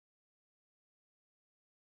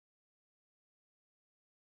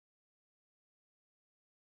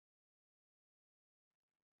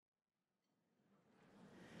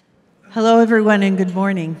Hello, everyone, and good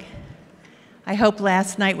morning. I hope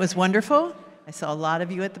last night was wonderful. I saw a lot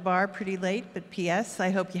of you at the bar pretty late, but P.S., I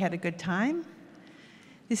hope you had a good time.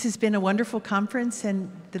 This has been a wonderful conference,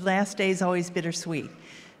 and the last day is always bittersweet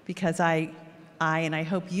because I and I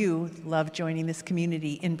hope you love joining this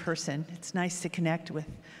community in person. It's nice to connect with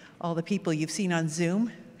all the people you've seen on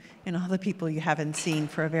Zoom and all the people you haven't seen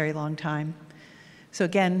for a very long time. So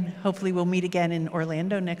again, hopefully we'll meet again in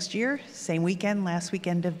Orlando next year, same weekend, last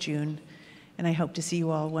weekend of June, and I hope to see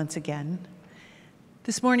you all once again.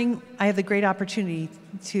 This morning, I have the great opportunity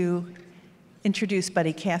to introduce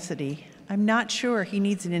Buddy Cassidy. I'm not sure he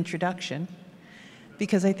needs an introduction,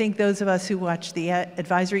 because I think those of us who watched the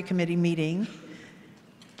advisory committee meeting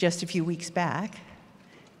just a few weeks back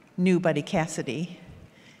knew Buddy Cassidy,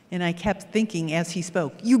 and I kept thinking as he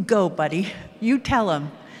spoke, you go, Buddy, you tell him.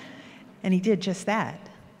 And he did just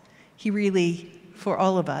that. He really, for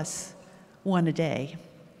all of us, won a day.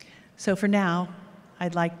 So for now,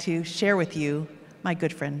 I'd like to share with you my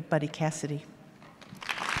good friend, Buddy Cassidy.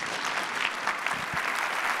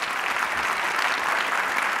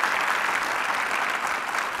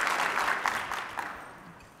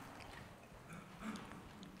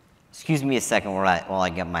 Excuse me a second while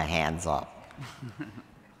I get my hands up.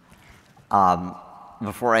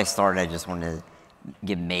 Before I start, I just want to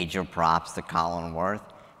give major props to Colin Worth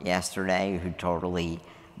yesterday, who totally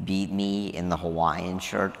beat me in the Hawaiian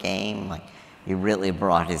shirt game. Like, he really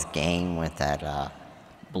brought his game with that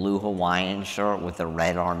blue Hawaiian shirt with the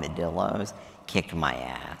red armadillos, kicked my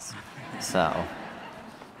ass. So,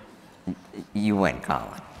 you win,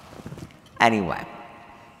 Colin. Anyway,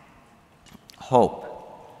 hope.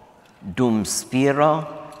 Dum spero.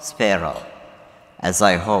 As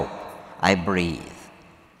I hope, I breathe.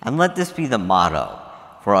 And let this be the motto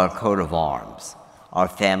for our coat of arms, our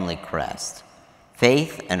family crest.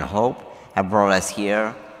 Faith and hope have brought us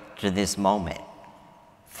here to this moment.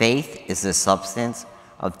 Faith is the substance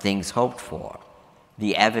of things hoped for,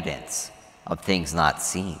 the evidence of things not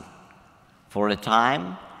seen. For a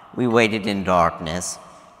time, we waited in darkness,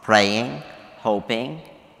 praying, hoping,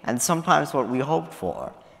 and sometimes what we hoped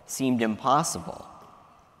for seemed impossible.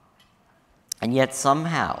 And yet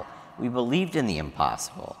somehow, we believed in the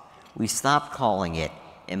impossible. We stopped calling it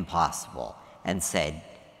impossible and said,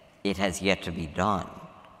 it has yet to be done.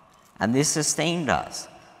 And this sustained us.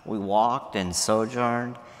 We walked and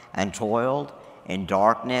sojourned and toiled in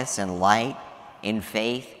darkness and light, in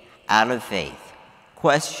faith, out of faith,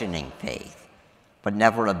 questioning faith, but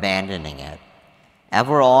never abandoning it,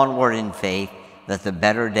 ever onward in faith that the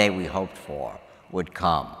better day we hoped for would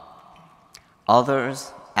come.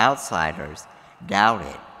 Others, outsiders,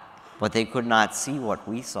 doubted, but they could not see what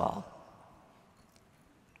we saw.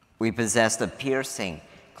 We possessed a piercing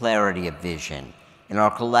clarity of vision. In our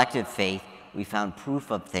collective faith, we found proof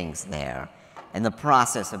of things there in the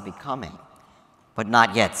process of becoming, but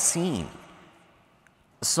not yet seen.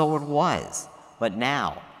 So it was, but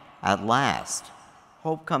now, at last,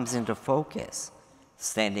 hope comes into focus,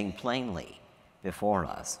 standing plainly before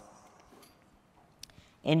us.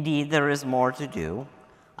 Indeed, there is more to do.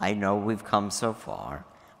 I know we've come so far,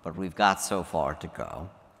 but we've got so far to go.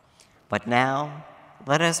 But now,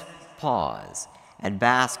 let us pause and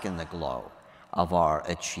bask in the glow of our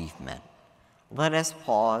achievement. Let us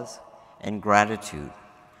pause in gratitude.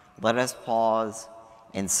 Let us pause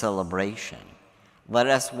in celebration. Let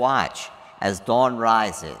us watch as dawn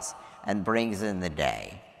rises and brings in the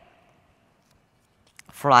day.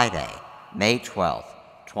 Friday, May 12th,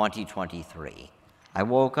 2023. I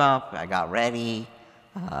woke up, I got ready,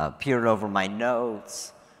 peered over my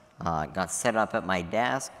notes, got set up at my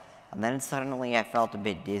desk, and then suddenly I felt a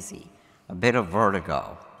bit dizzy, a bit of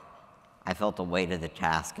vertigo. I felt the weight of the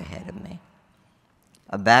task ahead of me.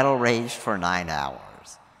 A battle raged for 9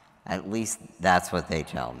 hours. At least that's what they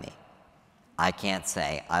tell me. I can't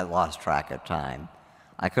say I lost track of time.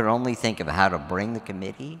 I could only think of how to bring the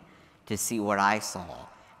committee to see what I saw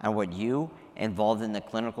and what you, involved in the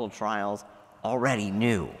clinical trials, already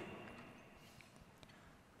knew.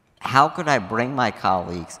 How could I bring my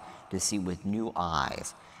colleagues to see with new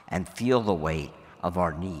eyes and feel the weight of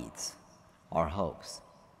our needs, our hopes?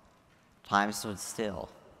 Time stood still.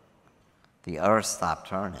 The earth stopped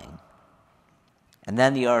turning. And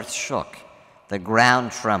then the earth shook. The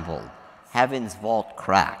ground trembled. Heaven's vault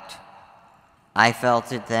cracked. I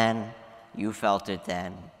felt it then. You felt it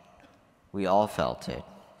then. We all felt it.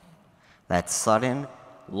 That sudden,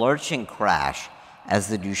 lurching crash as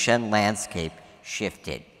the Duchenne landscape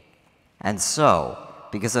shifted. And so,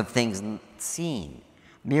 because of things seen,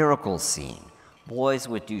 miracles seen, boys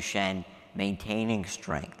with Duchenne maintaining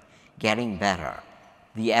strength, getting better,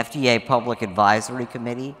 the FDA Public Advisory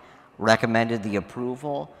Committee recommended the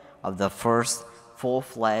approval of the first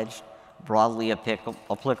full-fledged, broadly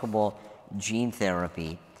applicable gene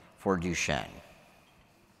therapy for Duchenne.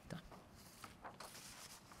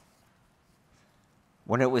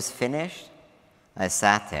 When it was finished, I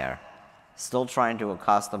sat there, still trying to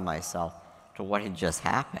accustom myself to what had just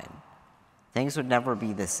happened. Things would never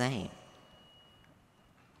be the same.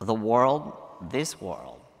 The world, this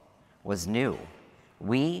world, was new.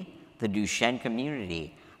 We, the Duchenne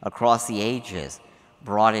community, across the ages,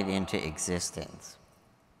 brought it into existence.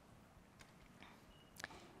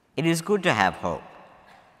 It is good to have hope,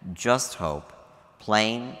 just hope,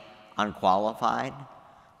 plain, unqualified.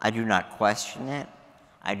 I do not question it.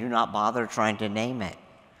 I do not bother trying to name it.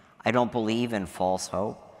 I don't believe in false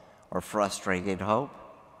hope or frustrated hope.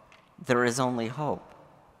 There is only hope.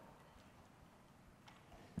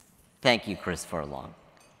 Thank you, Chris Furlong.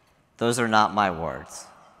 Those are not my words.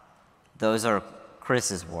 Those are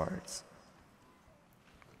Chris's words.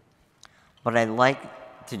 But I'd like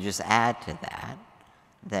to just add to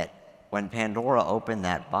that when Pandora opened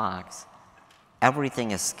that box,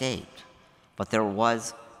 everything escaped. But there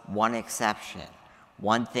was one exception,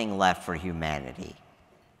 one thing left for humanity: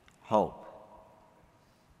 hope.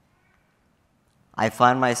 I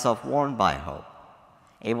find myself warmed by hope,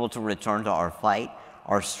 able to return to our fight,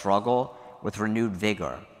 our struggle, with renewed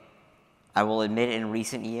vigor. I will admit in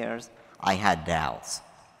recent years, I had doubts.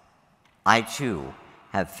 I too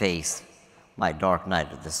have faced my dark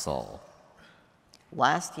night of the soul.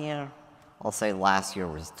 Last year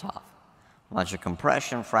was tough. A bunch of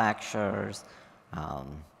compression fractures,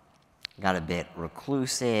 got a bit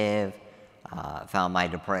reclusive, found my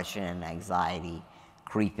depression and anxiety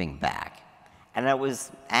creeping back. And I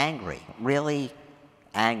was angry, really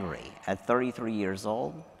angry. At 33 years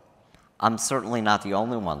old, I'm certainly not the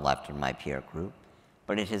only one left in my peer group,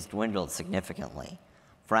 but it has dwindled significantly.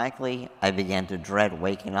 Frankly, I began to dread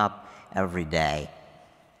waking up every day,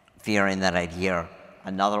 fearing that I'd hear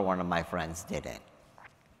another one of my friends did it.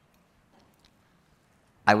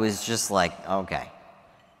 I was just like, okay,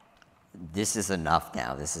 this is enough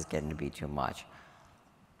now. This is getting to be too much.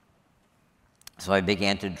 So I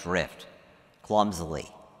began to drift, clumsily,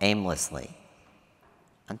 aimlessly,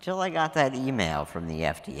 until I got that email from the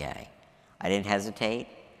FDA. I didn't hesitate.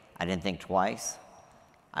 I didn't think twice.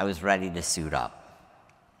 I was ready to suit up.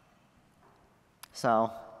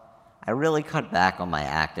 So I really cut back on my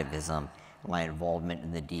activism, my involvement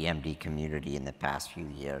in the DMD community in the past few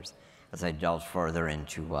years as I delved further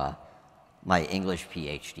into my English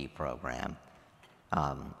PhD program.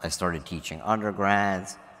 I started teaching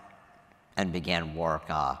undergrads and began work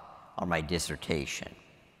on my dissertation.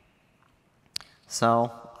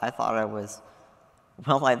 So I thought I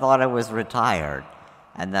was retired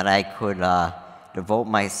and that I could devote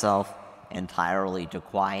myself entirely to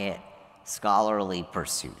quiet, scholarly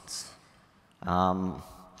pursuits.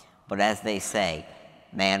 But as they say,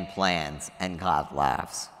 man plans and God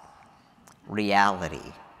laughs.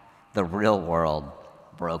 Reality, the real world,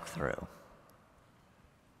 broke through.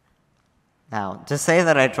 Now, to say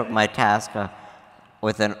that I took my task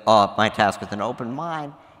with an open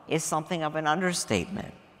mind is something of an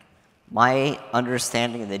understatement. My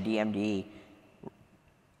understanding of the DMD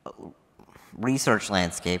research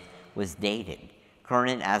landscape was dated,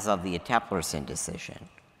 current as of the Eteplirsen decision.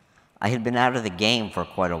 I had been out of the game for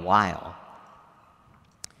quite a while.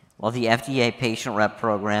 While the FDA patient rep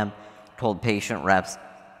program told patient reps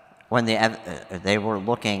when they were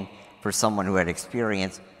looking for someone who had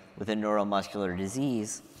experience with a neuromuscular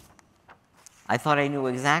disease, I thought I knew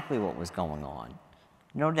exactly what was going on.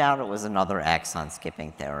 No doubt it was another exon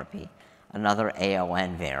skipping therapy, another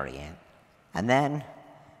AON variant. And then,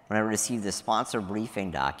 when I received the sponsor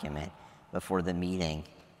briefing document before the meeting,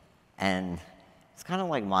 and it's kind of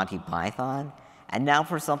like Monty Python, and now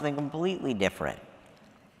for something completely different.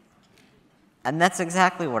 And that's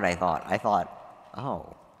exactly what I thought. I thought,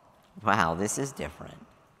 oh, wow, this is different.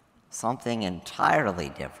 Something entirely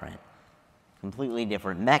different. Completely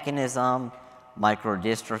different mechanism,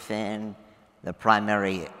 microdystrophin, the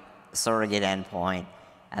primary surrogate endpoint,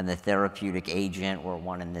 and the therapeutic agent were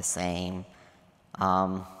one and the same.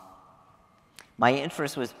 My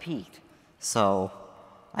interest was piqued, so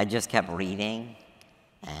I just kept reading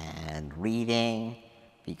and reading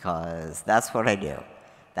because that's what I do.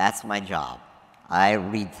 That's my job. I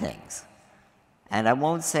read things. And I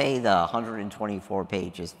won't say the 124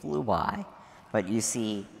 pages flew by, but you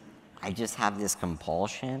see, I just have this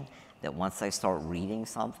compulsion that once I start reading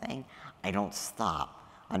something, I don't stop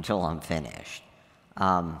until I'm finished.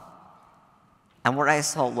 And what I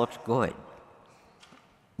saw looked good,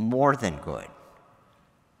 more than good.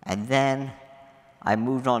 And then I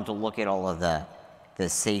moved on to look at all of the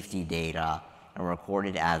safety data and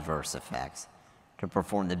recorded adverse effects to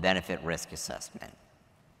perform the benefit-risk assessment.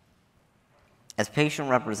 As patient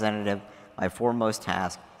representative, my foremost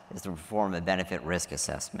task is to perform a benefit-risk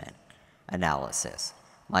assessment analysis.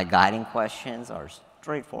 My guiding questions are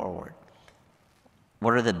straightforward.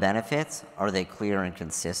 What are the benefits? Are they clear and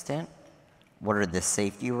consistent? What are the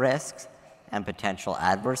safety risks and potential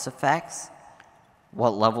adverse effects?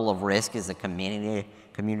 What level of risk is the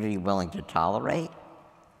community willing to tolerate?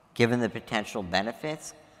 Given the potential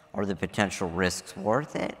benefits, are the potential risks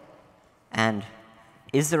worth it? And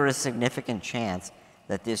is there a significant chance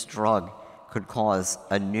that this drug could cause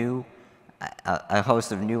a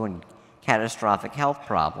host of new and catastrophic health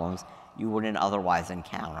problems you wouldn't otherwise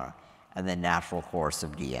encounter in the natural course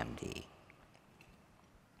of DMD?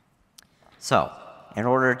 So, in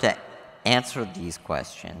order to answer these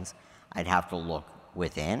questions, I'd have to look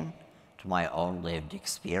within to my own lived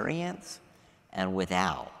experience and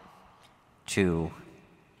without to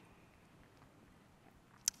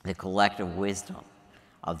the collective wisdom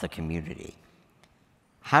of the community.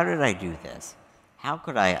 How did I do this? How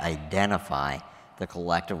could I identify the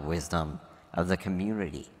collective wisdom of the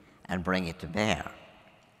community and bring it to bear?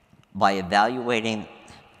 By evaluating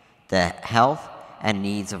the health and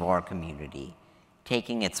needs of our community,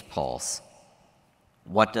 taking its pulse.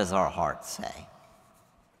 What does our heart say?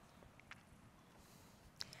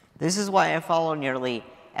 This is why I follow nearly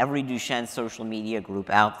every Duchenne social media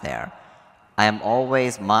group out there. I am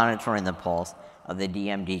always monitoring the pulse of the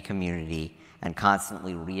DMD community and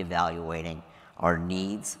constantly reevaluating our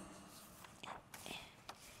needs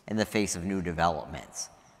in the face of new developments.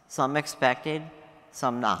 Some expected,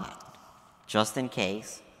 some not. Just in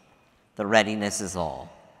case, the readiness is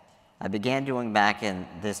all. I began doing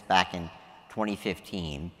this back in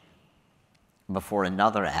 2015 before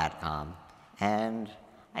another AdCom, and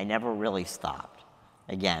I never really stopped.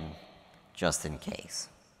 Again, just in case.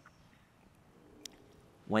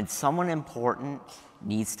 When someone important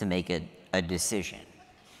needs to make a decision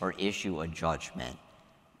or issue a judgment,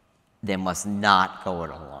 they must not go it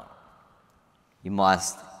alone. You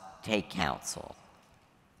must take counsel.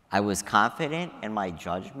 I was confident in my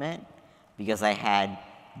judgment because I had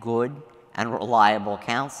good and reliable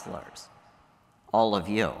counselors, all of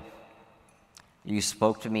you. You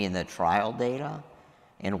spoke to me in the trial data,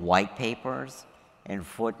 in white papers, in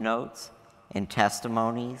footnotes, in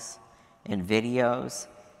testimonies, in videos,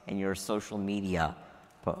 in your social media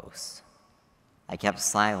posts. I kept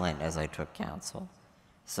silent as I took counsel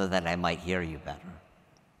so that I might hear you better.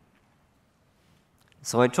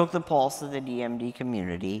 So I took the pulse of the DMD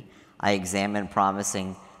community. I examined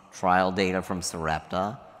promising trial data from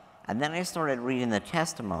Sarepta, and then I started reading the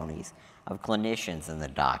testimonies of clinicians in the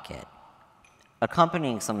docket.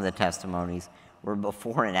 Accompanying some of the testimonies were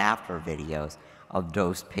before and after videos of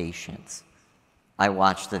dosed patients. I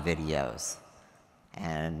watched the videos,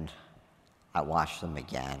 and I watched them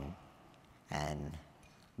again, and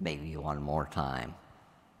maybe one more time.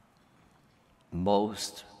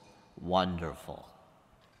 Most wonderful.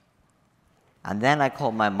 And then I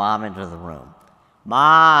called my mom into the room.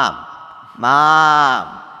 Mom,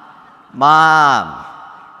 Mom, Mom.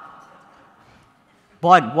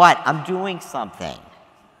 Bud, what? I'm doing something.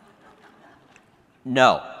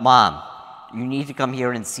 No, Mom, you need to come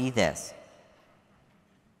here and see this.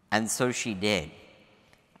 And so she did.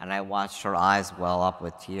 And I watched her eyes well up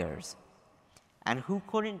with tears. And who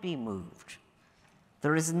couldn't be moved?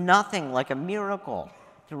 There is nothing like a miracle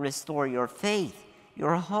to restore your faith,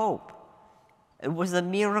 your hope. It was a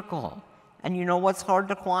miracle. And you know what's hard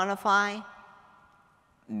to quantify?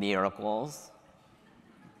 Miracles.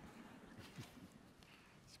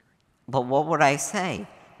 But what would I say?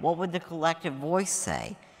 What would the collective voice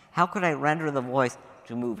say? How could I render the voice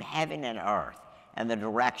to move heaven and earth in the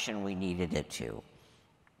direction we needed it to?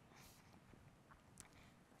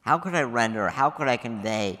 How could I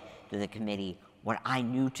convey to the committee what I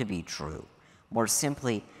knew to be true? More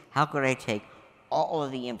simply, how could I take all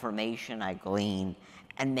of the information I gleaned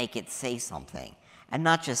and make it say something? And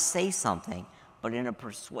not just say something, but in a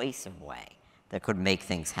persuasive way that could make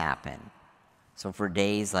things happen. So for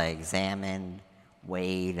days I examined,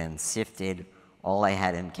 weighed, and sifted all I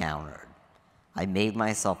had encountered. I made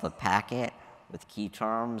myself a packet with key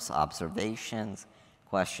terms, observations,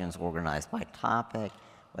 questions organized by topic,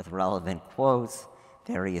 with relevant quotes,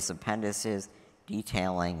 various appendices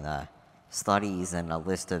detailing the studies, and a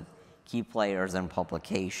list of key players and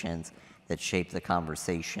publications that shaped the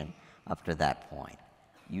conversation up to that point.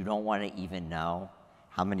 You don't want to even know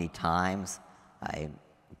how many times I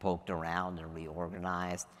poked around and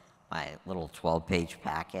reorganized my little 12-page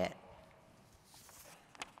packet.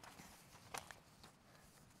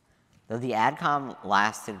 Though the AdCom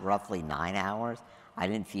lasted roughly 9 hours, I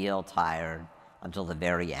didn't feel tired until the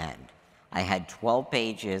very end. I had 12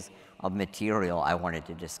 pages of material I wanted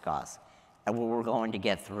to discuss, and we were going to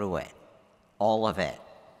get through it, all of it.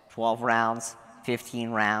 12 rounds, 15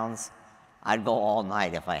 rounds. I'd go all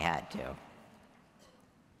night if I had to.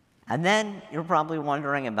 And then you're probably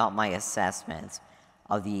wondering about my assessments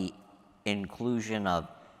of the inclusion of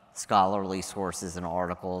scholarly sources and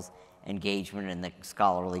articles, engagement in the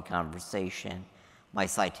scholarly conversation, my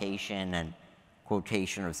citation and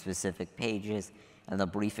quotation of specific pages, and the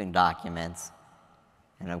briefing documents,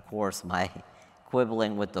 and of course my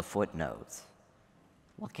quibbling with the footnotes.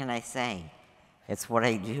 What can I say? It's what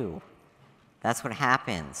I do. That's what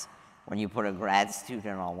happens when you put a grad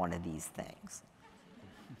student on one of these things.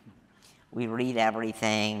 We read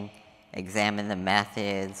everything, examine the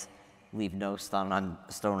methods, leave no stone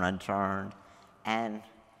unturned, and,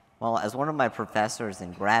 well, as one of my professors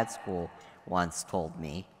in grad school once told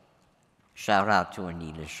me, shout out to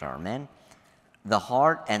Anita Sherman, the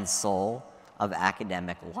heart and soul of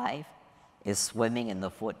academic life is swimming in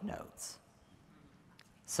the footnotes.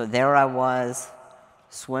 So there I was,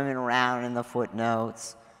 swimming around in the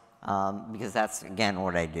footnotes, because that's, again,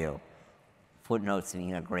 what I do. Footnotes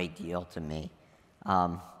mean a great deal to me.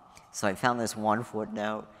 So I found this one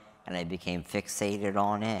footnote, and I became fixated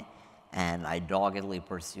on it, and I doggedly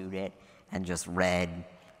pursued it and just read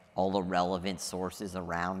all the relevant sources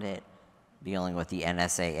around it, dealing with the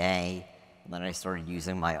NSAA. And then I started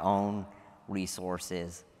using my own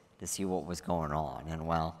resources to see what was going on, and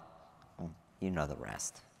well, you know the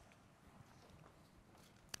rest.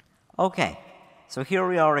 Okay, so here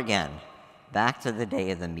we are again, back to the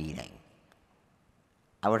day of the meeting.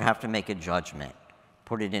 I would have to make a judgment,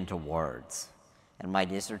 put it into words. In my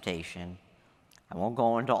dissertation, I won't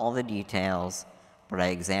go into all the details, but I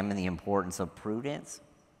examine the importance of prudence,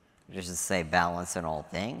 which is to say balance in all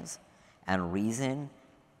things, and reason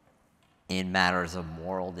in matters of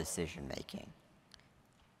moral decision-making.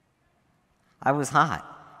 I was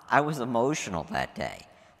hot. I was emotional that day,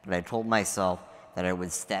 but I told myself that I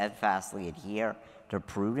would steadfastly adhere to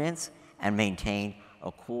prudence and maintain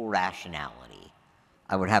a cool rationality.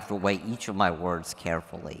 I would have to weigh each of my words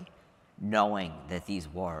carefully, knowing that these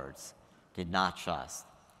words did not just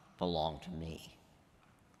belong to me,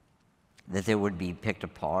 that they would be picked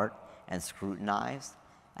apart and scrutinized.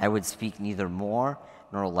 I would speak neither more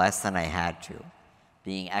nor less than I had to,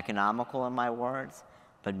 being economical in my words,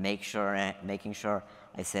 but making sure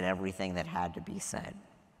I said everything that had to be said.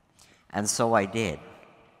 And so I did.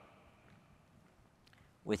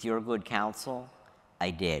 With your good counsel,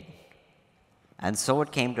 I did. And so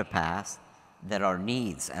it came to pass that our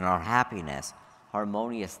needs and our happiness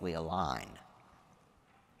harmoniously aligned.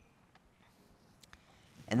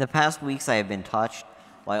 In the past weeks, I have been touched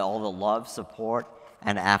by all the love, support,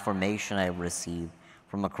 and affirmation I have received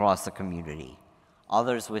from across the community.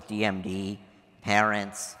 Others with DMD,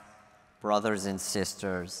 parents, brothers and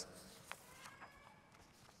sisters,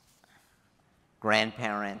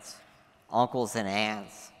 grandparents, uncles and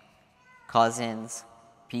aunts, cousins,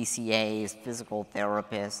 PCAs, physical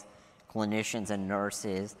therapists, clinicians and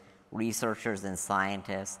nurses, researchers and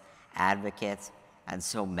scientists, advocates, and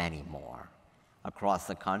so many more across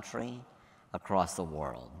the country, across the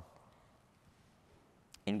world.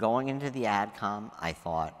 In going into the AdCom, I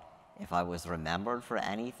thought if I was remembered for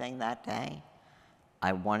anything that day,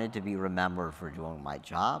 I wanted to be remembered for doing my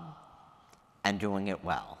job and doing it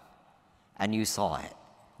well. And you saw it.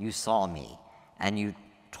 You saw me, and you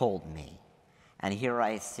told me. And here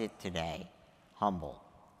I sit today, humble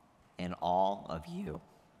in all of you.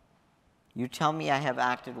 You tell me I have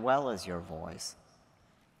acted well as your voice,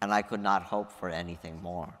 and I could not hope for anything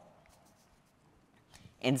more.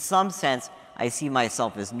 In some sense, I see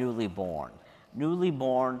myself as newly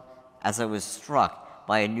born as I was struck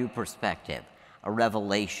by a new perspective, a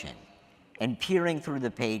revelation. And peering through the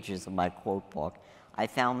pages of my quote book, I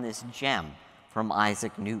found this gem from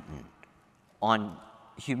Isaac Newton on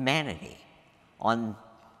humanity, on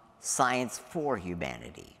science for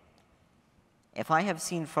humanity. If I have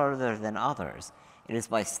seen further than others, it is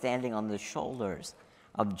by standing on the shoulders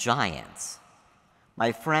of giants,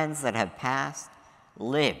 my friends that have passed,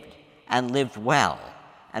 lived, and lived well,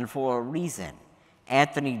 and for a reason.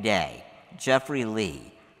 Anthony Day, Jeffrey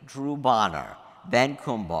Lee, Drew Bonner, Ben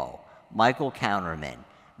Kumbo, Michael Counterman,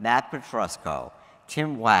 Matt Petrusco,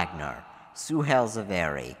 Tim Wagner, Suhail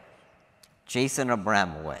Zaveri, Jason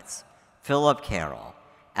Abramowitz, Philip Carroll,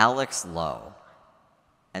 Alex Lowe,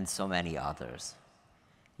 and so many others.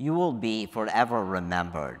 You will be forever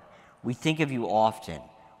remembered. We think of you often.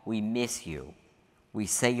 We miss you. We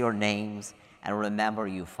say your names and remember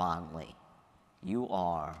you fondly. You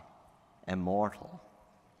are immortal.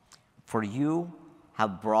 For you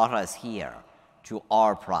have brought us here to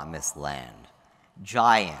our promised land.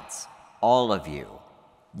 Giants, all of you.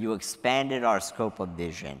 You expanded our scope of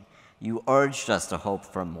vision. You urged us to hope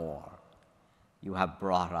for more. You have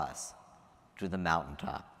brought us to the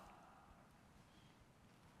mountaintop.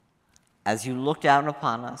 As you look down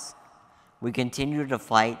upon us, we continue to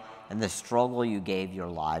fight in the struggle you gave your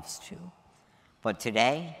lives to. But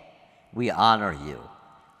today, we honor you.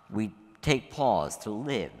 We take pause to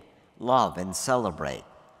live, love, and celebrate.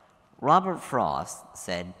 Robert Frost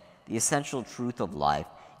said, "The essential truth of life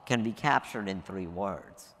can be captured in 3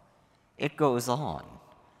 words. It goes on."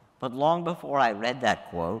 But long before I read that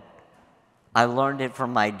quote, I learned it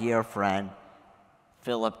from my dear friend,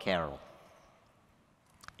 Philip Carroll.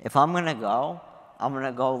 If I'm gonna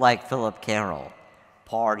go like Philip Carroll,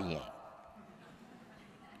 partying.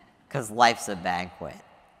 Because life's a banquet.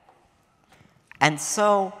 And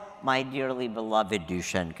so, my dearly beloved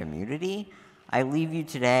Duchenne community, I leave you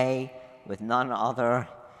today with none other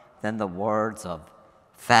than the words of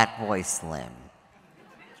Fatboy Slim.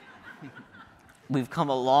 We've come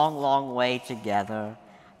a long, long way together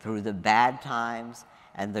through the bad times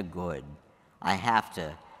and the good. I have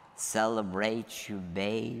to celebrate you,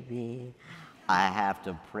 baby. I have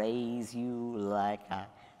to praise you like I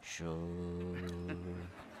should.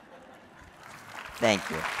 Thank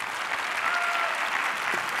you.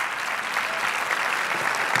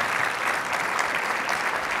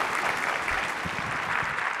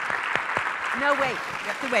 No, wait. You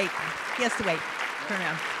have to wait. He has to wait. Turn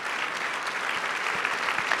around.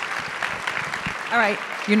 All right.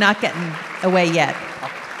 You're not getting away yet.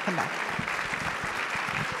 Come back.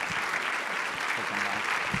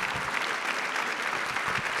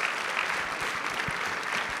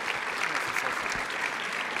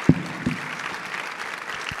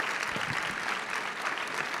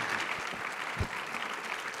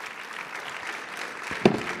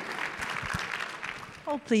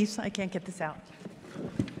 Hold, please. I can't get this out.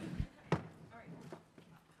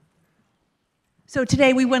 So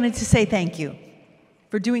today we wanted to say thank you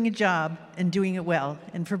for doing a job and doing it well,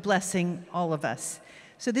 and for blessing all of us.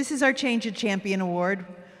 So this is our Change a Champion Award.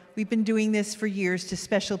 We've been doing this for years to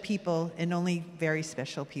special people, and only very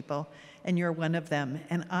special people, and you're one of them.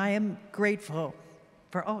 And I am grateful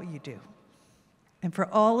for all you do, and for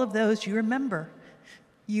all of those you remember.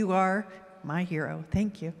 You are my hero.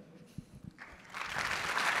 Thank you.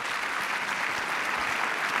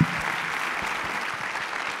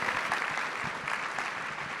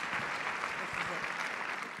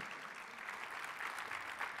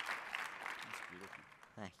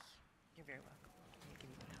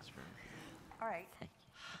 All right,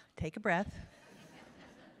 take a breath.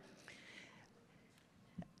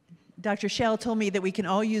 Dr. Schell told me that we can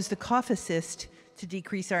all use the cough assist to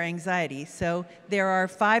decrease our anxiety. So there are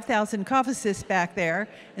 5,000 cough assists back there,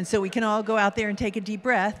 and so we can all go out there and take a deep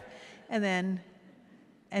breath. And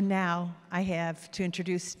now I have to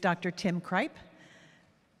introduce Dr. Tim Cripe.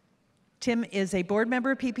 Tim is a board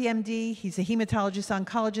member of PPMD. He's a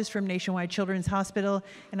hematologist-oncologist from Nationwide Children's Hospital,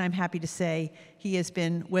 and I'm happy to say he has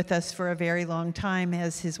been with us for a very long time,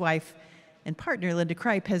 as his wife and partner, Linda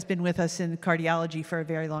Cripe, has been with us in cardiology for a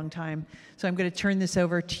very long time. So I'm going to turn this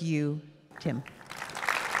over to you, Tim.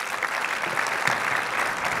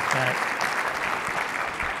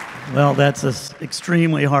 Well, that's an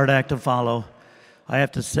extremely hard act to follow. I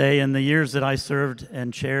have to say, in the years that I served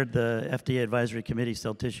and chaired the FDA Advisory Committee,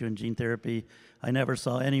 Cell Tissue and Gene Therapy, I never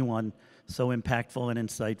saw anyone so impactful and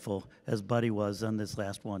insightful as Buddy was on this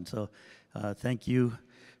last one. So thank you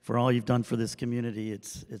for all you've done for this community.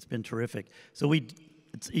 It's been terrific. So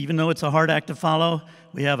even though it's a hard act to follow,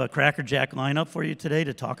 we have a Cracker Jack lineup for you today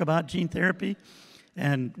to talk about gene therapy.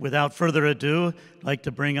 And without further ado, I'd like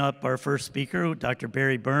to bring up our first speaker, Dr.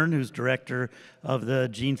 Barry Byrne, who's director of the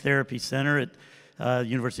Gene Therapy Center at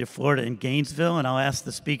University of Florida in Gainesville, and I'll ask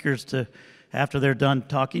the speakers to, after they're done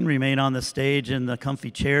talking, remain on the stage in the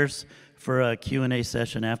comfy chairs for a Q&A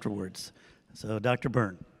session afterwards. So, Dr.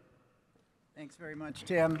 Byrne. Thanks very much,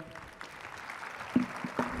 Tim.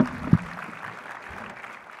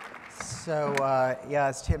 So, yeah,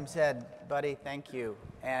 as Tim said, Buddy, thank you.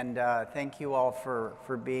 And thank you all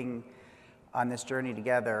for being on this journey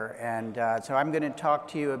together. And so I'm going to talk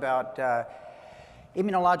to you about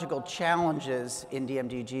immunological challenges in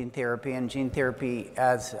DMD gene therapy and gene therapy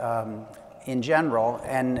as in general.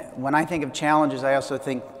 And when I think of challenges, I also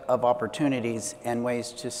think of opportunities and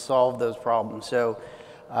ways to solve those problems. So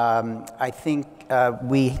I think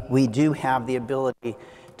we do have the ability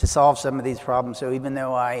to solve some of these problems. So even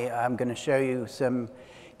though I'm going to show you some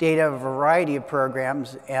data of a variety of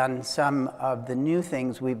programs and some of the new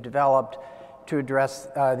things we've developed to address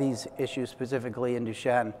these issues specifically in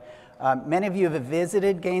Duchenne. Many of you have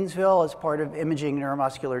visited Gainesville as part of imaging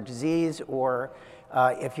neuromuscular disease, or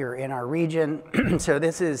if you're in our region. So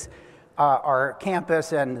this is our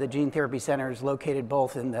campus, and the Gene Therapy Center is located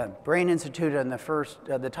both in the Brain Institute and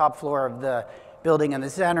the top floor of the building in the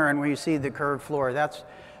center, and where you see the curved floor, that's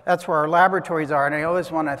where our laboratories are. And I always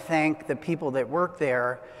want to thank the people that work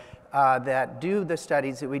there that do the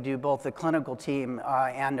studies that we do, both the clinical team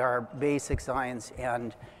and our basic science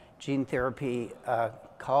and gene therapy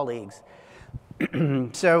colleagues.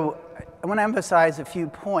 So I want to emphasize a few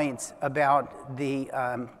points about the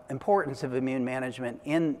importance of immune management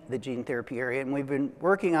in the gene therapy area. And we've been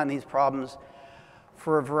working on these problems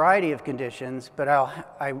for a variety of conditions, but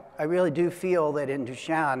I really do feel that in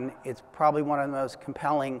Duchenne, it's probably one of the most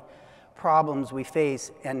compelling problems we face,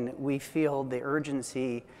 and we feel the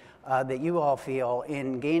urgency that you all feel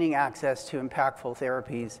in gaining access to impactful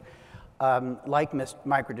therapies like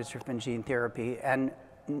microdystrophin gene therapy. And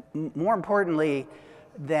more importantly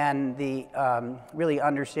than the really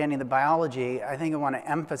understanding the biology, I think I want to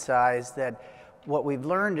emphasize that what we've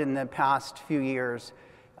learned in the past few years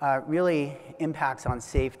really impacts on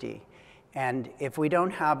safety. And if we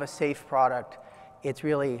don't have a safe product, it's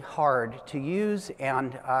really hard to use,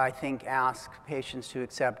 and I think ask patients to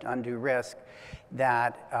accept undue risk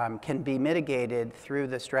that can be mitigated through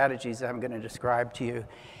the strategies I'm going to describe to you.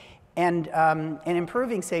 And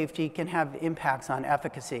improving safety can have impacts on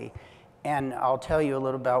efficacy. And I'll tell you a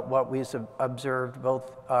little about what we've observed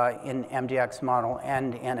both in MDX model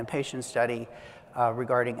and in a patient study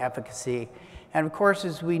regarding efficacy. And of course,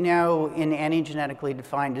 as we know, in any genetically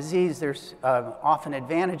defined disease, there's often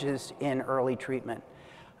advantages in early treatment.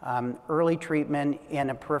 Early treatment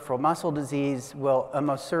in a peripheral muscle disease will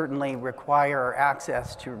most certainly require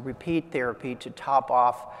access to repeat therapy to top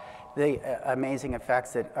off the amazing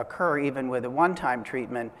effects that occur even with a one-time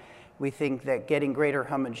treatment. We think that getting greater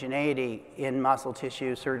homogeneity in muscle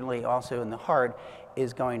tissue, certainly also in the heart,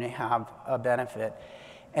 is going to have a benefit.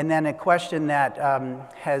 And then a question that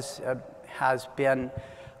has been,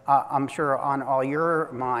 I'm sure, on all your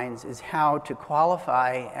minds is how to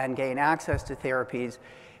qualify and gain access to therapies.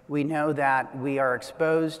 We know that we are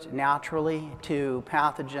exposed naturally to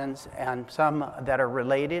pathogens, and some that are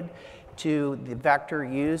related to the vector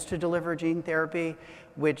used to deliver gene therapy,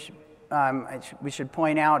 which we should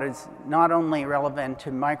point out is not only relevant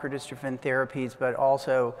to microdystrophin therapies, but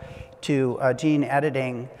also to gene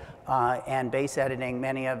editing and base editing,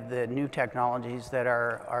 many of the new technologies that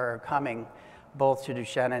are coming both to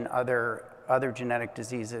Duchenne and other genetic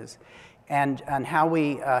diseases, and how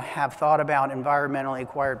we have thought about environmentally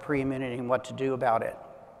acquired pre-immunity and what to do about it.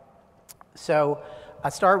 So I'll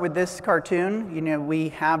start with this cartoon. You know, we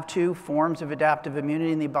have two forms of adaptive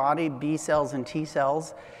immunity in the body, B cells and T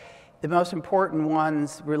cells. The most important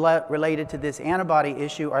ones related to this antibody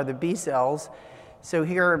issue are the B cells. So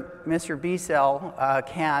here, Mr. B cell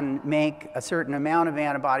can make a certain amount of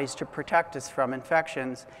antibodies to protect us from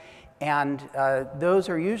infections, and those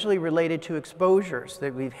are usually related to exposures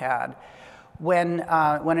that we've had. When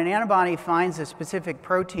an antibody finds a specific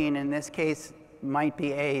protein, in this case might be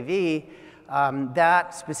AAV,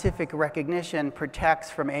 that specific recognition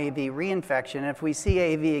protects from AAV reinfection. If we see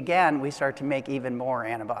AAV again, we start to make even more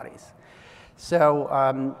antibodies.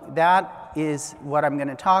 So that is what I'm going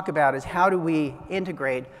to talk about, is how do we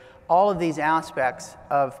integrate all of these aspects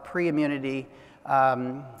of pre-immunity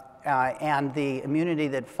and the immunity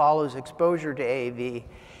that follows exposure to AAV.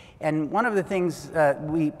 And one of the things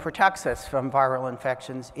that protects us from viral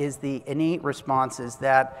infections is the innate responses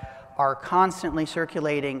that are constantly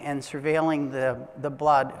circulating and surveilling the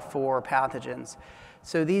blood for pathogens.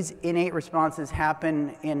 So these innate responses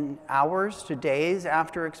happen in hours to days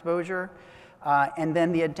after exposure. And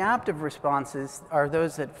then the adaptive responses are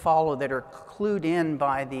those that follow, that are clued in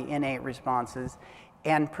by the innate responses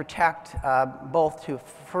and protect both to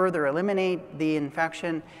further eliminate the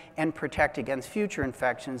infection and protect against future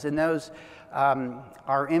infections. And those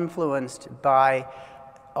are influenced by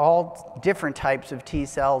all different types of T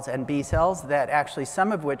cells and B cells, that actually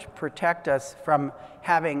some of which protect us from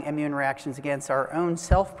having immune reactions against our own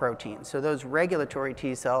self-proteins. So those regulatory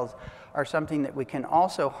T cells are something that we can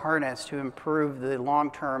also harness to improve the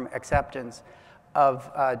long-term acceptance of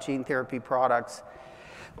gene therapy products.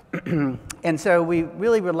 And so we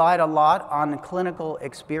really relied a lot on clinical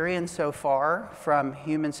experience so far from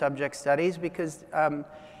human subject studies, because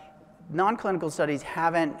non-clinical studies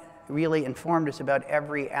haven't really informed us about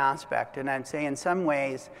every aspect. And I'd say in some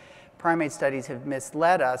ways, primate studies have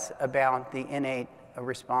misled us about the innate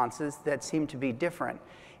responses that seem to be different.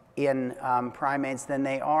 in primates than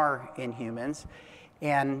they are in humans.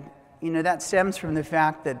 And that stems from the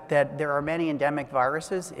fact that there are many endemic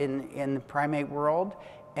viruses in the primate world,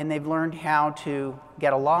 and they've learned how to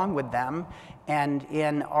get along with them. And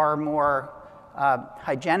in our more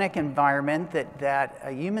hygienic environment that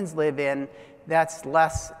humans live in, that's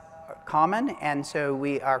less common, and so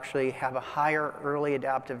we actually have a higher early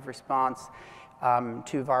adaptive response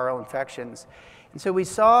to viral infections. And so we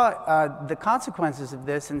saw the consequences of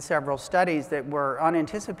this in several studies that were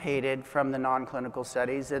unanticipated from the non-clinical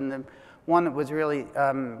studies, and the one that was really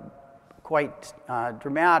quite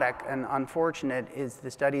dramatic and unfortunate is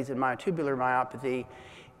the studies in myotubular myopathy,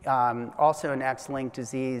 also an X-linked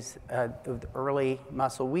disease with early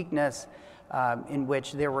muscle weakness, in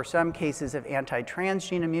which there were some cases of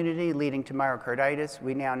anti-transgene immunity leading to myocarditis.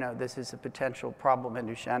 We now know this is a potential problem in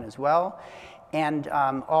Duchenne as well. And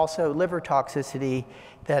also liver toxicity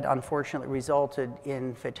that unfortunately resulted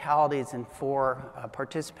in fatalities in 4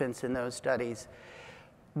 participants in those studies.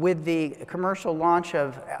 With the commercial launch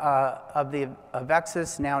of the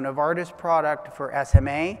Avexis, now Novartis product for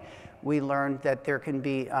SMA, we learned that there can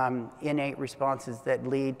be innate responses that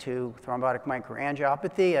lead to thrombotic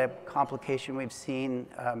microangiopathy, a complication we've seen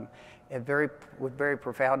with very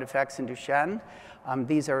profound effects in Duchenne.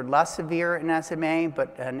 These are less severe in SMA,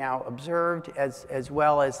 but now observed, as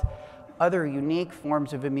well as other unique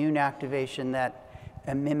forms of immune activation that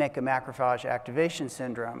mimic a macrophage activation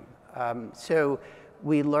syndrome. So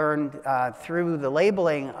we learned through the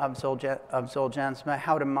labeling of Zolgensma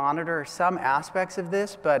how to monitor some aspects of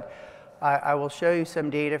this, but I will show you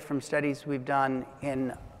some data from studies we've done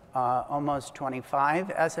in almost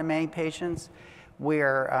 25 SMA patients,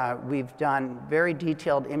 where we've done very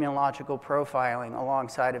detailed immunological profiling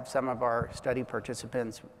alongside of some of our study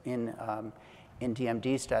participants in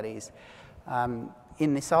DMD studies.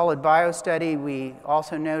 In the solid bio study, we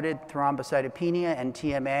also noted thrombocytopenia and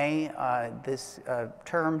TMA. This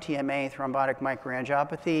term, TMA, thrombotic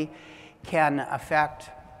microangiopathy, can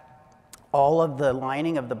affect all of the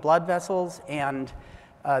lining of the blood vessels, and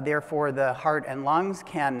therefore the heart and lungs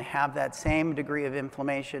can have that same degree of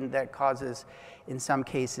inflammation that causes, in some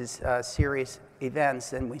cases, serious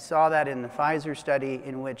events. And we saw that in the Pfizer study,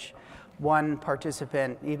 in which one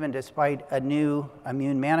participant, even despite a new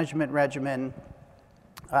immune management regimen,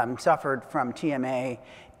 suffered from TMA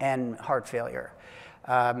and heart failure.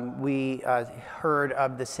 We heard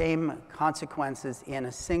of the same consequences in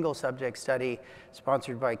a single subject study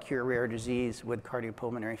sponsored by Cure Rare Disease with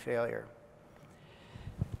cardiopulmonary failure.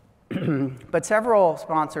 But several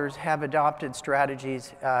sponsors have adopted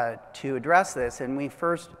strategies to address this, and we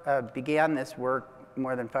first began this work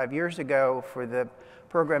more than 5 years ago for the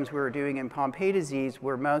programs we were doing in Pompe disease,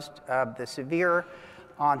 where most of the severe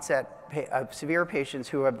patients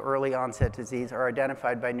who have early onset disease are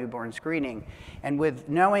identified by newborn screening. And with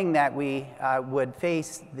knowing that we would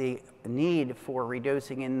face the need for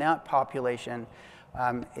redosing in that population,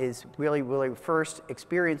 is really first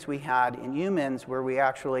experience we had in humans, where we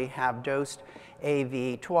actually have dosed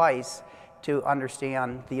AAV twice to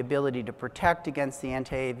understand the ability to protect against the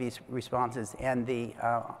anti-AAV responses and the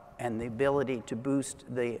ability to boost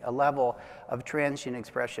the level of transgene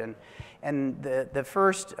expression. And the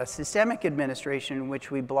first systemic administration in which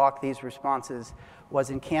we block these responses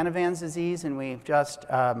was in Canavan's disease, and we've just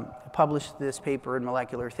published this paper in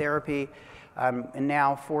Molecular Therapy. And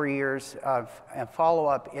now 4 years of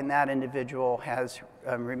follow-up in that individual has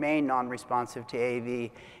remained non-responsive to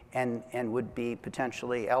AAV and would be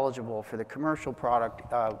potentially eligible for the commercial product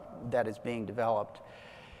that is being developed.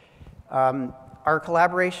 Our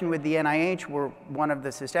collaboration with the NIH, where one of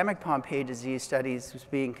the systemic Pompe disease studies was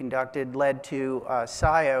being conducted, led to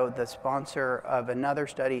SIO, the sponsor of another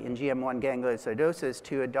study in GM1 gangliosidosis,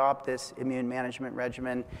 to adopt this immune management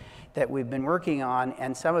regimen that we've been working on,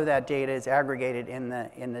 and some of that data is aggregated in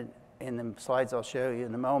the slides I'll show you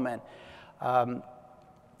in a moment.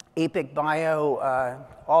 REGENXBIO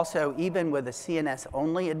also, even with a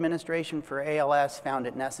CNS-only administration for ALS, found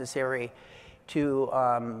it necessary to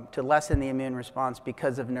lessen the immune response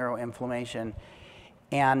because of neuroinflammation.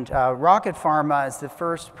 And Rocket Pharma is the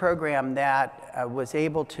first program that was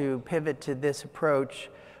able to pivot to this approach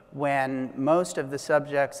when most of the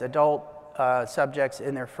subjects, adult subjects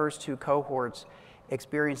in their first 2 cohorts,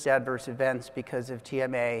 experienced adverse events because of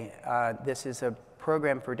TMA. This is a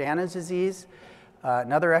program for Danon disease,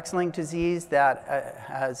 another X-linked disease that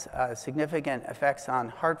has significant effects on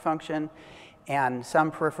heart function and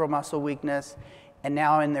some peripheral muscle weakness. And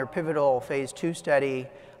now in their pivotal phase 2 study,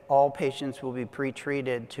 all patients will be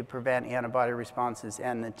pre-treated to prevent antibody responses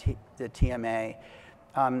and the TMA.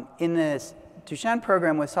 In this Duchenne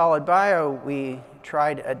program with Solid Bio, we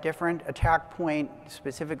tried a different attack point,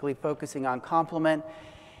 specifically focusing on complement.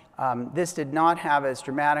 This did not have as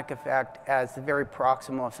dramatic effect as the very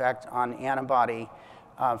proximal effect on antibody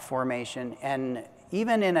formation. And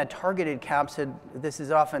even in a targeted capsid, this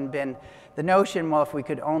has often been the notion, well, if we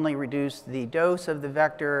could only reduce the dose of the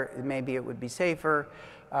vector, maybe it would be safer.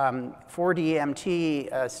 4DMT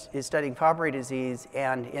is studying Fabry disease,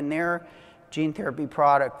 and in their gene therapy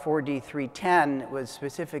product, 4D310, was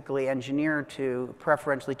specifically engineered to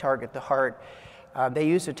preferentially target the heart. They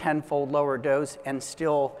used a 10-fold lower dose and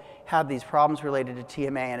still had these problems related to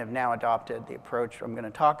TMA and have now adopted the approach I'm going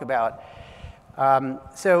to talk about.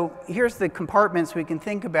 So here's the compartments we can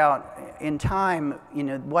think about in time.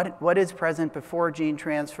 What is present before gene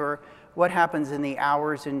transfer? What happens in the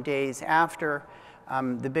hours and days after?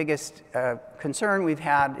 The biggest concern we've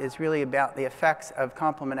had is really about the effects of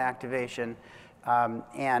complement activation,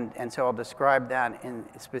 and so I'll describe that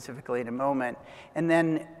specifically in a moment. And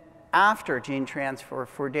then after gene transfer,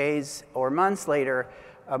 for days or months later,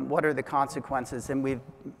 what are the consequences? And we've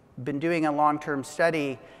been doing a long-term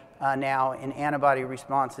study now in antibody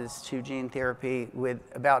responses to gene therapy with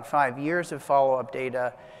about 5 years of follow-up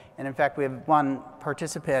data. And in fact, we have one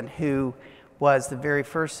participant who was the very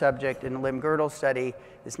first subject in the limb-girdle study,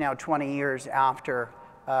 is now 20 years after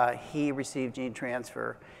he received gene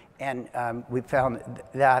transfer. And we found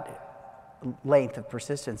that length of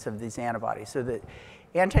persistence of these antibodies. So the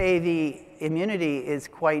anti-AAV immunity is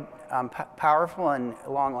quite powerful and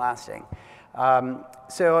long-lasting.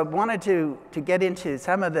 So I wanted to get into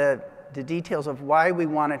some of the details of why we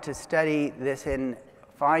wanted to study this in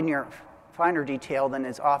finer detail than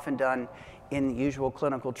is often done in the usual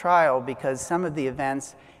clinical trial, because some of the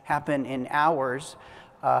events happen in hours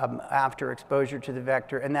after exposure to the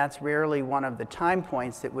vector, and that's rarely one of the time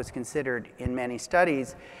points that was considered in many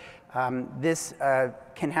studies. This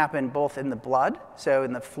can happen both in the blood, so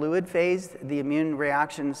in the fluid phase, the immune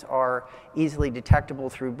reactions are easily detectable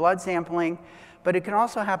through blood sampling, but it can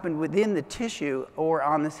also happen within the tissue or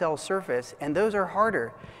on the cell surface, and those are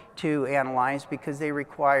harder to analyze because they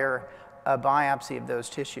require a biopsy of those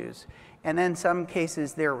tissues. And then some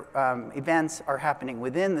cases, their events are happening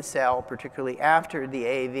within the cell, particularly after the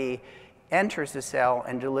AAV enters the cell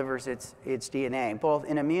and delivers its DNA, both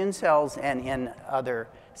in immune cells and in other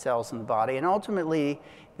cells in the body. And ultimately,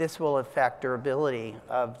 this will affect durability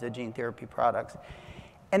of the gene therapy products.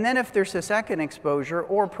 And then if there's a second exposure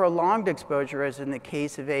or prolonged exposure, as in the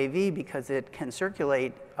case of AAV, because it can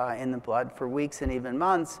circulate in the blood for weeks and even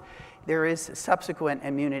months, there is subsequent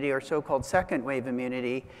immunity, or so-called second wave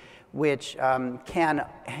immunity, which can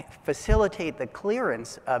facilitate the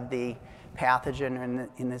clearance of the pathogen,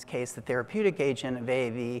 in this case the therapeutic agent of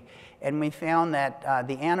AAV. And we found that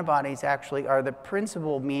the antibodies actually are the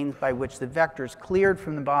principal means by which the vector is cleared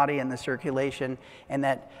from the body and the circulation, and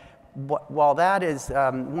that while that is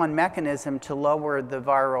one mechanism to lower the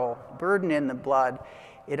viral burden in the blood,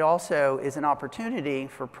 it also is an opportunity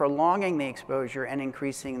for prolonging the exposure and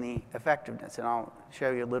increasing the effectiveness. And I'll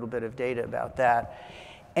show you a little bit of data about that.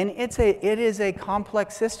 And it is a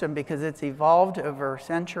complex system because it's evolved over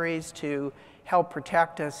centuries to help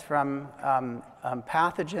protect us from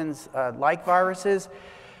pathogens like viruses.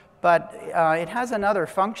 But it has another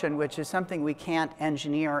function, which is something we can't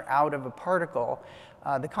engineer out of a particle.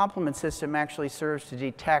 The complement system actually serves to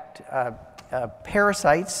detect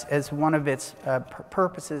parasites, as one of its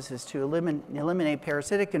purposes is to eliminate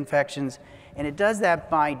parasitic infections. And it does that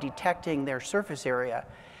by detecting their surface area.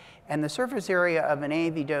 And the surface area of an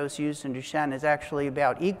AAV dose used in Duchenne is actually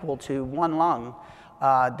about equal to one lung.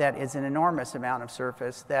 That is an enormous amount of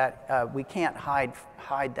surface that we can't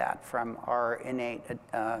hide that from our innate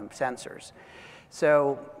sensors.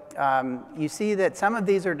 So you see that some of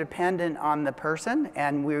these are dependent on the person,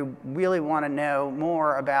 and we really want to know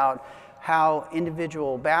more about how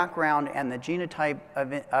individual background and the genotype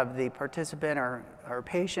of the participant or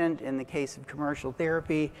patient, in the case of commercial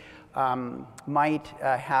therapy, might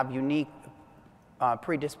have unique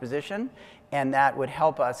predisposition, and that would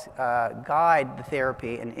help us guide the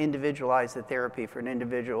therapy and individualize the therapy for an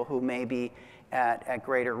individual who may be at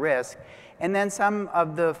greater risk. And then some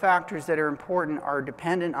of the factors that are important are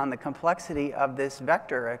dependent on the complexity of this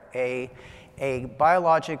vector, a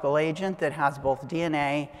biological agent that has both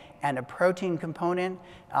DNA and a protein component,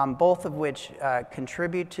 both of which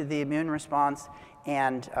contribute to the immune response.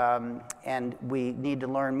 And we need to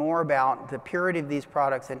learn more about the purity of these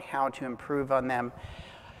products and how to improve on them.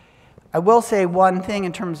 I will say one thing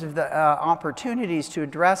in terms of the opportunities to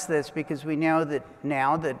address this, because we know that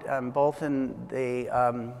now that both in the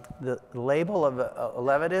label of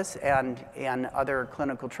Elevidys and other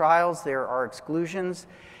clinical trials, there are exclusions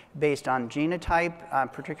based on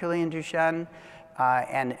genotype, particularly in Duchenne,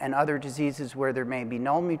 and other diseases where there may be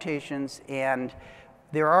null mutations. And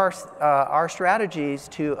there are strategies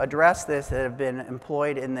to address this that have been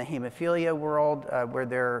employed in the hemophilia world, where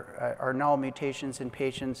there are null mutations in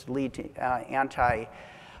patients lead to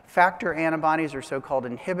anti-factor antibodies, or so-called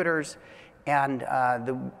inhibitors. And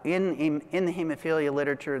in the hemophilia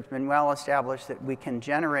literature, it's been well established that we can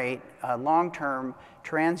generate long-term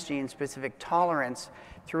transgene-specific tolerance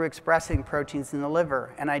through expressing proteins in the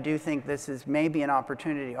liver. And I do think this is maybe an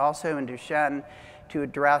opportunity also in Duchenne to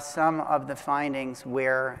address some of the findings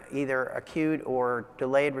where either acute or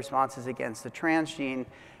delayed responses against the transgene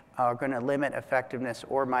are going to limit effectiveness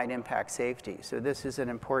or might impact safety. So this is an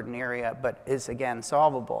important area, but is again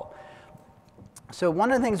solvable. So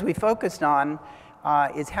one of the things we focused on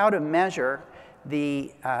is how to measure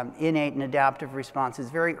the innate and adaptive responses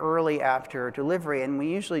very early after delivery. And we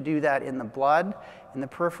usually do that in the blood, in the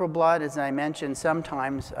peripheral blood. As I mentioned,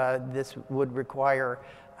 sometimes this would require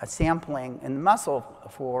a sampling in the muscle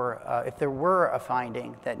for if there were a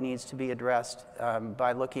finding that needs to be addressed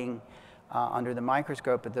by looking under the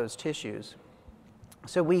microscope at those tissues.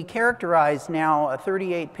 So we characterize now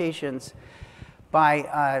 38 patients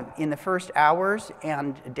by in the first hours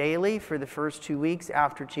and daily for the first 2 weeks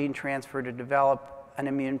after gene transfer to develop an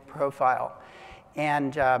immune profile.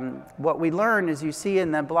 And what we learned is, you see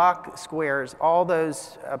in the block squares, all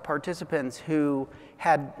those participants who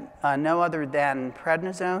had no other than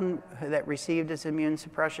prednisone that received as immune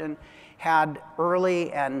suppression had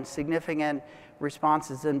early and significant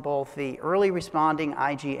responses in both the early responding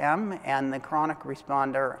IgM and the chronic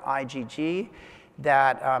responder IgG.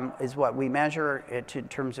 That is what we measure in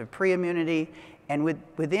terms of pre-immunity. And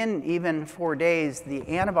within even 4 days, the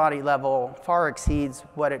antibody level far exceeds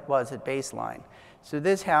what it was at baseline. So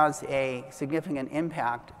this has a significant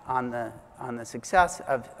impact on the success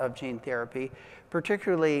of gene therapy.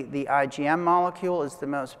 Particularly, the IgM molecule is the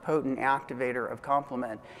most potent activator of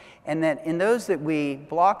complement. And that in those that we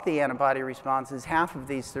block the antibody responses, half of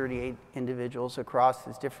these 38 individuals across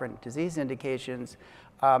these different disease indications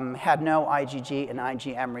had no IgG and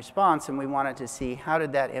IgM response, and we wanted to see how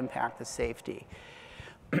did that impact the safety.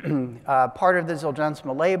 Part of the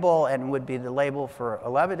Zolgensma label, and would be the label for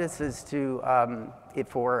Elevidys,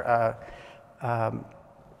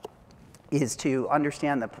 is to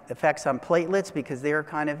understand the effects on platelets, because they're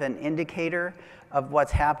kind of an indicator of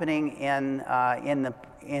what's happening in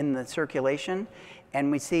the circulation.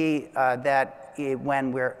 And we see that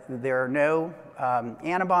when there are no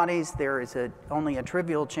antibodies, there is only a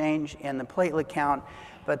trivial change in the platelet count.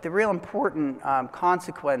 But the real important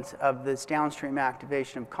consequence of this downstream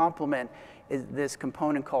activation of complement is this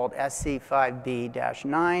component called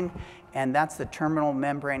SC5b-9, and that's the terminal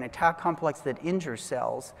membrane attack complex that injures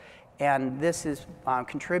cells. And this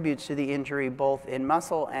contributes to the injury both in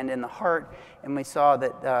muscle and in the heart. And we saw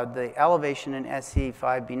that the elevation in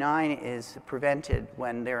SC5b-9 is prevented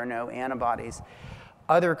when there are no antibodies.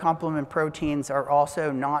 Other complement proteins are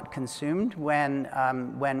also not consumed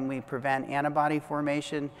when we prevent antibody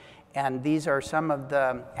formation. And these are some of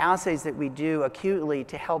the assays that we do acutely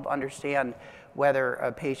to help understand whether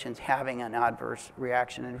a patient's having an adverse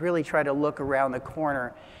reaction, and really try to look around the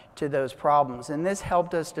corner to those problems. And this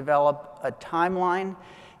helped us develop a timeline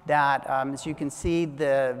that, as you can see,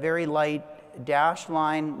 the very light dashed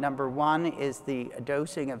line, number 1, is the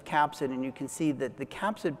dosing of capsid, and you can see that the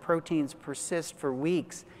capsid proteins persist for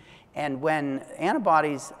weeks. And when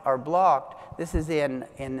antibodies are blocked, this is in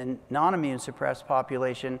the non-immune suppressed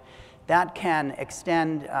population, that can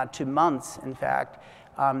extend to months, in fact.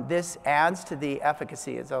 This adds to the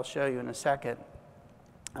efficacy, as I'll show you in a second.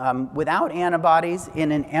 Without antibodies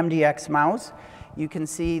in an MDX mouse, you can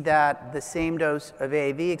see that the same dose of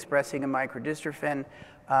AAV expressing a microdystrophin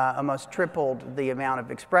almost tripled the amount of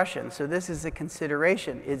expression. So this is a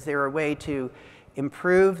consideration. Is there a way to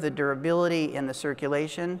improve the durability in the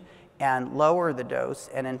circulation and lower the dose,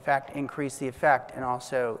 and in fact increase the effect and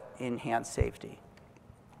also enhance safety?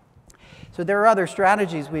 So there are other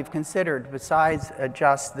strategies we've considered besides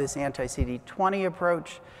just this anti-CD20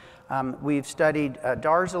 approach. We've studied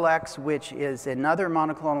Darzalex, which is another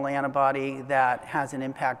monoclonal antibody that has an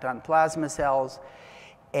impact on plasma cells.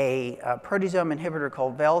 A proteasome inhibitor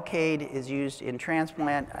called Velcade is used in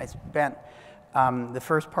transplant. I spent The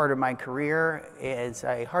first part of my career is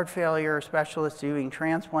a heart failure specialist doing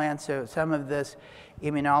transplants, so some of this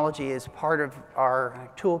immunology is part of our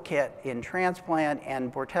toolkit in transplant,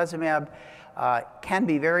 and bortezomib can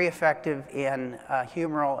be very effective in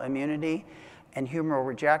humoral immunity and humoral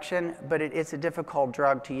rejection, but it's a difficult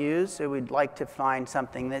drug to use, so we'd like to find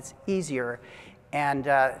something that's easier. And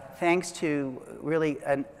thanks to really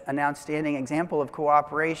an outstanding example of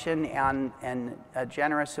cooperation and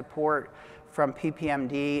generous support from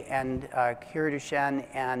PPMD and Cure Duchenne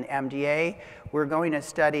and MDA, we're going to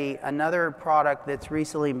study another product that's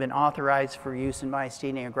recently been authorized for use in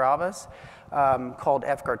myasthenia gravis called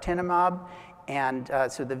efgartigimod. And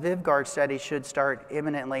so the VYVGARD study should start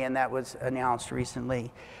imminently, and that was announced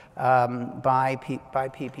recently by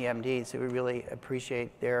PPMD, so we really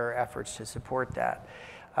appreciate their efforts to support that.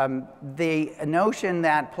 The notion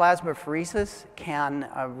that plasmapheresis can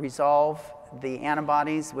resolve the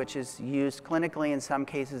antibodies, which is used clinically in some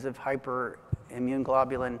cases of hyperimmune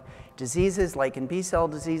globulin diseases, like in B-cell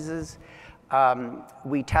diseases.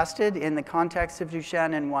 We tested in the context of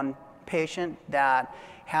Duchenne in one patient that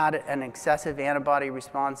had an excessive antibody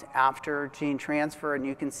response after gene transfer, and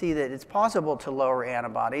you can see that it's possible to lower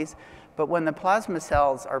antibodies, but when the plasma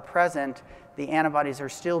cells are present, the antibodies are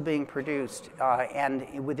still being produced,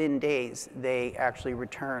 and within days, they actually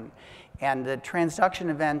return. And the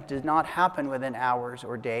transduction event does not happen within hours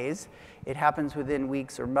or days. It happens within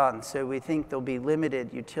weeks or months. So we think there'll be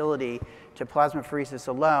limited utility to plasmapheresis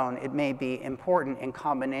alone. It may be important in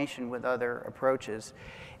combination with other approaches.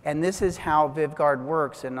 And this is how VYVGARD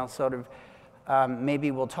works, and I'll sort of,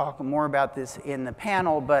 maybe we'll talk more about this in the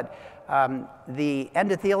panel, but the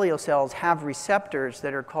endothelial cells have receptors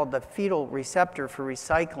that are called the fetal receptor for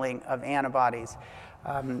recycling of antibodies.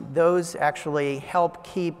 Those actually help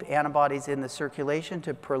keep antibodies in the circulation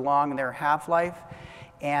to prolong their half-life.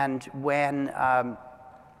 And when,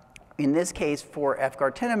 in this case for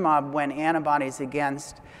efgartigimod, when antibodies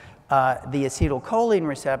against the acetylcholine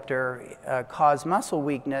receptor cause muscle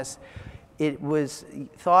weakness, it was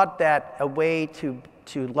thought that a way to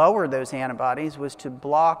lower those antibodies was to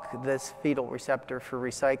block this fetal receptor for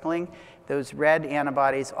recycling. Those red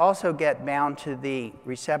antibodies also get bound to the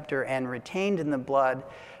receptor and retained in the blood.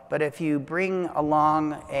 But if you bring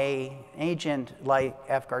along an agent like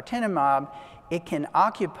efgartigimod, it can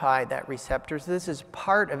occupy that receptor. So this is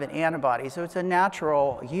part of an antibody. So it's a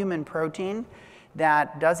natural human protein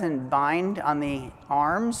that doesn't bind on the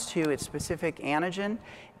arms to its specific antigen,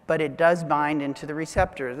 but it does bind into the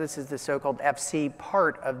receptor. This is the so-called Fc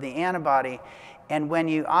part of the antibody. And when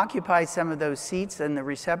you occupy some of those seats in the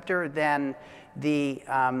receptor, then the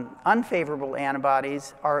unfavorable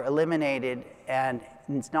antibodies are eliminated, and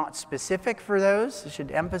it's not specific for those, I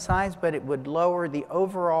should emphasize, but it would lower the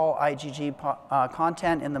overall IgG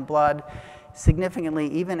content in the blood significantly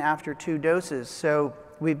even after 2 doses. So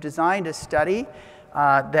we've designed a study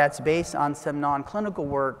that's based on some non-clinical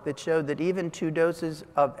work that showed that even 2 doses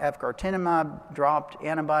of efgartigimod dropped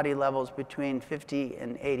antibody levels between 50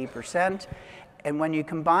 and 80%. And when you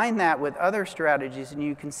combine that with other strategies, and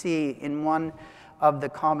you can see in one of the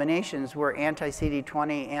combinations where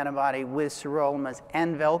anti-CD20 antibody with sirolimus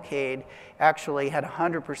and Velcade actually had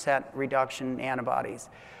 100% reduction in antibodies.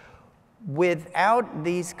 Without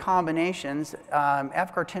these combinations,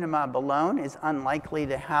 efgartigimod alone is unlikely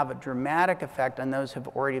to have a dramatic effect on those who have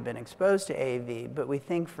already been exposed to AAV, but we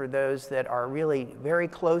think for those that are really very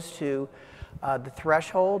close to the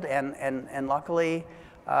threshold, and luckily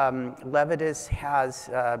Levitus has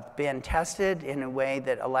been tested in a way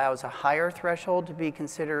that allows a higher threshold to be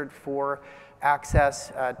considered for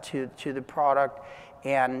access to the product.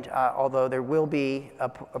 And although there will be a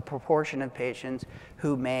proportion of patients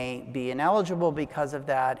who may be ineligible because of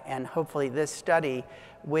that, and hopefully this study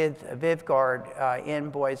with VYVGARD in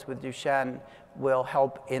boys with Duchenne will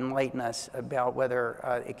help enlighten us about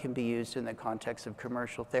whether it can be used in the context of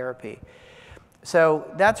commercial therapy.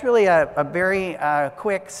 So that's really a very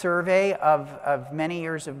quick survey of many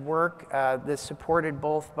years of work that's supported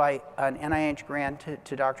both by an NIH grant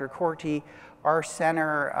to Dr. Corti, our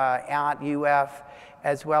center at UF,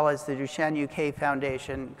 as well as the Duchenne UK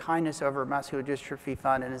Foundation, Kindness Over Muscular Dystrophy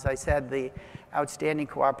Fund, and as I said, the outstanding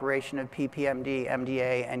cooperation of PPMD,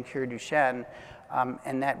 MDA, and Cure Duchenne.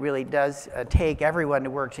 And that really does take everyone to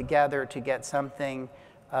work together to get something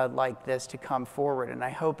like this to come forward. And I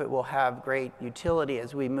hope it will have great utility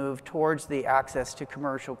as we move towards the access to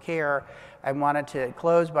commercial care. I wanted to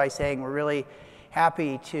close by saying we're really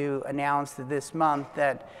happy to announce that this month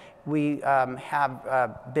that we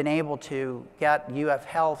have been able to get UF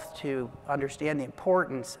Health to understand the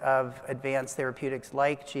importance of advanced therapeutics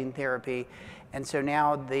like gene therapy. And so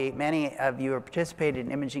now many of you who have participated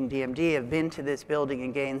in Imaging DMD have been to this building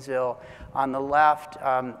in Gainesville. On the left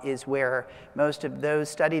is where most of those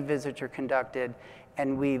study visits are conducted.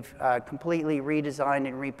 And we've completely redesigned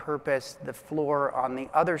and repurposed the floor on the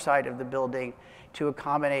other side of the building to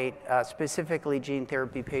accommodate specifically gene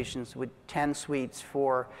therapy patients with 10 suites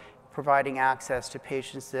for providing access to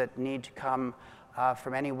patients that need to come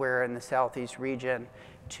from anywhere in the Southeast region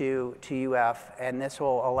to UF. And this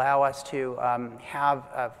will allow us to have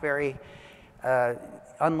a very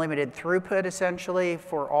unlimited throughput, essentially,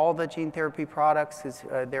 for all the gene therapy products, because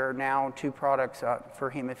there are now 2 products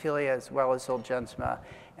for hemophilia as well as Zolgensma,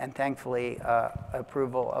 and thankfully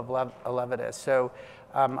approval of Elevidys. So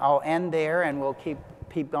I'll end there, and we'll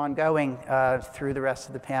keep on going through the rest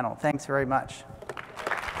of the panel. Thanks very much.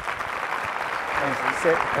 Thanks.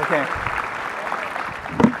 Sit. Okay.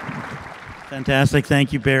 Fantastic.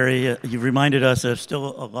 Thank you, Barry. You've reminded us there's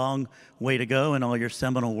still a long way to go, and all your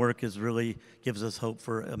seminal work really gives us hope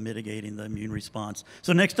for mitigating the immune response.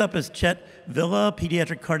 So next up is Chet Villa,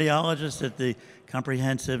 pediatric cardiologist at the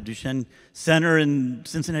Comprehensive Duchenne Center in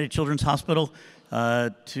Cincinnati Children's Hospital,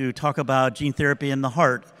 to talk about gene therapy in the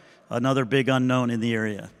heart, another big unknown in the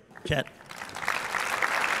area. Chet.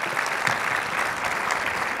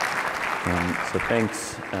 So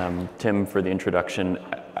thanks, Tim, for the introduction.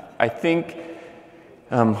 I think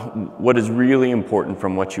what is really important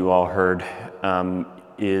from what you all heard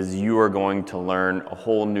is you are going to learn a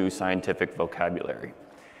whole new scientific vocabulary.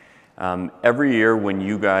 Every year when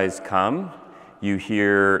you guys come, you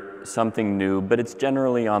hear something new, but it's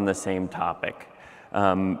generally on the same topic.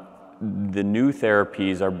 The new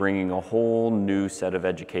therapies are bringing a whole new set of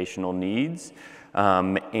educational needs,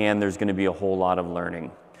 and there's going to be a whole lot of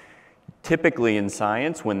learning. Typically in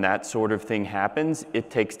science, when that sort of thing happens,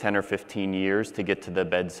 it takes 10 or 15 years to get to the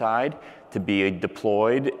bedside, to be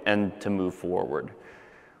deployed, and to move forward.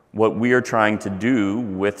 What we are trying to do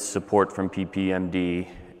with support from PPMD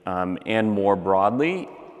and more broadly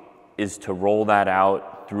is to roll that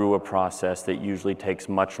out through a process that usually takes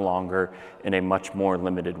much longer in a much more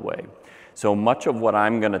limited way. So much of what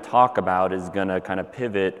I'm going to talk about is going to kind of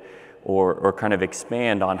pivot or kind of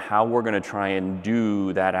expand on how we're going to try and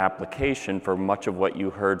do that application for much of what you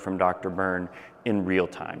heard from Dr. Byrne in real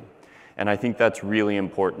time. And I think that's really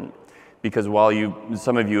important, because while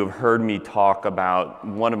some of you have heard me talk about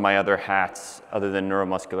one of my other hats other than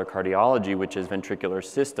neuromuscular cardiology, which is ventricular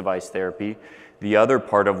assist device therapy, the other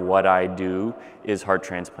part of what I do is heart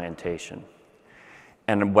transplantation.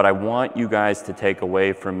 And what I want you guys to take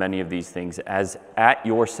away from many of these things, as at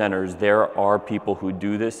your centers, there are people who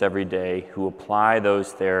do this every day, who apply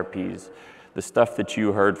those therapies, the stuff that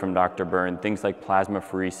you heard from Dr. Byrne, things like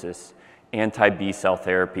plasmapheresis, anti-B cell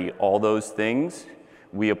therapy, all those things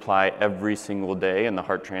we apply every single day in the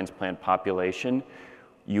heart transplant population.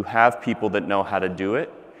 You have people that know how to do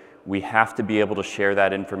it. We have to be able to share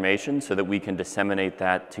that information so that we can disseminate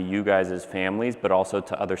that to you guys as families, but also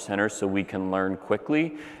to other centers, so we can learn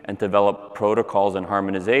quickly and develop protocols and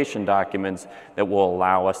harmonization documents that will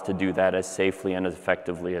allow us to do that as safely and as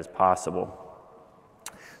effectively as possible.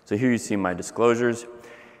 So here you see my disclosures.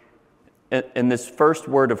 And this first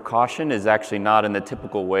word of caution is actually not in the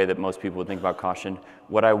typical way that most people would think about caution.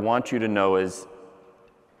 What I want you to know is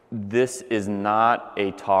this is not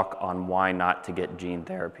a talk on why not to get gene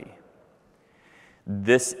therapy.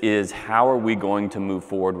 This is how are we going to move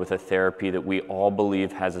forward with a therapy that we all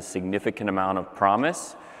believe has a significant amount of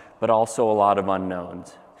promise, but also a lot of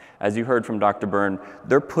unknowns. As you heard from Dr. Byrne,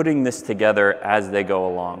 they're putting this together as they go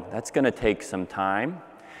along. That's going to take some time.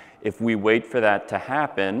 If we wait for that to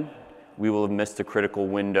happen, we will have missed a critical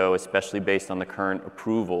window, especially based on the current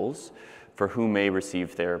approvals for who may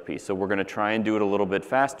receive therapy. So we're going to try and do it a little bit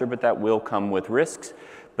faster, but that will come with risks.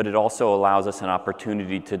 But it also allows us an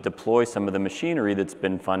opportunity to deploy some of the machinery that's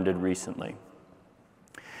been funded recently.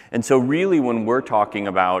 And so really when we're talking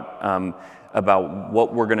about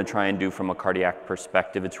what we're going to try and do from a cardiac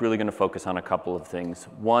perspective, it's really going to focus on a couple of things.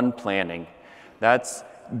 One, planning. That's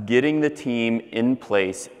getting the team in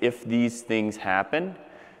place if these things happen,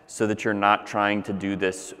 so that you're not trying to do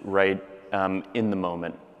this right in the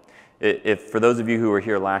moment. For those of you who were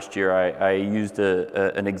here last year, I used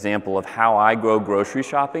an example of how I go grocery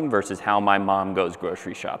shopping versus how my mom goes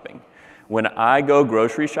grocery shopping. When I go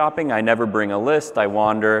grocery shopping, I never bring a list. I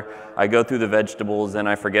wander, I go through the vegetables, then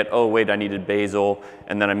I forget, oh wait, I needed basil,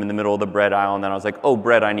 and then I'm in the middle of the bread aisle, and then I was like, oh,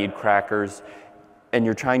 bread, I need crackers. and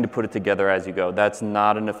you're trying to put it together as you go. That's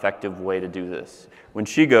not an effective way to do this. When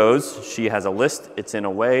she goes, she has a list, it's in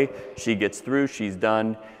a way, she gets through, she's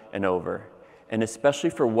done, and over. And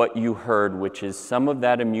especially for what you heard, which is some of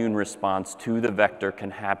that immune response to the vector can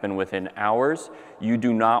happen within hours. You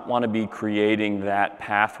do not want to be creating that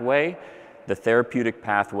pathway, the therapeutic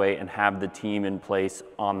pathway, and have the team in place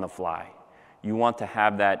on the fly. You want to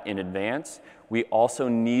have that in advance. We also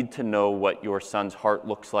need to know what your son's heart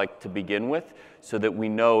looks like to begin with, so that we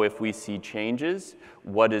know if we see changes,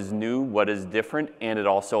 what is new, what is different, and it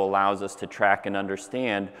also allows us to track and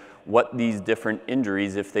understand what these different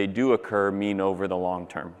injuries, if they do occur, mean over the long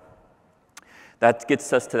term. That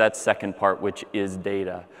gets us to that second part, which is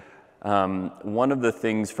data. One of the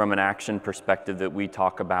things from an action perspective that we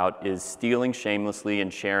talk about is stealing shamelessly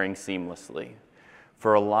and sharing seamlessly.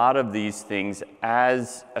 For a lot of these things,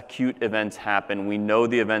 as acute events happen, we know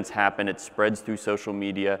the events happen, it spreads through social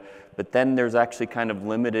media, but then there's actually kind of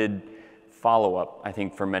limited follow-up, I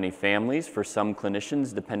think, for many families, for some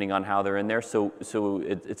clinicians, depending on how they're in there. So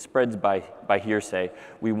it spreads by hearsay.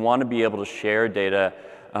 We want to be able to share data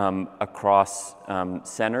across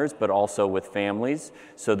centers, but also with families,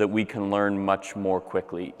 so that we can learn much more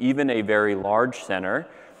quickly. Even a very large center,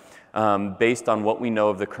 based on what we know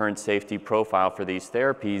of the current safety profile for these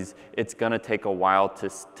therapies, it's going to take a while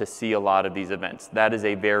to see a lot of these events. That is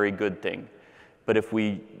a very good thing. But if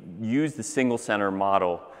we use the single center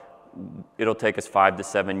model, it'll take us 5 to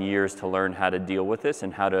 7 years to learn how to deal with this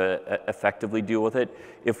and how to effectively deal with it.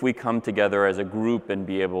 If we come together as a group and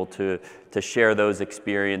be able to share those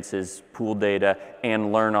experiences, pool data,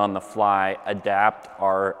 and learn on the fly, adapt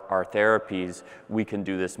our therapies, we can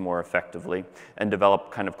do this more effectively and develop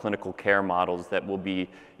kind of clinical care models that will be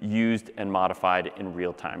used and modified in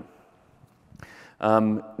real time.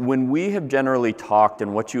 When we have generally talked,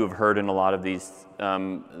 and what you have heard in a lot of these,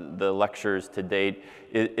 the lectures to date,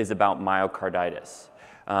 is about myocarditis.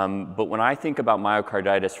 But when I think about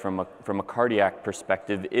myocarditis from a cardiac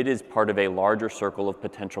perspective, it is part of a larger circle of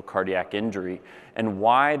potential cardiac injury. And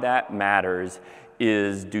why that matters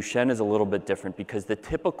is Duchenne is a little bit different, because the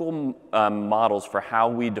typical models for how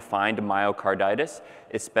we defined myocarditis,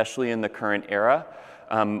 especially in the current era,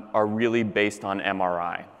 are really based on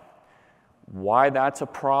MRI. Why that's a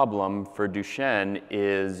problem for Duchenne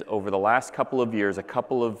is over the last couple of years, a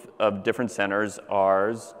couple of different centers,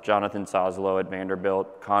 ours, Jonathan Soslow at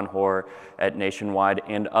Vanderbilt, Conhor at Nationwide,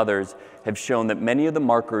 and others, have shown that many of the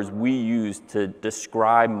markers we use to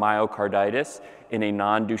describe myocarditis in a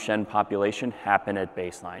non-Duchenne population happen at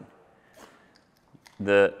baseline.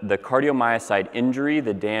 The cardiomyocyte injury,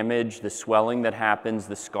 the damage, the swelling that happens,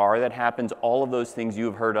 the scar that happens, all of those things you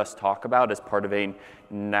have heard us talk about as part of a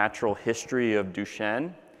natural history of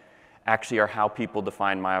Duchenne actually are how people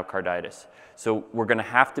define myocarditis. So we're going to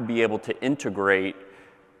have to be able to integrate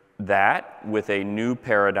that with a new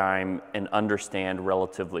paradigm and understand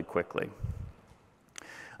relatively quickly.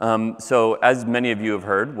 So as many of you have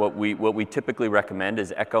heard, what we typically recommend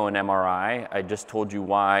is echo and MRI. I just told you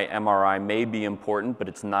why MRI may be important, but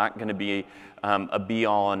it's not going to be a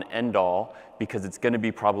be-all and end-all, because it's going to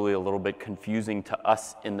be probably a little bit confusing to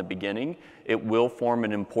us in the beginning. It will form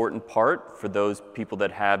an important part for those people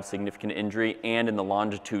that have significant injury and in the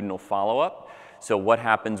longitudinal follow-up. So what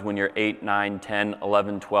happens when you're 8, 9, 10,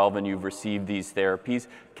 11, 12, and you've received these therapies?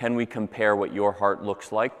 Can we compare what your heart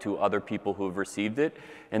looks like to other people who have received it?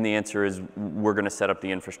 And the answer is we're going to set up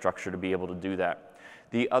the infrastructure to be able to do that.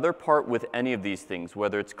 The other part with any of these things,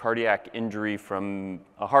 whether it's cardiac injury from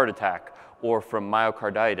a heart attack or from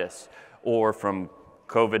myocarditis or from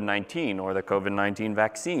COVID-19 or the COVID-19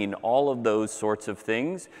 vaccine, all of those sorts of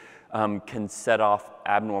things can set off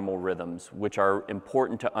abnormal rhythms, which are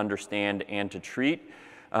important to understand and to treat.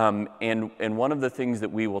 And one of the things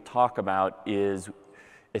that we will talk about is,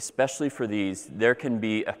 especially for these, there can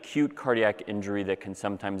be acute cardiac injury that can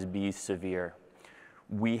sometimes be severe.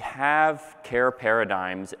 We have care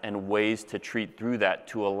paradigms and ways to treat through that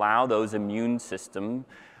to allow those immune system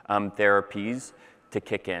therapies to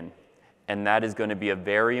kick in. And that is going to be a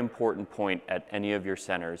very important point at any of your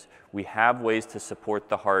centers. We have ways to support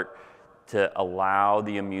the heart to allow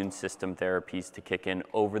the immune system therapies to kick in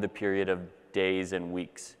over the period of days and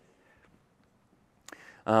weeks.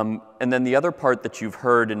 And then the other part that you've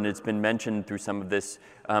heard, and it's been mentioned through some of this,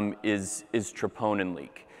 is troponin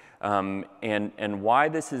leak. And why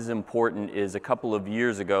this is important is a couple of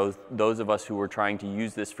years ago, those of us who were trying to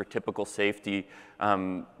use this for typical safety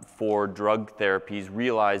for drug therapies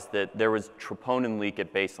realized that there was troponin leak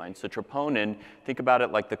at baseline. So troponin, think about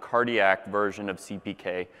it like the cardiac version of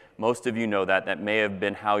CPK. Most of you know that. That may have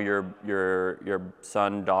been how your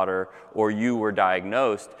son, daughter, or you were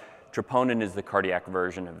diagnosed. Troponin is the cardiac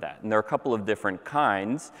version of that. And there are a couple of different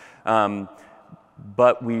kinds,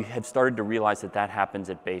 but we have started to realize that that happens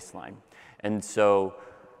at baseline. And so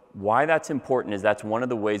why that's important is that's one of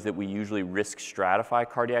the ways that we usually risk stratify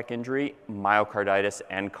cardiac injury, myocarditis,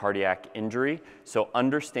 and cardiac injury. So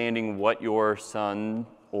understanding what your son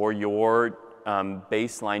or your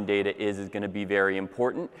baseline data is going to be very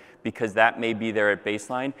important, because that may be there at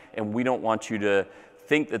baseline, and we don't want you to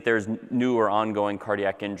think that there's new or ongoing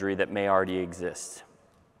cardiac injury that may already exist.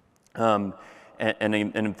 And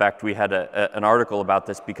in fact, we had an article about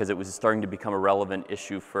this because it was starting to become a relevant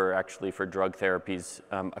issue for drug therapies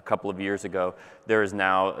a couple of years ago. There is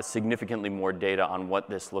now significantly more data on what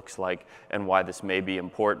this looks like and why this may be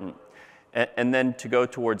important. And then to go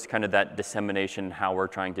towards kind of that dissemination, how we're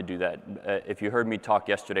trying to do that. If you heard me talk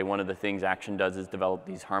yesterday, one of the things Action does is develop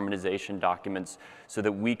these harmonization documents so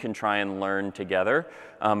that we can try and learn together.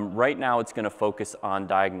 Right now, it's going to focus on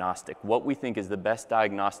diagnostic. What we think is the best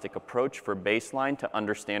diagnostic approach for baseline to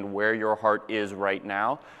understand where your heart is right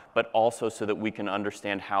now, but also so that we can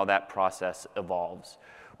understand how that process evolves.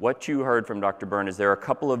 What you heard from Dr. Byrne is there are a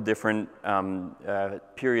couple of different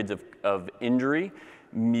periods of injury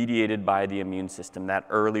mediated by the immune system, that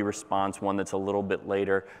early response one that's a little bit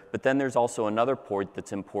later. But then there's also another point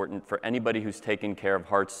that's important for anybody who's taken care of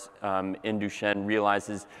hearts in Duchenne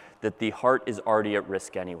realizes that the heart is already at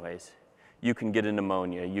risk anyways. You can get a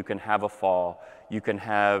pneumonia, you can have a fall, you can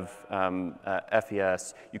have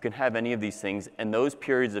FES, you can have any of these things, and those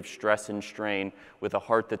periods of stress and strain with a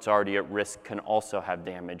heart that's already at risk can also have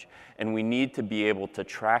damage. And we need to be able to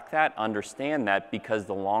track that, understand that, because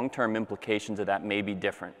the long-term implications of that may be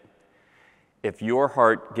different. If your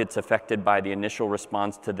heart gets affected by the initial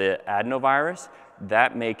response to the adenovirus,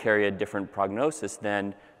 that may carry a different prognosis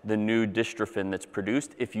than the new dystrophin that's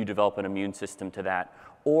produced if you develop an immune system to that,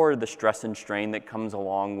 or the stress and strain that comes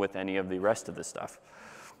along with any of the rest of the stuff.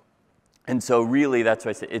 And so really, that's why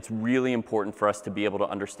I say it's really important for us to be able to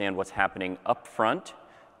understand what's happening up front,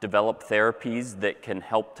 develop therapies that can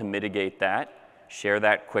help to mitigate that, share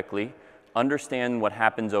that quickly, understand what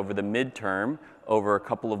happens over the midterm, over a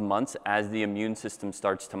couple of months as the immune system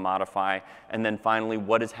starts to modify, and then finally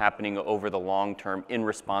what is happening over the long term in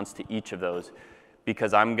response to each of those.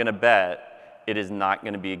 Because I'm going to bet it is not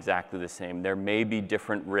going to be exactly the same. There may be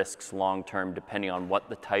different risks long-term depending on what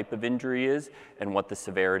the type of injury is and what the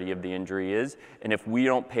severity of the injury is. And if we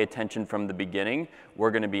don't pay attention from the beginning,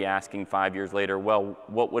 we're going to be asking 5 years later, well,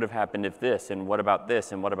 what would have happened if this, and what about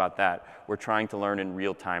this, and what about that? We're trying to learn in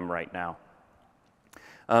real time right now.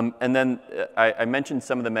 And then I mentioned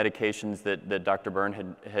some of the medications that Dr.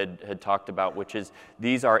 Byrne had talked about, which is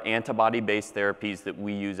these are antibody-based therapies that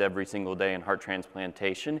we use every single day in heart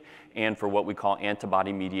transplantation and for what we call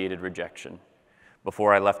antibody-mediated rejection.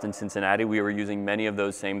 Before I left in Cincinnati, we were using many of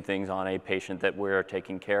those same things on a patient that we're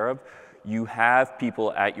taking care of. You have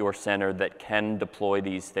people at your center that can deploy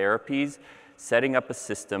these therapies. Setting up a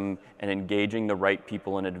system and engaging the right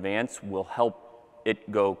people in advance will help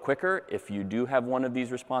it go quicker if you do have one of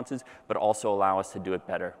these responses, but also allow us to do it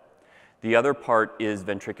better. The other part is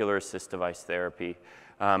ventricular assist device therapy.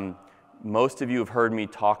 Most of you have heard me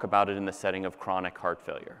talk about it in the setting of chronic heart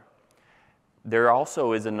failure. There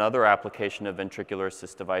also is another application of ventricular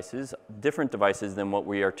assist devices, different devices than what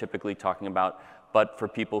we are typically talking about, but for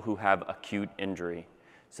people who have acute injury.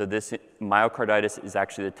 So this myocarditis is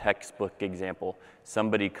actually the textbook example.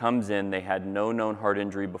 Somebody comes in, they had no known heart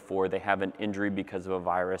injury before, they have an injury because of a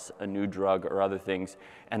virus, a new drug, or other things,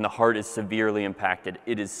 and the heart is severely impacted.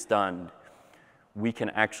 It is stunned. We can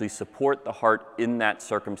actually support the heart in that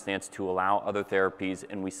circumstance to allow other therapies,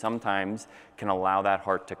 and we sometimes can allow that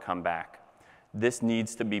heart to come back. This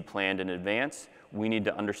needs to be planned in advance. We need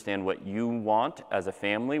to understand what you want as a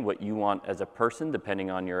family, what you want as a person, depending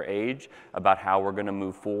on your age, about how we're going to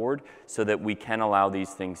move forward so that we can allow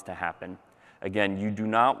these things to happen. Again, you do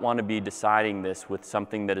not want to be deciding this with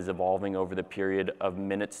something that is evolving over the period of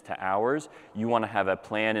minutes to hours. You want to have a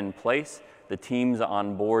plan in place, the team's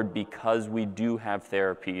on board, because we do have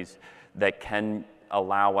therapies that can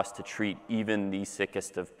allow us to treat even the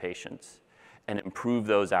sickest of patients and improve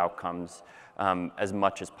those outcomes as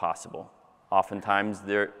much as possible. Oftentimes,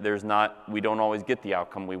 we don't always get the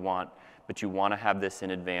outcome we want, but you want to have this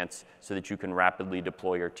in advance so that you can rapidly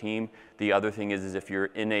deploy your team. The other thing is if you're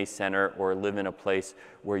in a center or live in a place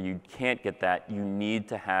where you can't get that, you need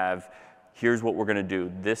to have, here's what we're going to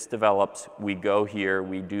do. This develops, we go here,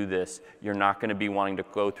 we do this. You're not going to be wanting to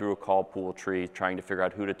go through a call pool tree trying to figure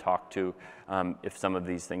out who to talk to if some of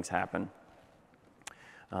these things happen.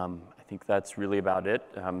 I think that's really about it.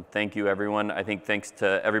 Thank you, everyone. I think thanks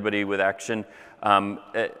to everybody with Action.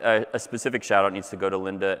 A specific shout out needs to go to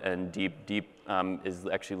Linda and Deep. Deep is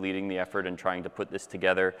actually leading the effort and trying to put this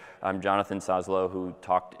together. Jonathan Soslow, who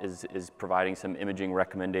talked, is providing some imaging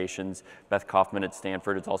recommendations. Beth Kaufman at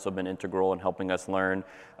Stanford has also been integral in helping us learn.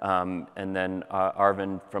 And then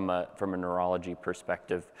Arvind, from a neurology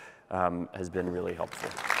perspective, has been really helpful.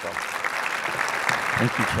 So.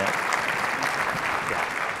 Thank you, Chet.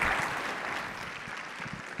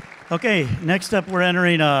 Okay, next up we're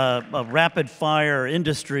entering a rapid-fire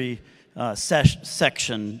industry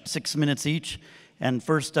section, 6 minutes each. And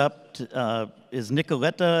first up is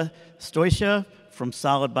Nicoletta Stoisia from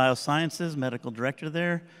Solid Biosciences, medical director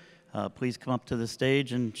there. Please come up to the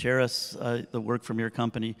stage and share us the work from your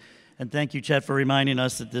company. And thank you, Chet, for reminding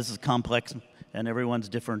us that this is complex and everyone's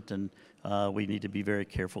different, and we need to be very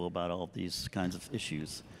careful about all of these kinds of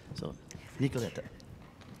issues. So, Nicoletta.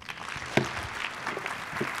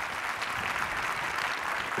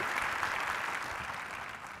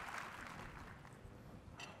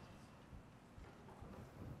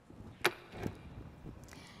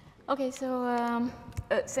 Okay, so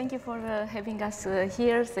thank you for having us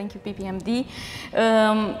here. Thank you, PPMD.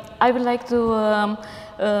 I would like to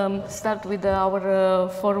start with our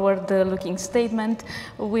forward-looking statement.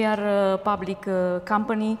 We are a public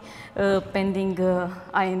company pending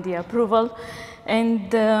IND approval.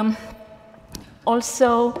 And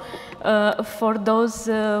also, for those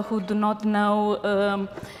who do not know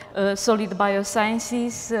Solid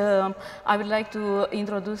Biosciences, I would like to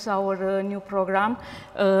introduce our new program,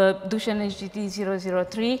 Duchenne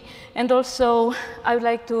SGT-003. And also, I would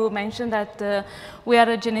like to mention that we are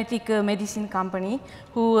a genetic medicine company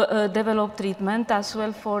who develop treatment as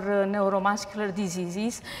well for neuromuscular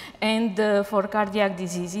diseases and for cardiac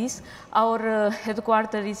diseases. Our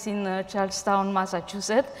headquarters is in Charlestown,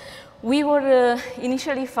 Massachusetts. We were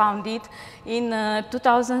initially founded in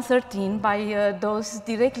 2013 by those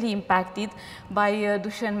directly impacted by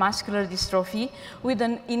Duchenne muscular dystrophy, with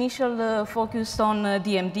an initial focus on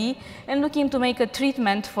DMD and looking to make a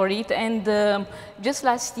treatment for it. And just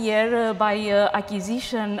last year, by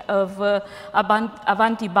acquisition of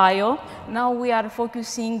Avanti Bio, now we are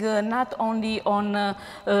focusing not only on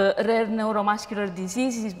rare neuromuscular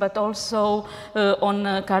diseases, but also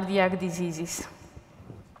on cardiac diseases.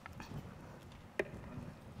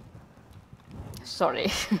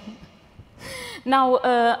 Sorry. Now,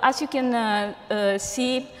 as you can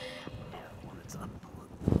see,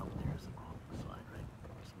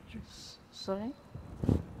 sorry.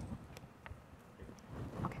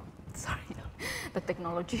 Okay, sorry, the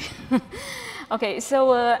technology. Okay,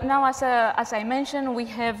 so now as I mentioned, we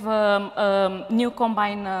have new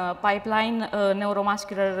combined pipeline,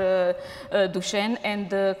 neuromuscular Duchenne and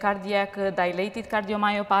cardiac dilated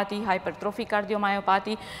cardiomyopathy, hypertrophic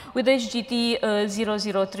cardiomyopathy, with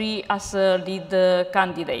SGT-003 as a lead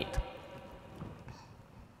candidate.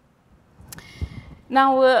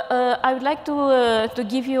 Now, I would like to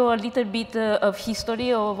give you a little bit of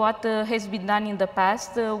history of what has been done in the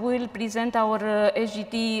past. We'll present our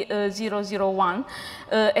SGT-001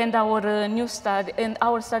 and our new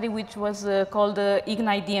study, which was called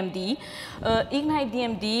Ignite DMD. Ignite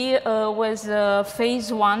DMD was a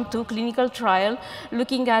phase 1/2 clinical trial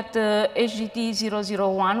looking at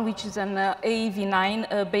SGT-001, which is an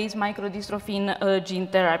AAV9-based microdystrophin gene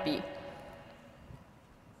therapy.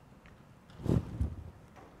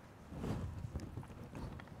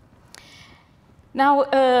 Now,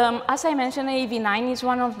 as I mentioned, AAV9 is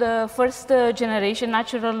one of the first generation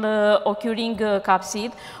natural occurring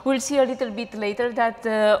capsid. We'll see a little bit later that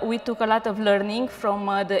we took a lot of learning from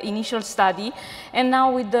the initial study. And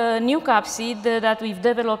now with the new capsid that we've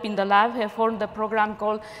developed in the lab, have formed a program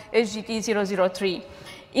called SGT-003.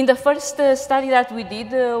 In the first study that we did,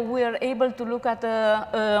 we were able to look at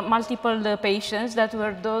multiple patients that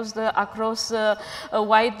were dosed across a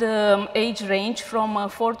wide age range from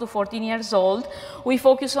 4 to 14 years old. We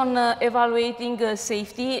focus on evaluating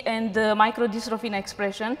safety and microdystrophin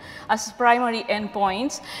expression as primary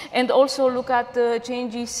endpoints, and also look at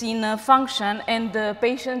changes in function and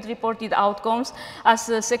patient-reported outcomes as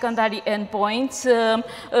secondary endpoints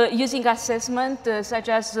using assessment such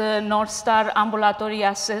as North Star ambulatory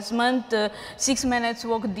assessment, 6 minutes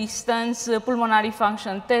walk distance, pulmonary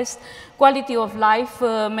function test, quality of life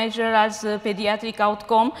measure as pediatric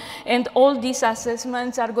outcome, and all these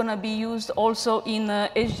assessments are going to be used also in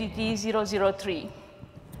SGT-003.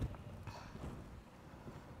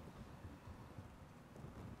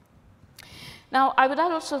 Now, I would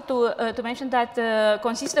like also to mention that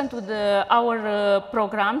consistent with our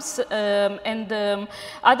programs and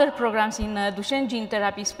other programs in Duchenne gene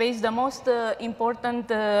therapy space, the most important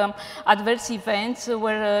adverse events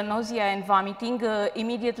were nausea and vomiting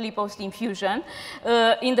immediately post-infusion.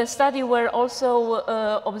 In the study were also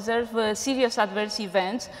observed serious adverse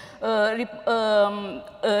events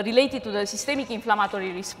related to the systemic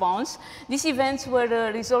inflammatory response. These events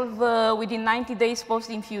were resolved within 90 days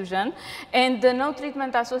post-infusion, and no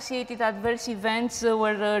treatment-associated adverse events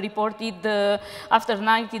were reported after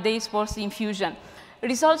 90 days post-infusion.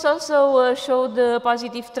 Results also showed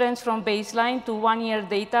positive trends from baseline to 1-year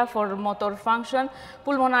data for motor function,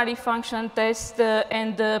 pulmonary function test,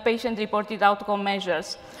 and patient-reported outcome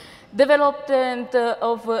measures. Development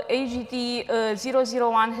of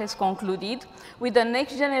SGT-001 has concluded, with the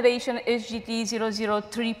next generation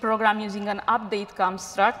SGT-003 program using an update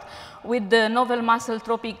construct with the novel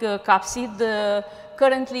muscle-tropic capsid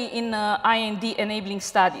currently in IND-enabling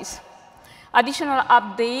studies. Additional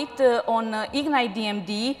updates on IGNITE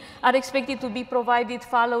DMD are expected to be provided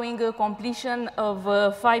following completion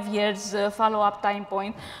of 5 years follow-up time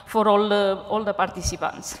point for all the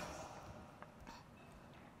participants.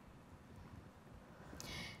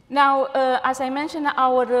 Now, as I mentioned,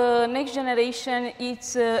 our next generation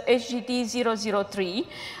is SGT-003,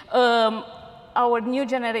 our new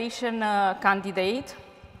generation candidate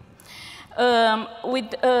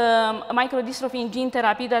with microdystrophin gene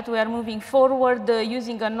therapy that we are moving forward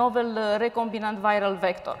using a novel recombinant viral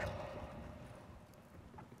vector.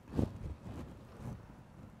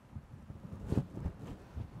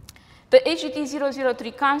 The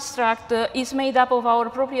SGT-003 construct is made up of our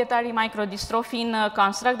proprietary microdystrophin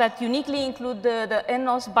construct that uniquely include the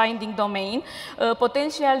nNOS binding domain,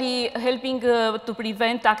 potentially helping to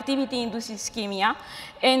prevent activity-induced ischemia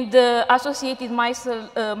and associated muscle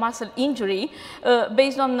injury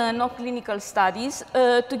based on no clinical studies,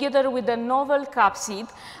 together with the novel capsid,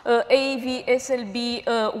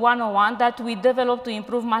 AAV-SLB101, that we developed to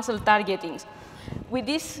improve muscle targeting. With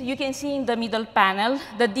this, you can see in the middle panel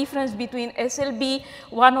the difference between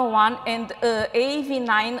SLB101 and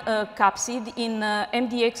AAV9 capsid in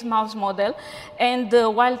MDX mouse model and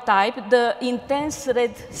wild type, the intense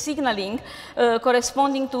red signaling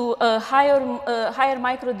corresponding to higher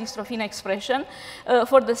microdystrophin expression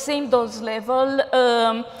for the same dose level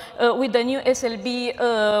with the new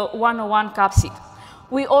SLB101 capsid.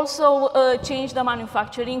 We also changed the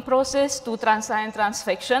manufacturing process to trans-ion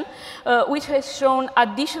transfection, which has shown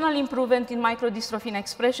additional improvement in microdystrophin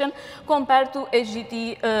expression compared to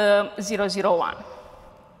SGT-001.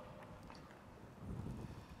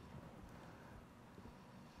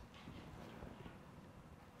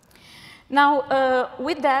 Now,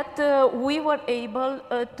 with that, we were able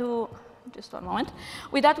to just one moment.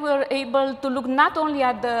 With that, we were able to look not only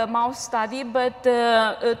at the mouse study, but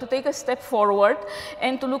to take a step forward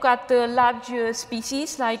and to look at large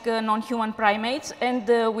species like non-human primates. And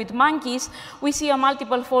with monkeys, we see a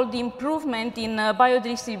multiple-fold improvement in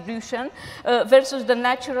biodistribution versus the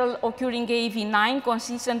natural occurring AAV9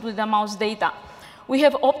 consistent with the mouse data. We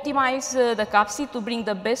have optimized the capsid to bring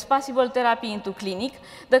the best possible therapy into clinic.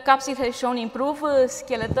 The capsid has shown improved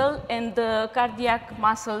skeletal and cardiac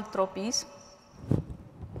muscle tropism.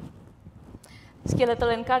 Skeletal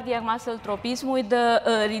and cardiac muscle tropism with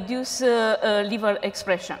reduced liver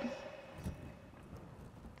expression.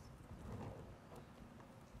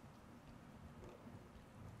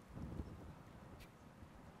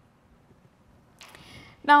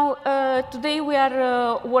 Now, today we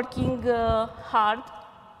are working hard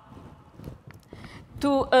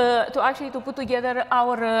to actually put together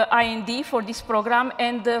our IND for this program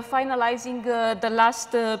and finalizing the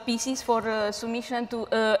last pieces for submission to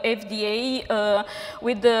FDA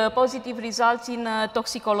with the positive results in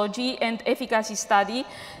toxicology and efficacy study,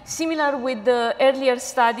 similar with the earlier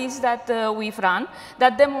studies that we've run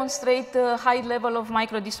that demonstrate a high level of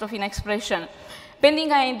microdystrophin expression.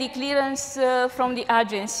 Pending IND clearance from the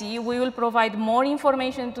agency, we will provide more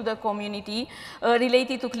information to the community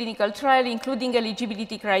related to clinical trial, including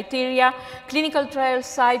eligibility criteria, clinical trial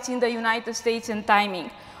sites in the United States, and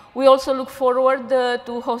timing. We also look forward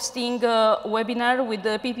to hosting a webinar with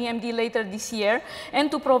the PPMD later this year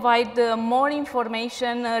and to provide more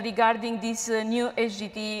information regarding this new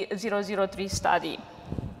SGT-003 study.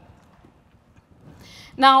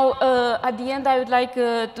 Now, at the end, I would like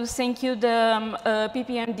to thank you, the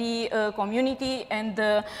PPMD community and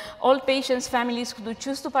all patients, families who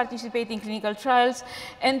choose to participate in clinical trials,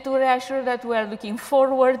 and to reassure that we are looking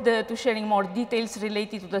forward to sharing more details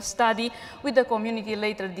related to the study with the community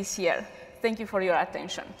later this year. Thank you for your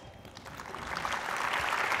attention.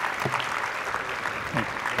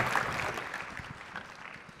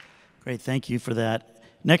 Great, thank you for that.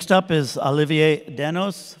 Next up is Olivier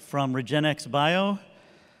Danos from REGENXBIO.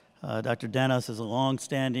 Dr. Danos is a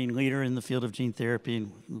long-standing leader in the field of gene therapy,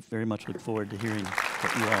 and we very much look forward to hearing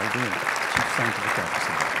what you all are doing. Chief Scientific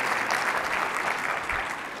Officer.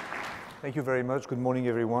 Thank you very much. Good morning,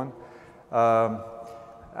 everyone.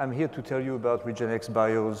 I'm here to tell you about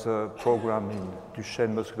REGENXBIO's program in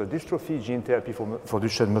Duchenne muscular dystrophy, gene therapy for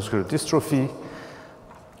Duchenne muscular dystrophy.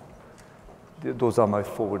 Those are my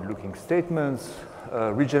forward-looking statements.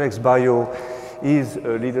 REGENXBIO is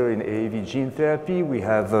a leader in AAV gene therapy. We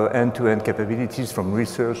have end-to-end capabilities from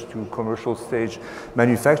research to commercial stage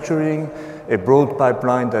manufacturing, a broad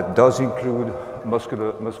pipeline that does include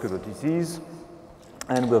muscular disease,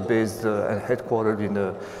 and we're based and headquartered in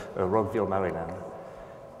Rockville, Maryland.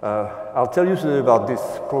 I'll tell you today about this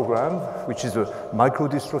program, which is a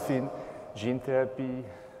microdystrophin gene therapy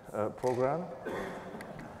program.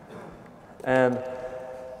 And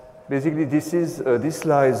basically, this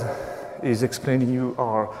slide is explaining you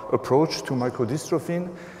our approach to microdystrophin.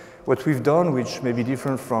 What we've done, which may be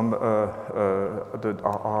different from our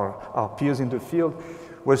peers in the field,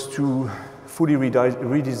 was to fully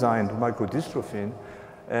redesign microdystrophin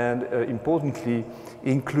and importantly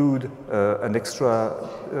include an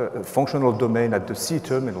extra functional domain at the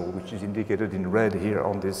C-terminal, which is indicated in red here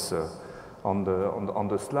on this on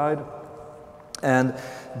the slide. And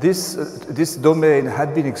this domain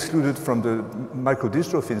had been excluded from the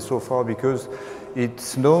microdystrophin so far because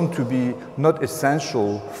it's known to be not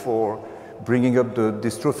essential for bringing up the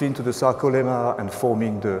dystrophin to the sarcolemma and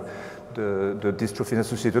forming the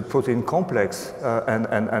dystrophin-associated protein complex. And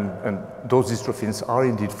those dystrophins are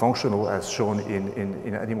indeed functional, as shown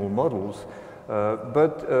in animal models.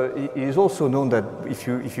 But it is also known that if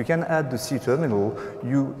you can add the C-terminal,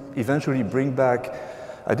 you eventually bring back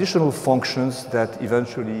additional functions that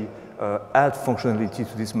eventually add functionality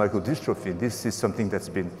to this microdystrophin. This is something that's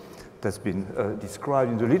been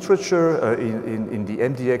described in the literature in the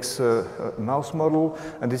MDX mouse model,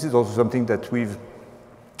 and this is also something that we've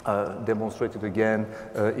demonstrated again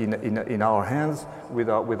in our hands with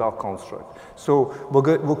our construct. So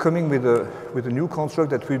we're coming with a new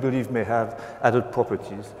construct that we believe may have added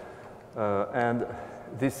properties, and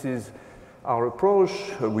this is our approach.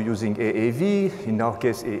 We're using AAV, in our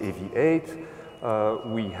case AAV8.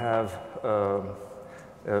 We have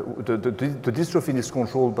the dystrophin is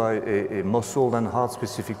controlled by a muscle and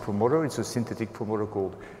heart-specific promoter. It's a synthetic promoter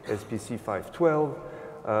called SPC512,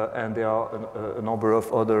 and there are a number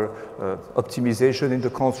of other optimization in the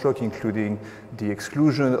construct, including the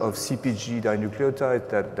exclusion of CpG dinucleotides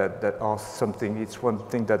that are something. It's one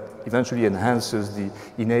thing that eventually enhances the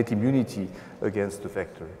innate immunity against the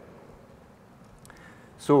vector.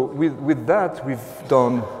 So with that, we've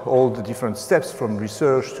done all the different steps from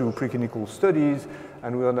research to preclinical studies,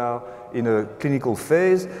 and we are now in a clinical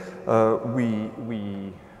phase. We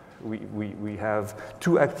have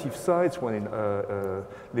 2 active sites, one in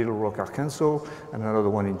Little Rock, Arkansas, and another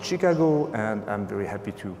one in Chicago, and I'm very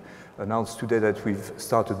happy to announce today that we've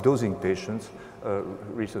started dosing patients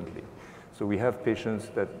recently. So we have patients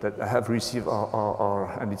that have received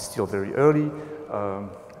our and it's still very early.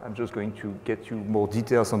 I'm just going to get you more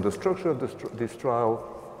details on the structure of this trial.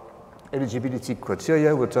 Eligibility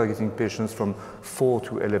criteria, we're targeting patients from 4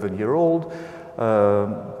 to 11-year-old,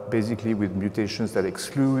 basically with mutations that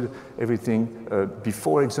exclude everything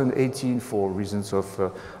before exon 18 for reasons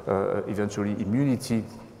of eventually immunity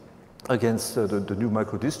against the new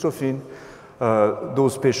microdystrophin.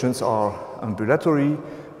 Those patients are ambulatory,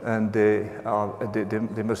 and they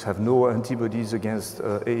must have no antibodies against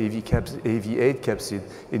AAV8 capsid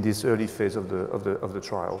in this early phase of the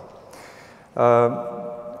trial.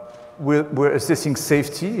 We're assessing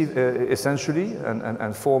safety essentially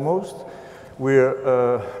and foremost.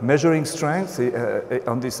 We're measuring strength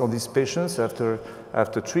on these patients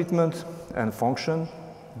after treatment and function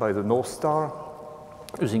by the North Star,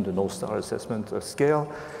 using the North Star assessment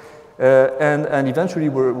scale. And eventually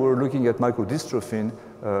we're looking at microdystrophin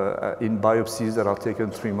in biopsies that are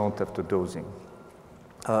taken 3 months after dosing.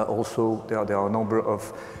 Also, there are a number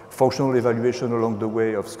of functional evaluation along the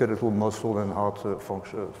way of skeletal muscle and heart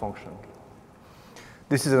function.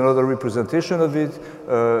 This is another representation of it.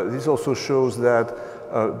 This also shows that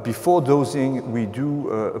before dosing, we do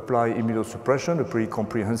apply immunosuppression, a pretty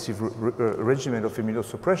comprehensive regimen of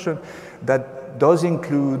immunosuppression that does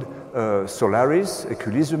include Solaris,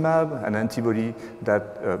 eculizumab, an antibody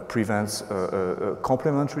that prevents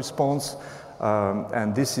complement response.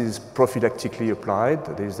 And this is prophylactically applied.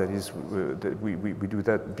 That is we do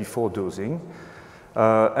that before dosing.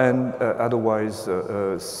 Otherwise,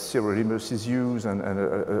 sirolimus is used and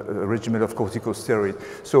a regimen of corticosteroid.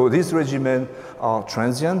 So these regimens are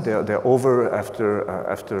transient. They're over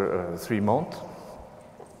after 3 months.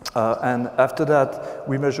 And after that,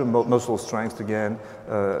 we measure muscle strength again,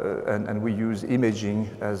 and we use imaging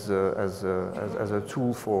as a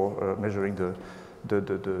tool for measuring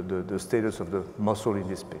the status of the muscle in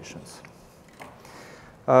these patients.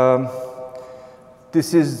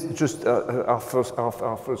 This is just our first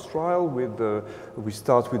trial. We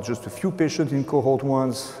start with just a few patients in cohort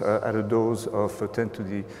 1 at a dose of 10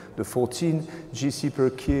 to the 14 GC per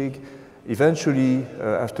kg. Eventually,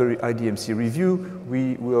 after IDMC review,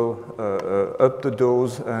 we will up the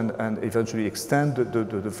dose and eventually extend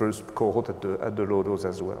the first cohort at the low dose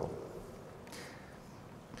as well.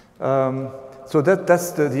 So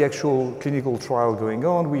that's the actual clinical trial going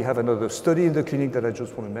on. We have another study in the clinic that I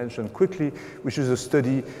just want to mention quickly, which is a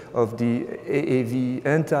study of the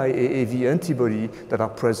anti-AAV antibody that are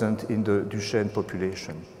present in the Duchenne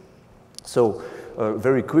population. So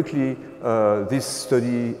very quickly, this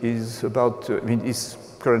study is is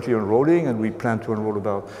currently enrolling, and we plan to enroll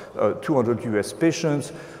about 200 US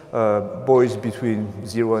patients, boys between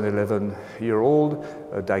 0 and 11-year-old,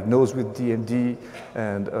 diagnosed with DMD,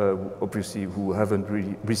 and obviously who haven't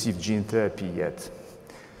really received gene therapy yet.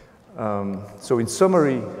 So in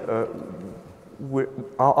summary,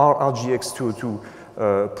 our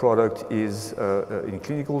RGX-202 product is in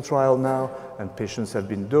clinical trial now, and patients have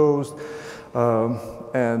been dosed.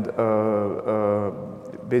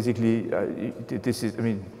 Basically, this is,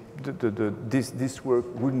 this work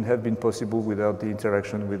wouldn't have been possible without the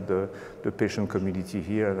interaction with the patient community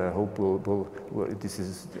here, and I hope this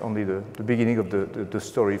is only the beginning of the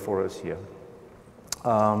story for us here.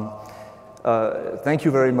 Thank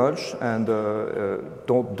you very much, and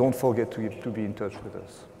don't forget to be in touch with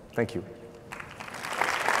us. Thank you.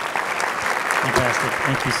 Fantastic.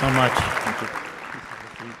 Thank you so much. Thank you.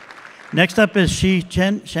 Next up is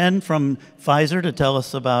Shen from Pfizer to tell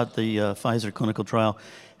us about the Pfizer clinical trial.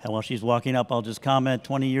 And while she's walking up, I'll just comment,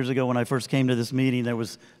 20 years ago when I first came to this meeting, there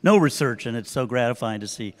was no research, and it's so gratifying to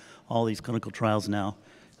see all these clinical trials now.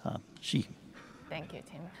 Thank you,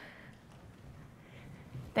 Tim.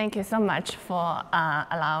 Thank you so much for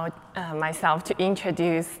allowing myself to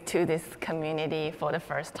introduce to this community for the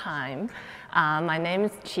first time. My name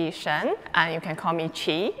is Qi Shen, and you can call me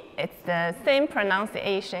Qi. It's the same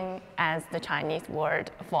pronunciation as the Chinese word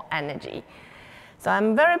for energy. So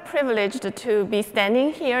I'm very privileged to be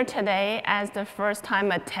standing here today as the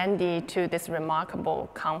first-time attendee to this remarkable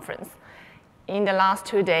conference. In the last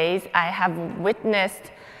 2 days, I have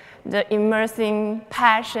witnessed the immersing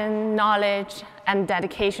passion, knowledge, and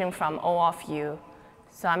dedication from all of you.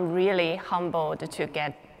 So I'm really humbled to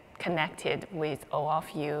get connected with all of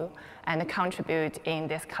you and contribute in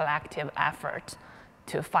this collective effort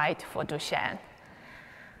to fight for Duchenne.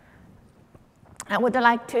 I would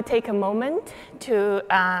like to take a moment to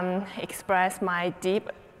express my deep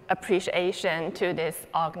appreciation to this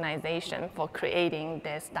organization for creating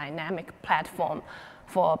this dynamic platform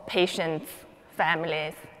for patients,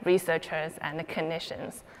 families, researchers, and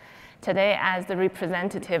clinicians. Today, as the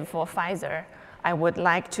representative for Pfizer, I would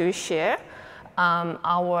like to share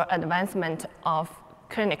our advancement of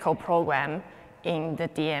clinical program in the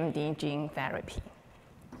DMD gene therapy.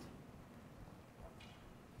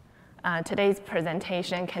 Today's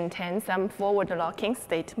presentation contains some forward-looking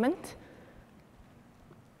statement.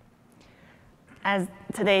 As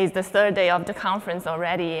today is the 3rd day of the conference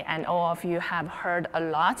already, and all of you have heard a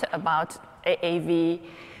lot about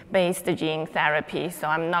AAV-based gene therapy, so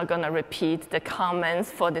I'm not going to repeat the comments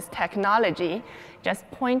for this technology, just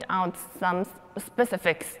point out some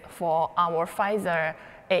specifics for our Pfizer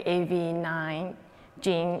AAV9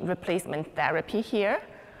 gene replacement therapy here.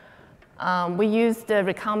 We use the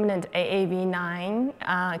recombinant AAV9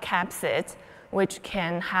 capsid, which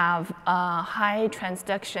can have a high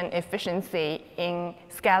transduction efficiency in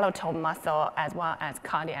skeletal muscle as well as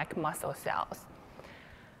cardiac muscle cells.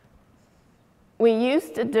 We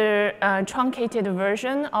used the truncated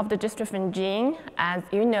version of the dystrophin gene. As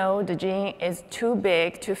you know, the gene is too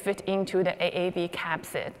big to fit into the AAV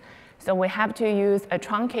capsid. So we have to use a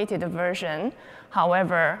truncated version,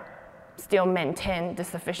 however, still maintain the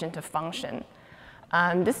sufficient function.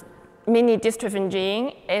 This mini dystrophin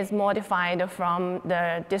gene is modified from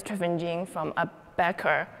the dystrophin gene from a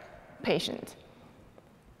Becker patient.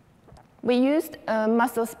 We used a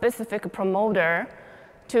muscle-specific promoter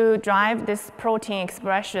to drive this protein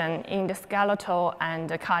expression in the skeletal and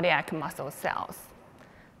the cardiac muscle cells.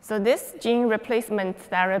 So this gene replacement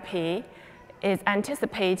therapy is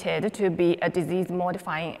anticipated to be a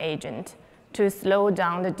disease-modifying agent to slow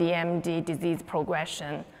down the DMD disease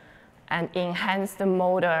progression and enhance the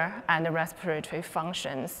motor and the respiratory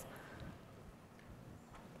functions.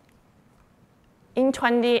 In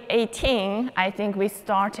 2018, I think we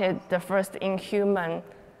started the first in-human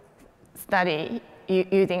study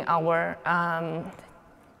using our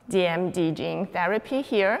DMD gene therapy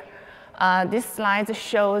here. This slide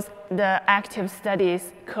shows the active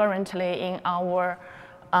studies currently in our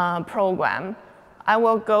program. I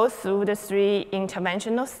will go through the 3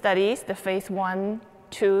 interventional studies, the phase 1,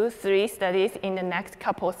 2, 3 studies in the next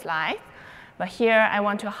couple slides. But here I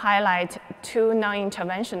want to highlight 2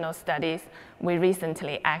 non-interventional studies we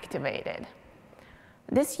recently activated.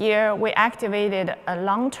 This year, we activated a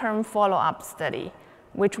long-term follow-up study,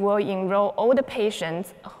 which will enroll all the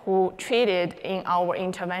patients who treated in our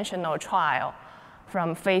interventional trial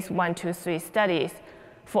from phase 1 to 3 studies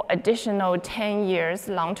for additional 10 years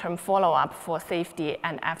long-term follow-up for safety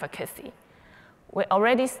and efficacy. We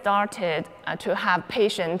already started to have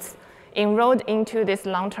patients enrolled into this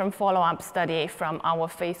long-term follow-up study from our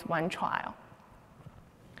phase 1 trial.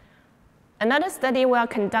 Another study we are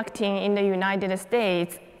conducting in the United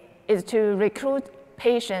States is to recruit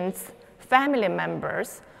patients, family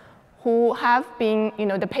members who have been,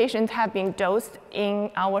 the patients have been dosed in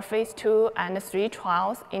our phase 2 and 3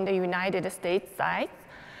 trials in the United States sites.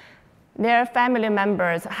 Their family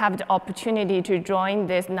members have the opportunity to join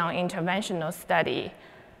this non-interventional study.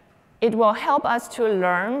 It will help us to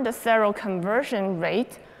learn the seroconversion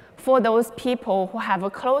rate for those people who have a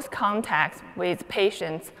close contact with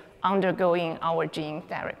patients undergoing our gene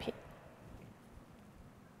therapy.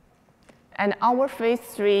 And our phase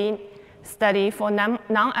 3 study for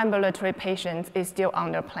non-ambulatory patients is still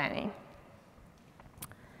under planning.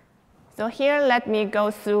 So here, let me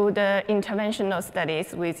go through the interventional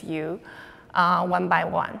studies with you one by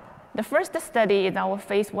one. The first study is our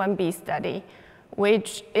phase 1b study,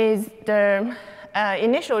 which is the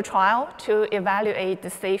initial trial to evaluate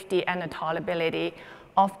the safety and the tolerability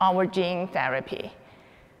of our gene therapy.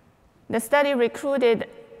 The study recruited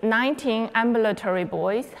 19 ambulatory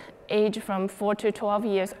boys aged from 4 to 12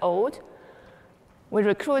 years old. We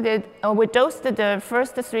dosed the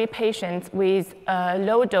first 3 patients with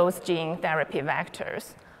low-dose gene therapy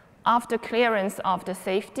vectors. After clearance of the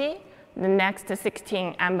safety, the next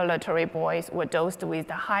 16 ambulatory boys were dosed with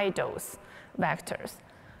the high-dose vectors.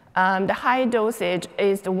 The high dosage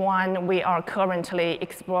is the one we are currently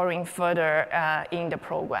exploring further in the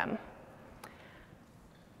program.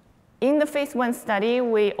 In the phase 1 study,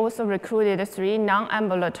 we also recruited 3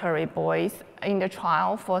 non-ambulatory boys in the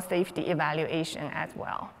trial for safety evaluation as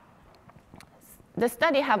well. The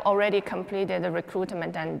study have already completed the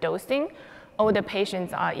recruitment and dosing. All the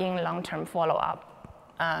patients are in long-term follow-up.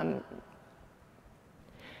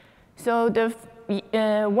 So the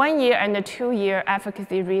 1-year and the 2-year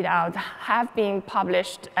efficacy readouts have been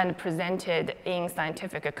published and presented in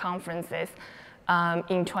scientific conferences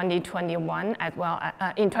in 2021 as well,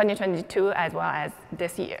 in 2022 as well as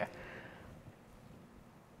this year.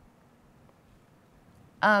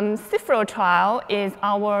 CIFRO trial is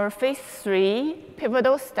our phase 3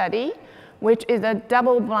 pivotal study, which is a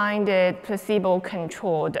double-blinded,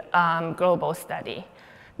 placebo-controlled global study.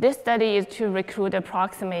 This study is to recruit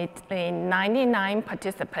approximately 99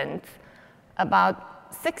 participants.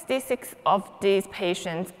 About 66 of these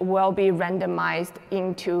patients will be randomized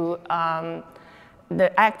into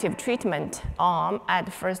the active treatment arm at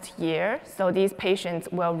the first year. So these patients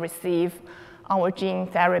will receive our gene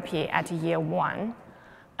therapy at year 1.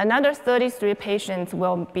 Another 33 patients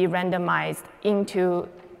will be randomized into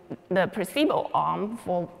the placebo arm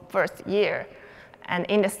for first year. And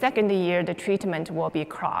in the second year, the treatment will be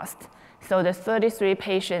crossed. So the 33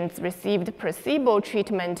 patients received placebo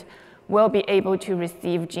treatment will be able to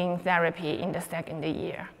receive gene therapy in the second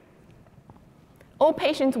year. All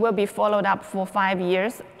patients will be followed up for 5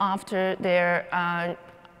 years after their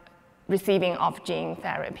receiving of gene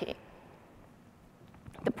therapy.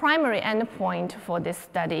 The primary endpoint for this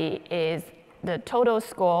study is the total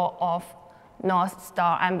score of North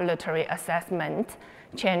Star Ambulatory Assessment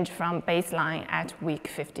change from baseline at week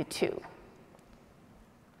 52.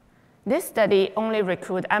 This study only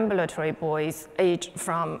recruits ambulatory boys aged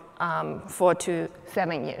from 4 to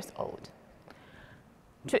 7 years old.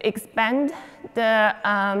 To expand the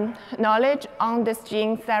knowledge on this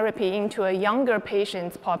gene therapy into a younger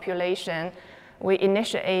patient's population, we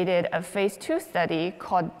initiated a phase 2 study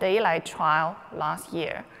called Daylight Trial last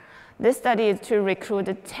year. This study is to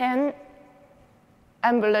recruit 10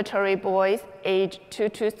 ambulatory boys aged 2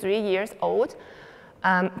 to 3 years old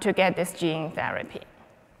to get this gene therapy.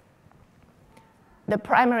 The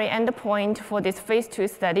primary endpoint for this phase 2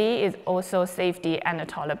 study is also safety and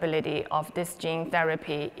tolerability of this gene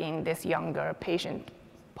therapy in this younger patient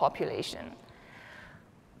population.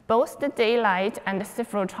 Both the Daylight and the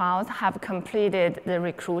Cipher trials have completed the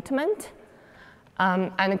recruitment,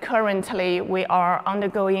 and currently we are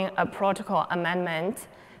undergoing a protocol amendment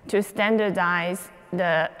to standardize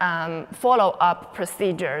the follow-up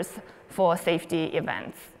procedures for safety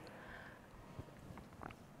events.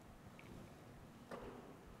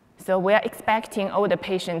 So we're expecting all the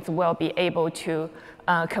patients will be able to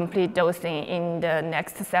complete dosing in the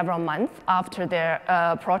next several months after their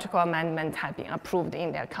protocol amendment has been approved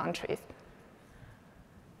in their countries.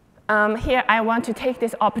 Here, I want to take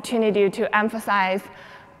this opportunity to emphasize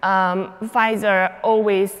Pfizer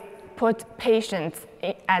always put patients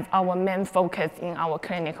as our main focus in our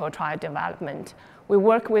clinical trial development. We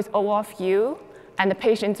work with all of you, and the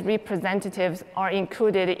patient's representatives are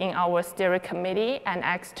included in our steering committee and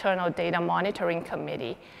external data monitoring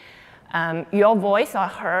committee. Your voice are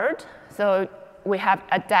heard, so we have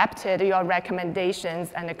adapted your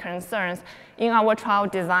recommendations and concerns in our trial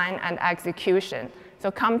design and execution.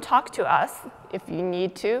 So come talk to us if you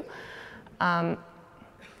need to.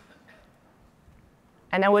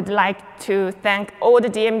 And I would like to thank all the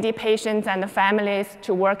DMD patients and the families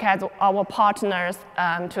to work as our partners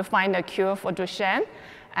to find a cure for Duchenne,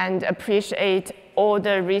 and appreciate all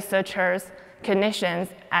the researchers, clinicians,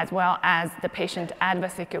 as well as the patient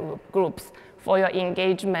advocacy groups for your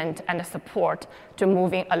engagement and support to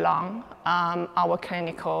moving along our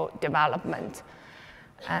clinical development.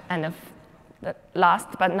 And last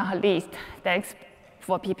but not least, thanks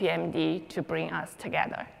for PPMD to bring us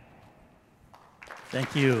together.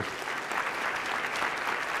 Thank you.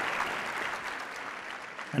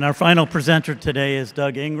 And our final presenter today is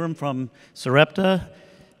Doug Ingram from Sarepta,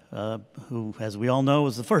 who, as we all know,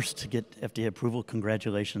 was the first to get FDA approval.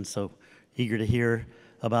 Congratulations. So eager to hear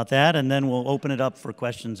about that. And then we'll open it up for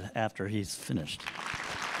questions after he's finished.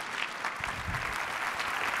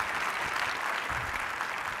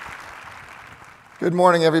 Good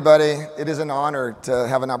morning, everybody. It is an honor to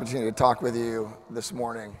have an opportunity to talk with you this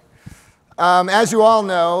morning. As you all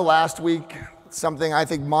know, last week, something I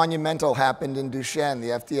think monumental happened in Duchenne. The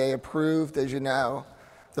FDA approved, as you know,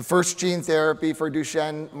 the first gene therapy for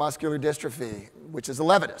Duchenne muscular dystrophy, which is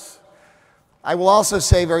ELEVIDYS. I will also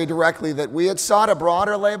say very directly that we had sought a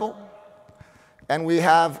broader label, and we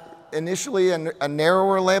have initially a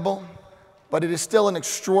narrower label, but it is still an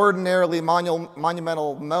extraordinarily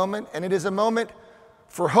monumental moment, and it is a moment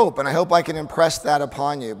for hope, and I hope I can impress that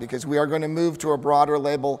upon you, because we are going to move to a broader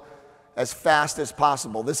label as fast as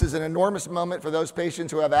possible. This is an enormous moment for those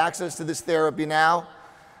patients who have access to this therapy now,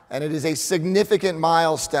 and it is a significant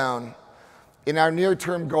milestone in our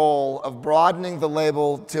near-term goal of broadening the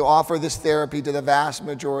label to offer this therapy to the vast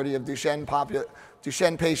majority of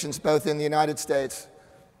Duchenne patients, both in the United States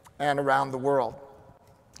and around the world.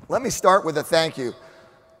 Let me start with a thank you.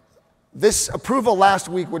 This approval last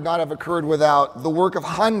week would not have occurred without the work of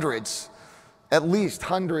hundreds, at least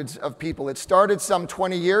hundreds of people. It started some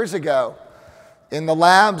 20 years ago in the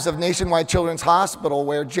labs of Nationwide Children's Hospital,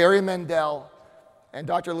 where Jerry Mendel and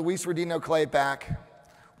Dr. Luis Rodino-Clayback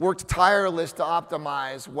worked tirelessly to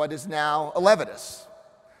optimize what is now ELEVIDYS.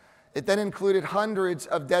 It then included hundreds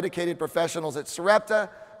of dedicated professionals at Sarepta,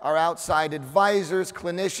 our outside advisors,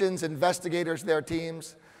 clinicians, investigators, their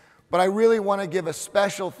teams. But I really want to give a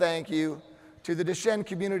special thank you to the Duchenne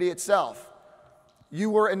community itself. You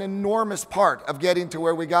were an enormous part of getting to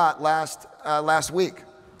where we got last week.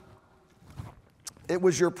 It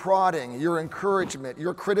was your prodding, your encouragement,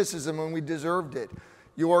 your criticism when we deserved it,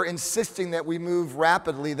 your insisting that we move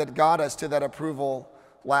rapidly that got us to that approval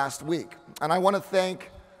last week. And I want to thank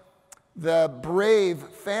the brave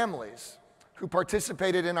families who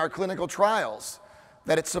participated in our clinical trials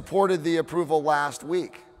that it supported the approval last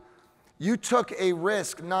week. You took a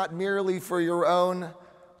risk not merely for your own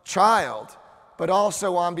child, but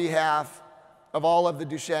also on behalf of all of the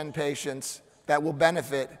Duchenne patients that will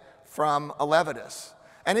benefit from ELEVIDYS.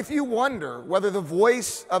 And if you wonder whether the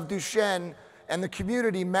voice of Duchenne and the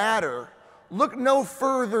community matter, look no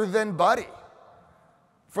further than Buddy.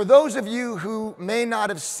 For those of you who may not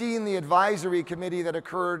have seen the advisory committee that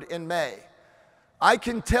occurred in May, I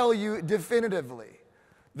can tell you definitively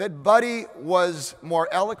that Buddy was more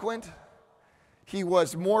eloquent, he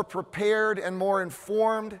was more prepared and more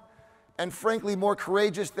informed, and frankly more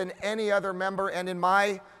courageous than any other member, and in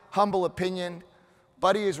my humble opinion,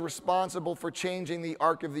 Buddy is responsible for changing the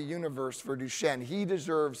arc of the universe for Duchenne. He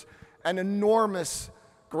deserves an enormous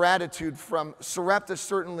gratitude from Sarepta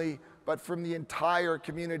certainly, but from the entire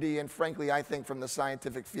community, and frankly I think from the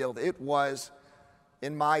scientific field. It was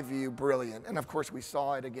in my view, brilliant. And of course, we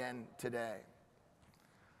saw it again today.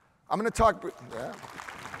 I'm going to talk. Yeah.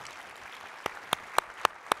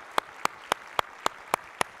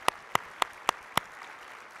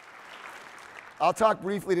 I'll talk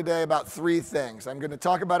briefly today about three things. I'm going to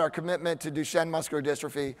talk about our commitment to Duchenne muscular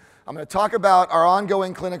dystrophy. I'm going to talk about our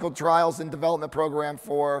ongoing clinical trials and development program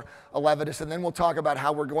for ELEVIDYS, and then we'll talk about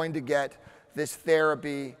how we're going to get this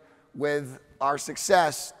therapy with our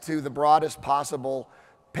success to the broadest possible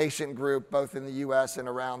patient group, both in the US and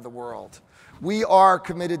around the world. We are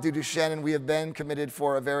committed to Duchenne, and we have been committed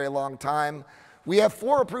for a very long time. We have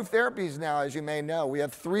 4 approved therapies now, as you may know. We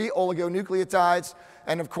have 3 oligonucleotides,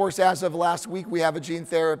 and of course, as of last week, we have a gene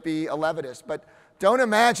therapy, ELEVIDYS. But don't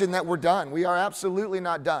imagine that we're done. We are absolutely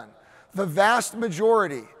not done. The vast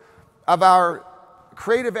majority of our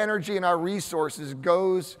creative energy and our resources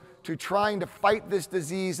goes to trying to fight this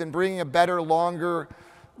disease and bringing a better, longer,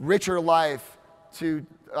 richer life to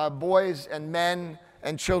boys and men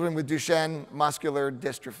and children with Duchenne muscular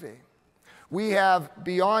dystrophy. We have,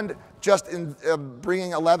 beyond just in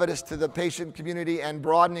bringing ELEVIDYS to the patient community and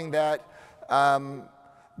broadening that,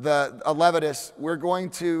 the ELEVIDYS, we're going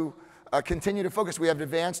to continue to focus. We have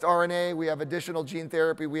advanced RNA, we have additional gene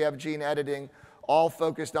therapy, we have gene editing, all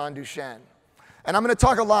focused on Duchenne. And I'm going to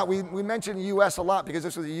talk a lot. We mentioned US a lot because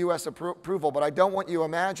this was a US approval, but I don't want you to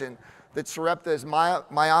imagine that Sarepta is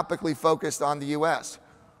myopically focused on the US.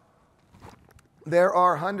 There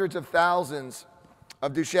are hundreds of thousands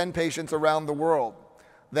of Duchenne patients around the world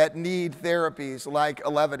that need therapies like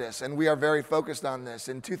ELEVIDYS, and we are very focused on this.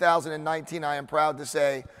 In 2019, I am proud to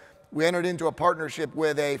say, we entered into a partnership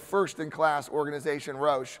with a first-in-class organization,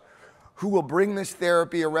 Roche, who will bring this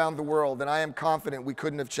therapy around the world, and I am confident we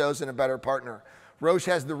couldn't have chosen a better partner. Roche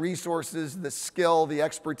has the resources, the skill, the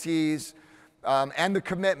expertise, and the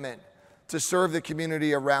commitment to serve the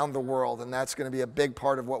community around the world, and that's going to be a big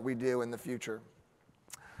part of what we do in the future.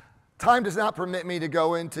 Time does not permit me to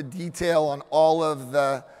go into detail on all of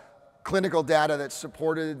the clinical data that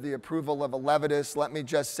supported the approval of ELEVIDYS. Let me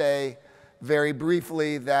just say very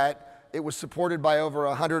briefly that it was supported by over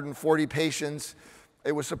 140 patients.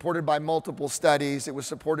 It was supported by multiple studies. It was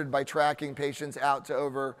supported by tracking patients out to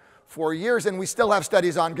over 4 years, and we still have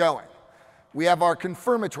studies ongoing. We have our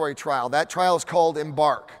confirmatory trial. That trial is called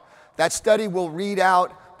EMBARK. That study will read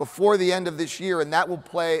out before the end of this year, and that will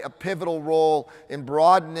play a pivotal role in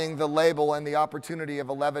broadening the label and the opportunity of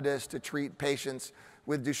ELEVIDYS to treat patients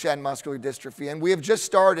with Duchenne muscular dystrophy. And we have just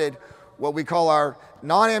started what we call our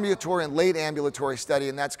non-ambulatory and late ambulatory study,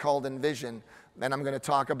 and that's called ENVISION, and I'm going to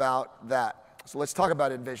talk about that. So let's talk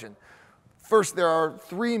about ENVISION. First, there are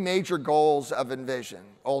 3 major goals of ENVISION,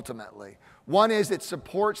 ultimately. One is it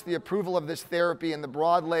supports the approval of this therapy and the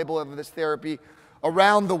broad label of this therapy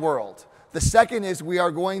around the world. The second is we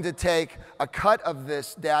are going to take a cut of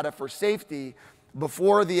this data for safety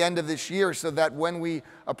before the end of this year so that when we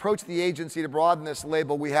approach the agency to broaden this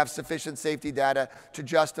label, we have sufficient safety data to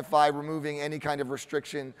justify removing any kind of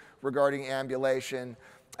restriction regarding ambulation.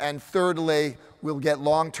 And thirdly, we'll get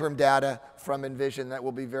long-term data from ENVISION that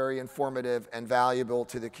will be very informative and valuable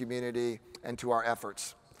to the community and to our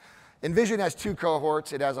efforts. ENVISION has 2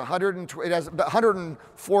 cohorts. It has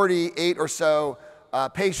 148 or so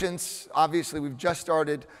patients. Obviously, we've just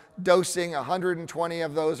started dosing. 120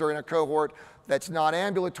 of those are in a cohort that's not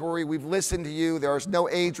ambulatory. We've listened to you. There is no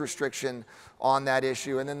age restriction on that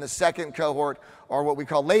issue. And then the second cohort are what we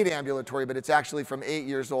call late ambulatory, but it's actually from 8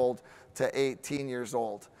 years old to 18 years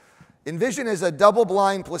old. ENVISION is a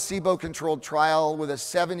double-blind, placebo-controlled trial with a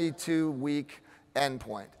 72-week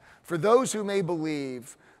endpoint. For those who may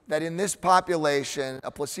believe that in this population,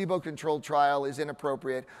 a placebo-controlled trial is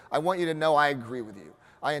inappropriate, I want you to know I agree with you.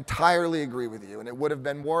 I entirely agree with you, and it would have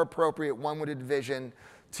been more appropriate, one would envision,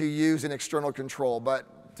 to use an external control.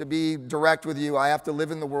 But to be direct with you, I have to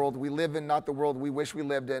live in the world we live in, not the world we wish we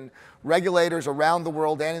lived in. Regulators around the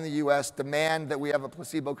world and in the US demand that we have a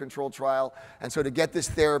placebo-controlled trial, and so to get this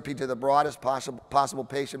therapy to the broadest possible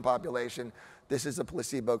patient population, this is a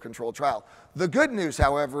placebo-controlled trial. The good news,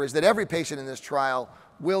 however, is that every patient in this trial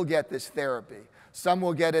will get this therapy. Some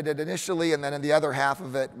will get it initially, and then in the other half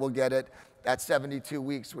of it will get it at 72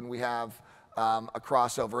 weeks when we have a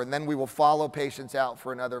crossover. And then we will follow patients out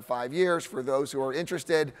for another 5 years. For those who are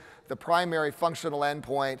interested, the primary functional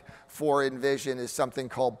endpoint for ENVISION is something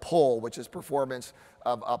called PUL, which is performance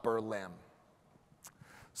of upper limb.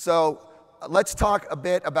 So let's talk a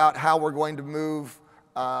bit about how we're going to move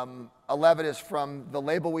ELEVIDYS from the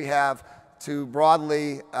label we have to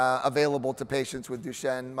broadly available to patients with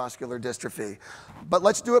Duchenne muscular dystrophy. But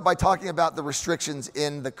let's do it by talking about the restrictions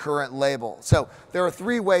in the current label. So there are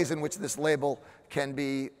 3 ways in which this label can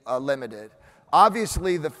be limited.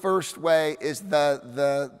 Obviously, the first way is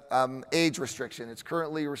the age restriction. It's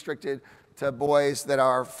currently restricted to boys that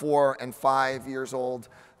are 4 and 5 years old.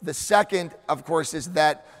 The second, of course, is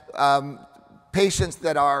that patients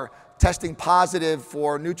that are testing positive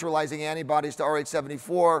for neutralizing antibodies to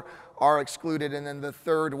Rh74 are excluded. And then the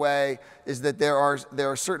third way is that there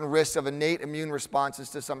are certain risks of innate immune responses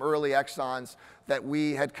to some early exons that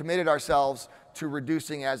we had committed ourselves to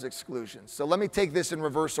reducing as exclusions. So let me take this in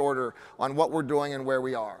reverse order on what we're doing and where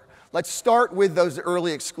we are. Let's start with those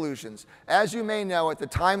early exclusions. As you may know, at the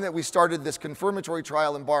time that we started this confirmatory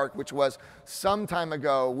trial EMBARK, which was some time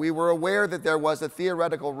ago, we were aware that there was a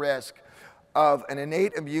theoretical risk of an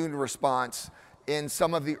innate immune response in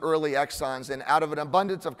some of the early exons. And out of an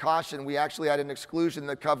abundance of caution, we actually had an exclusion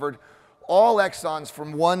that covered all exons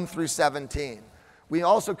from 1 through 17. We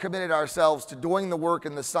also committed ourselves to doing the work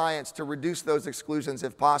and the science to reduce those exclusions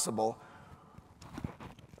if possible.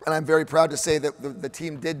 And I'm very proud to say that the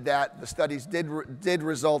team did that. The studies did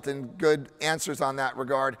result in good answers on that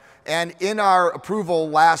regard. And in our approval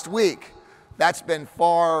last week, that's been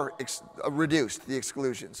far reduced, the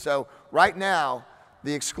exclusions. So right now,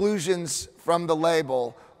 the exclusions from the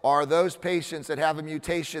label are those patients that have a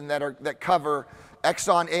mutation that cover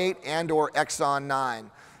exon 8 and or exon 9.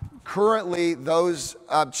 Currently, those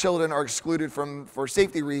children are excluded for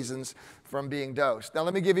safety reasons from being dosed. Now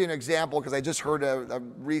let me give you an example, because I just heard a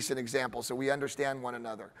recent example so we understand one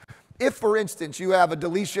another. If, for instance, you have a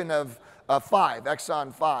deletion of 5,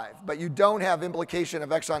 exon 5, but you don't have implication of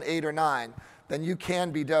exon 8 or 9, then you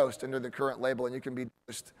can be dosed under the current label and you can be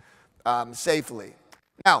dosed safely.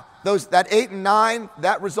 Now, that 8 and 9,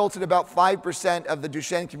 that results in about 5% of the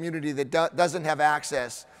Duchenne community that doesn't have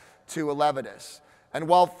access to ELEVIDYS. And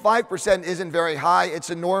while 5% isn't very high, it's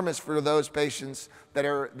enormous for those patients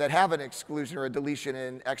that have an exclusion or a deletion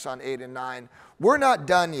in exon 8 and 9. We're not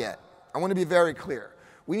done yet. I want to be very clear.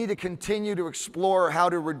 We need to continue to explore how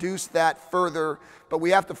to reduce that further, but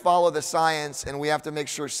we have to follow the science and we have to make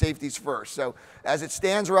sure safety's first. So as it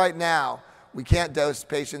stands right now, we can't dose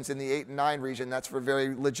patients in the 8 and 9 region. That's for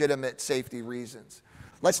very legitimate safety reasons.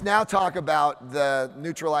 Let's now talk about the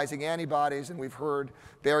neutralizing antibodies, and we've heard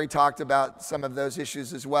Barry talked about some of those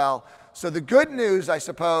issues as well. So the good news, I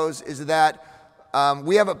suppose, is that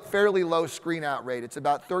we have a fairly low screen out rate. It's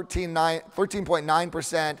about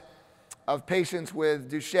 13.9% of patients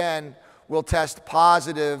with Duchenne will test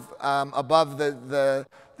positive above the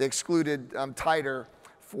excluded titer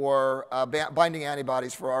for binding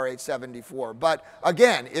antibodies for Rh74. But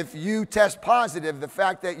again, if you test positive, the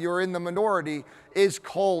fact that you're in the minority is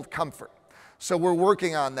cold comfort. So we're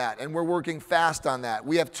working on that, and we're working fast on that.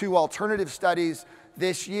 We have 2 alternative studies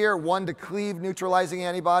this year, one to cleave neutralizing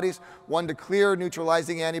antibodies, one to clear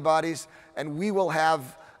neutralizing antibodies, and we will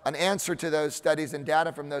have an answer to those studies and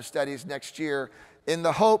data from those studies next year in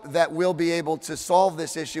the hope that we'll be able to solve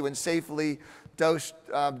this issue and safely dose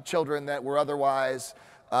children that were otherwise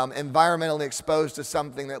environmentally exposed to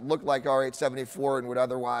something that looked like Rh74 and would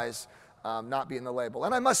otherwise not be in the label.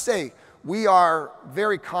 And I must say, we are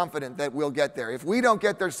very confident that we'll get there. If we don't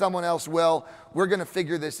get there, someone else will. We're going to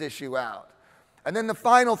figure this issue out. And then the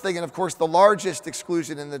final thing, and of course the largest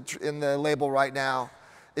exclusion in the label right now,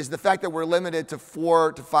 is the fact that we're limited to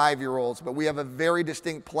 4 to 5-year-olds, but we have a very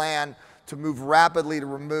distinct plan to move rapidly to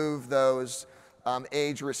remove those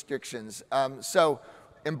age restrictions. So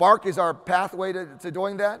EMBARK is our pathway to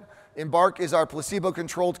doing that. EMBARK is our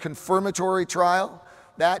placebo-controlled confirmatory trial.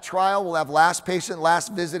 That trial will have last patient,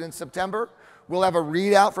 last visit in September. We'll have a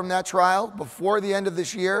readout from that trial before the end of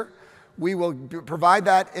this year. We will provide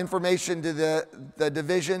that information to the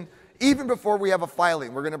division even before we have a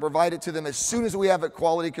filing. We're going to provide it to them as soon as we have it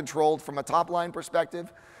quality controlled from a top-line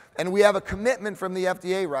perspective. And we have a commitment from the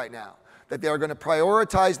FDA right now that they are going to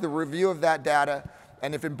prioritize the review of that data.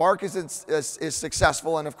 And if EMBARK is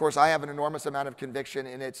successful, and of course I have an enormous amount of conviction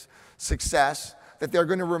in its success, that they're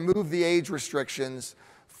going to remove the age restrictions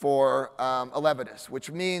for ELEVIDYS, which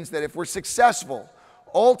means that if we're successful,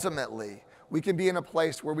 ultimately, we can be in a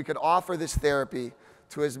place where we could offer this therapy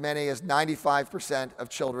to as many as 95% of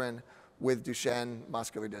children with Duchenne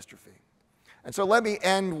muscular dystrophy. And so let me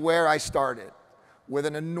end where I started, with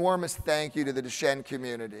an enormous thank you to the Duchenne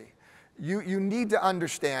community. You need to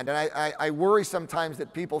understand, and I worry sometimes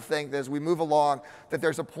that people think that as we move along, that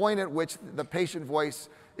there's a point at which the patient voice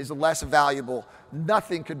is less valuable.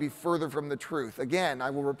 Nothing could be further from the truth. Again, I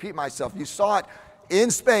will repeat myself. You saw it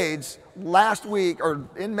in spades last week, or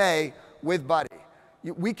in May, with Buddy.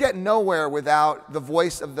 We get nowhere without the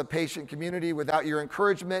voice of the patient community, without your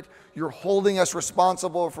encouragement. You're holding us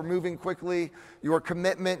responsible for moving quickly, your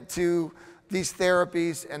commitment to these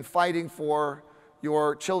therapies and fighting for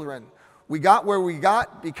your children. We got where we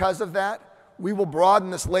got because of that. We will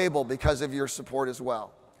broaden this label because of your support as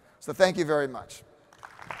well. So thank you very much.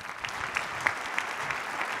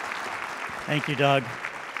 Thank you, Doug.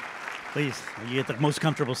 Please, you get the most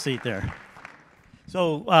comfortable seat there.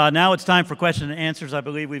 So now it's time for question and answers. I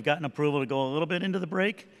believe we've gotten approval to go a little bit into the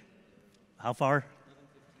break. How far?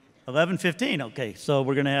 11:15. Okay, so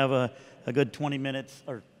we're going to have a good 20 minutes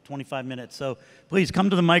or 25 minutes. So please come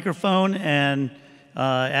to the microphone and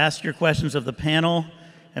ask your questions of the panel.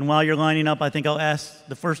 And while you're lining up, I think I'll ask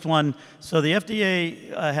the first one. So the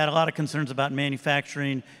FDA had a lot of concerns about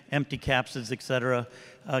manufacturing, empty capsids, et cetera.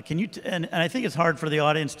 Can you, and I think it's hard for the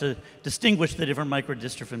audience to distinguish the different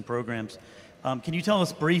microdystrophin programs. Can you tell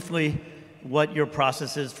us briefly what your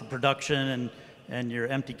process is for production and your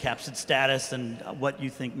empty capsid status and what you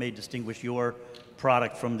think may distinguish your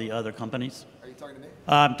product from the other companies? Are you talking to me?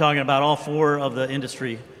 I'm talking about all four of the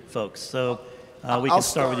industry folks. So we can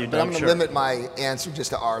start with you, Doug. But I'm going to limit my answer just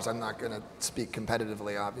to ours. I'm not going to speak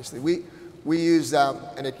competitively, obviously. We use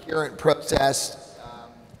an adherent process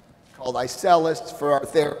called iCELLis for our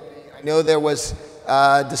therapy. I know there was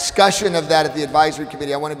discussion of that at the advisory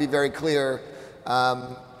committee. I want to be very clear.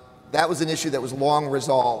 That was an issue that was long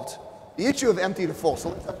resolved. The issue of empty to full, so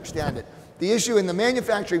let's understand it. The issue in the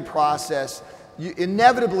manufacturing process,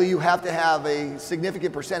 inevitably you have to have a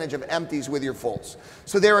significant percentage of empties with your fulls.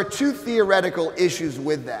 So there are two theoretical issues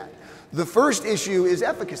with that. The first issue is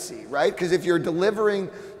efficacy, right? Because if you're delivering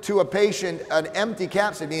to a patient an empty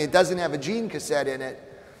capsid, meaning it doesn't have a gene cassette in it,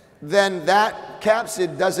 then that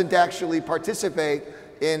capsid doesn't actually participate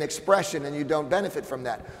in expression and you don't benefit from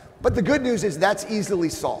that. But the good news is that's easily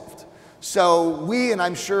solved. So we, and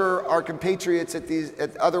I'm sure our compatriots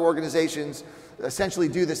at other organizations, essentially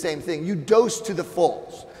do the same thing. You dose to the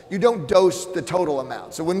fulls. You don't dose the total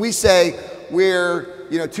amount. So when we say we're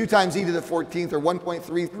 2 times e to the 14th or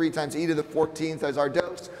 1.33 times e to the 14th as our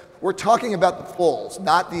dose, we're talking about the fulls,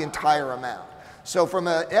 not the entire amount. So from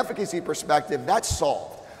an efficacy perspective, that's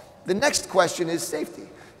solved. The next question is safety.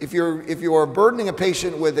 If you're burdening a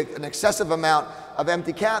patient with an excessive amount of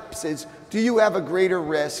empty capsids, do you have a greater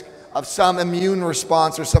risk of some immune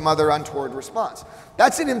response or some other untoward response?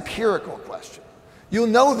 That's an empirical question. You'll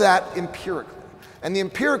know that empirically. And the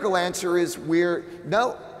empirical answer is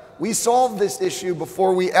no. We solved this issue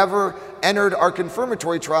before we ever entered our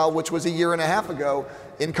confirmatory trial, which was 1.5 years ago,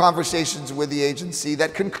 in conversations with the agency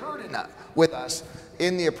that concurred with us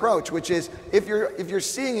in the approach, which is if you're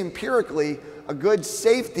seeing empirically a good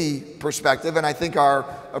safety perspective, and I think our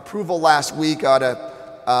approval last week ought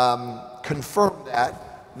to confirm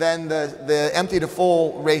that, then the empty to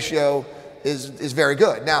full ratio is very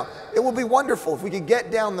good. Now, it will be wonderful if we could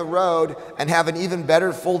get down the road and have an even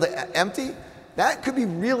better full to empty. That could be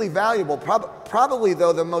really valuable. Probably,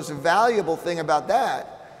 though, the most valuable thing about that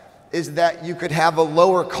is that you could have a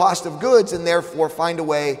lower cost of goods and therefore find a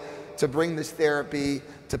way to bring this therapy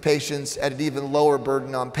to patients at an even lower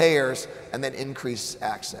burden on payers and then increase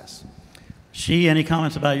access. Xi, any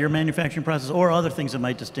comments about your manufacturing process or other things that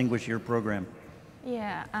might distinguish your program?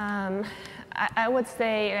 Yeah, I would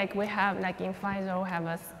say we have, in Pfizer, we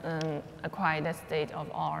have acquired a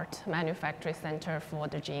state-of-art manufacturing center for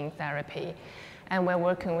the gene therapy. And we're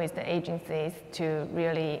working with the agencies to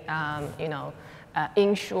really,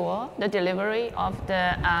 ensure the delivery of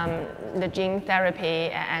the gene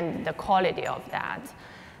therapy and the quality of that.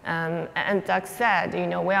 And Doug said,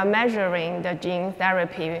 we are measuring the gene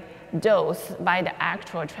therapy dose by the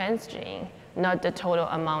actual transgene, not the total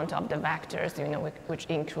amount of the vectors, which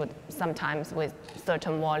include sometimes with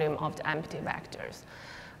certain volume of the empty vectors.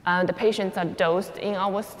 The patients are dosed in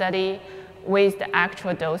our study with the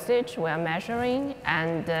actual dosage we are measuring,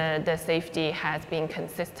 and the safety has been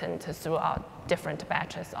consistent throughout different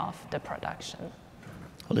batches of the production.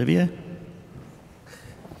 Olivia?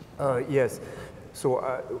 Yes.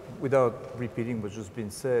 So without repeating what's just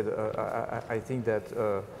been said, I think that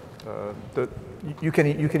you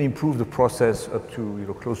can improve the process up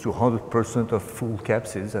to close to 100% of full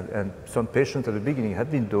capsids, and some patients at the beginning had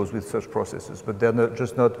been dosed with such processes, but they're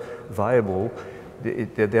just not viable.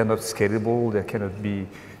 They're not scalable. They cannot be.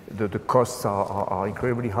 The costs are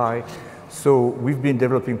incredibly high. So we've been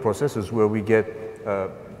developing processes where we get a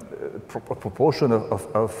proportion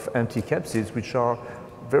of empty capsids which are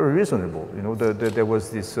very reasonable. There was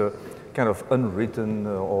this kind of unwritten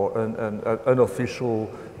or unofficial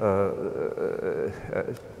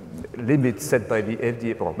limit set by the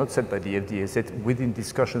FDA, or not set by the FDA, set within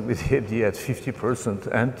discussion with the FDA at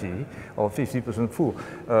 50% empty or 50% full.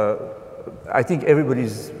 I think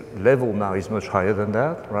everybody's level now is much higher than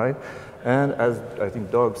that, right? And as I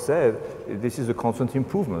think Doug said, this is a constant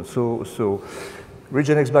improvement. So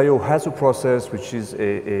REGENXBIO has a process which is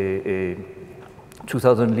a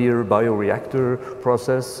 2,000-liter bioreactor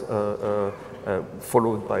process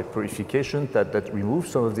followed by purification that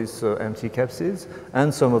removes some of these empty capsids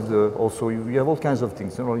and some of the, also you have all kinds of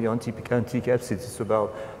things, not only empty capsids, it's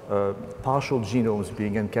about partial genomes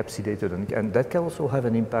being encapsulated, and that can also have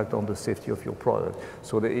an impact on the safety of your product.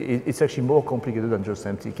 So it's actually more complicated than just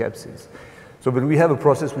empty capsids. So, but we have a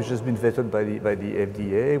process which has been vetted by the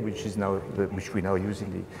FDA, which we now use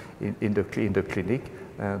in the clinic,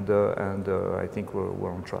 and I think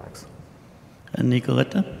we're on tracks. And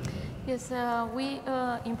Nicoletta? Yes, we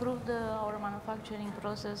improved our manufacturing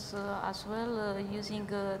process as well using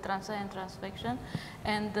transient transfection,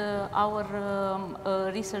 and our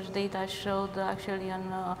research data showed actually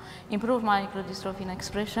an improved microdystrophin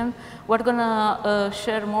expression. We're gonna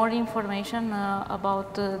share more information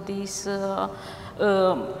about this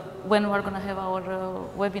when we're gonna have our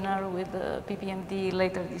webinar with PPMD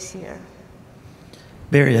later this year.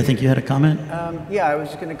 Barry, I think you had a comment? Yeah, I was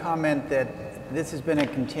just going to comment that this has been a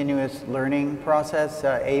continuous learning process.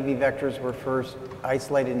 AAV vectors were first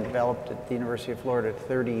isolated and developed at the University of Florida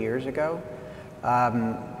 30 years ago.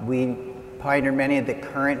 We pioneered many of the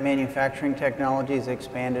current manufacturing technologies,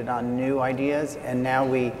 expanded on new ideas, and now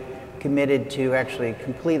we committed to actually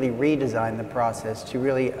completely redesign the process to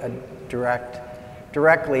really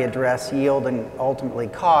directly address yield and ultimately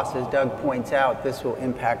cost. As Doug points out, this will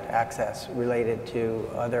impact access related to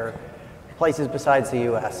other places besides the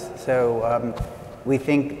US. So we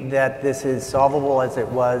think that this is solvable as it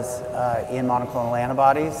was in monoclonal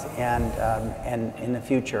antibodies, and in the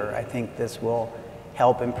future, I think this will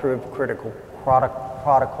help improve critical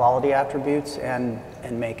product quality attributes and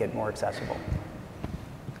make it more accessible.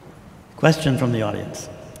 Question from the audience.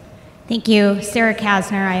 Thank you. Sarah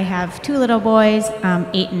Kasner. I have two little boys,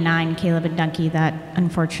 8 and 9, Caleb and Dunky, that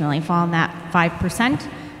unfortunately fall in that 5%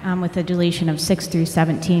 with a deletion of 6 through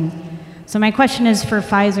 17. So my question is for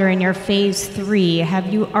Pfizer, in your phase 3,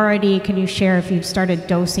 have you already, can you share if you've started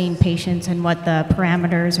dosing patients and what the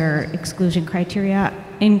parameters or inclusion criteria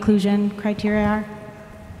are?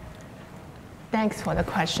 Thanks for the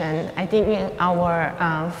question. I think in our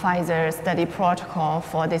Pfizer study protocol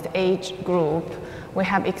for this age group, we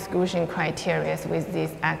have exclusion criteria with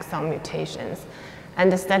these exon mutations. And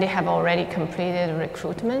the study have already completed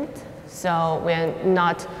recruitment, so we're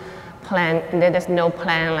not there's no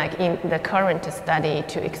plan like in the current study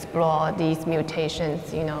to explore these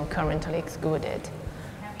mutations, currently excluded.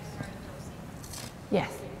 Have you started dosing?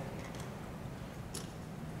 Yes.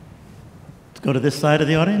 Let's go to this side of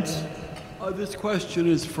the audience. This question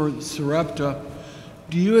is for Sarepta.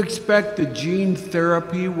 Do you expect the gene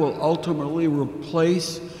therapy will ultimately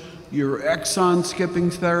replace your exon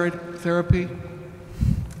skipping therapy?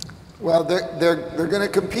 Well, they're going to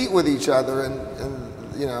compete with each other, and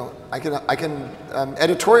I can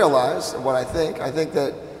editorialize what I think. I think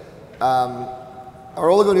that our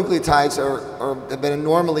oligonucleotides have been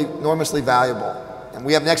enormously valuable, and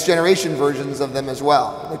we have next generation versions of them as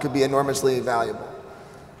well that could be enormously valuable.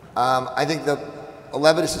 I think the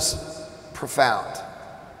Elevidys is profound.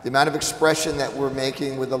 The amount of expression that we're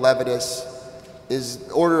making with the Elevidys is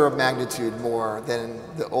order of magnitude more than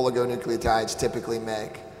the oligonucleotides typically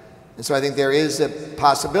make. And so I think there is a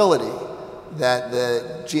possibility that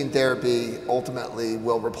the gene therapy ultimately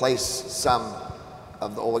will replace some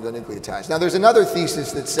of the oligonucleotides. Now there's another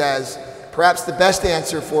thesis that says perhaps the best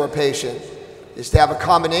answer for a patient is to have a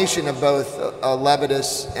combination of both a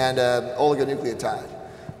Elevidys and an oligonucleotide.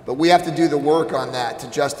 But we have to do the work on that to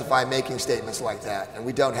justify making statements like that, and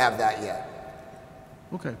we don't have that yet.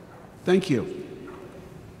 Okay, thank you.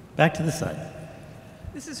 Back to the side.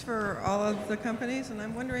 This is for all of the companies, and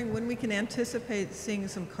I'm wondering when we can anticipate seeing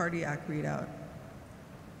some cardiac readout.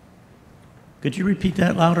 Could you repeat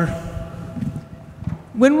that louder?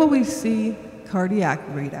 When will we see cardiac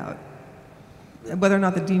readout? Whether or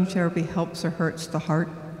not the gene therapy helps or hurts the heart?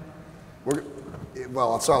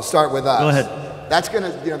 Well, so I'll start with us. Go ahead. That's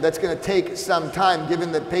going to take some time,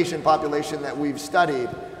 given the patient population that we've studied.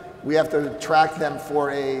 We have to track them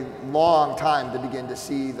for a long time to begin to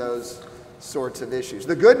see those sorts of issues.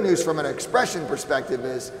 The good news from an expression perspective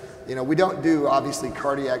is, we don't do obviously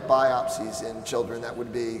cardiac biopsies in children. That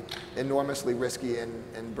would be enormously risky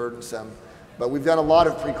and burdensome. But we've done a lot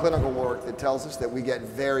of preclinical work that tells us that we get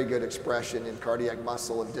very good expression in cardiac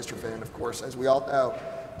muscle and dystrophin. And of course, as we all know,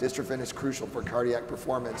 dystrophin is crucial for cardiac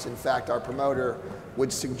performance. In fact, our promoter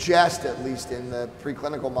would suggest, at least in the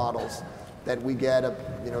preclinical models, that we get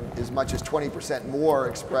as much as 20% more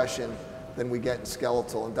expression than we get in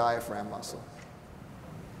skeletal and diaphragm muscle.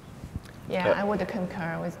 Yeah, I would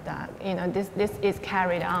concur with that. You know, this is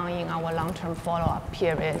carried on in our long-term follow-up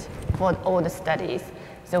period for all the studies.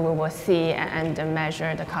 So we will see and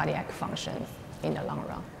measure the cardiac functions in the long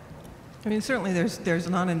run. I mean, certainly there's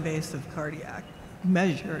non-invasive cardiac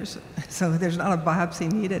measures, so there's not a biopsy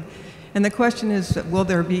needed. And the question is, will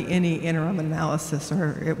there be any interim analysis,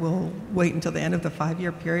 or it will wait until the end of the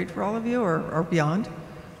 5-year period for all of you, or beyond?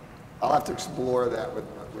 I'll have to explore that with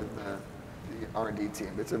the R&D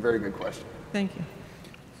team. It's a very good question. Thank you.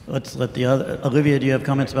 Let's let the other, Olivia, do you have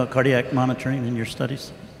comments about cardiac monitoring in your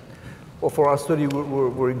studies? Well, for our study,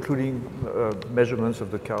 we're including measurements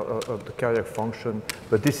of the cardiac function,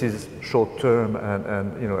 but this is short term,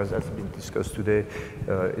 and you know, as has been discussed today,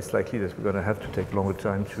 it's likely that we're going to have to take longer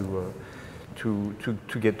time to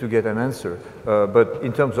get an answer. But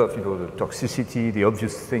in terms of, you know, the toxicity, the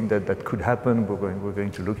obvious thing that could happen, we're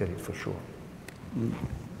going to look at it for sure.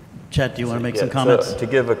 Chet, do you want to make some comments? So to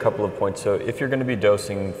give a couple of points, so if you're going to be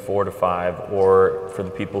dosing 4 to 5, or for the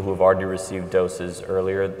people who have already received doses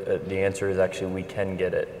earlier, the answer is actually we can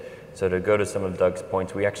get it. So to go to some of Doug's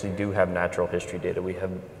points, we actually do have natural history data. We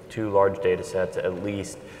have 2 large data sets at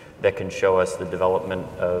least that can show us the development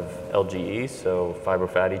of LGE, so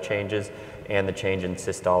fibrofatty changes, and the change in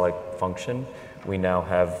systolic function. We now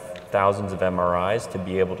have thousands of MRIs to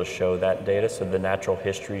be able to show that data, so the natural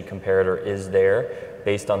history comparator is there.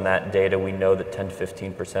 Based on that data, we know that 10 to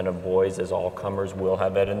 15% of boys as all comers will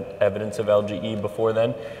have evidence of LGE before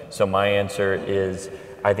then. So my answer is,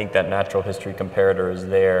 I think that natural history comparator is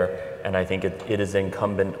there, and I think it is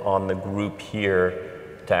incumbent on the group here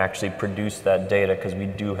to actually produce that data, because we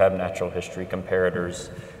do have natural history comparators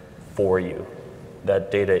for you. That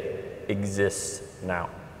data exists now.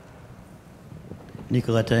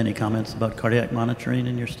 Nicoletta, any comments about cardiac monitoring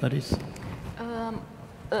in your studies?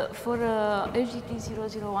 For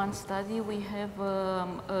HGT-001 study, we have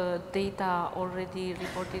data already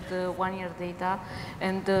reported, 1-year data,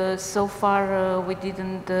 and so far we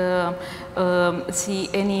didn't see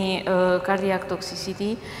any cardiac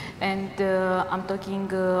toxicity. And I'm talking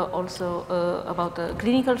also about a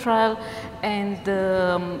clinical trial and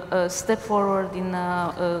a step forward in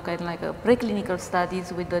kind of like a preclinical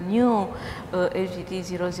studies with the new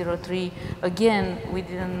HGT-003. Again, we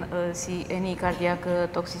didn't see any cardiac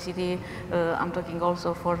toxicity. I'm talking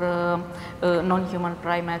also for non-human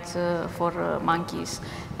primates, for monkeys.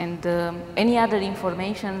 And any other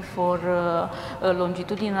information for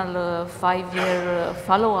longitudinal 5-year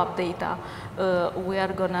follow-up data, we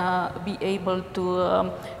are gonna be able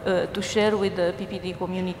to share with the PPD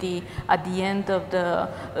community at the end of the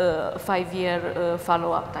 5-year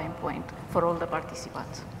follow-up time point for all the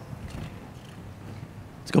participants.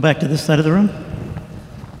 Let's go back to this side of the room.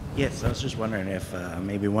 Yes, I was just wondering if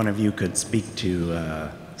maybe one of you could speak to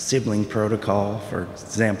sibling protocol. For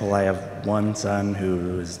example, I have one son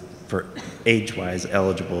who is, for age-wise,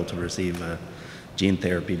 eligible to receive gene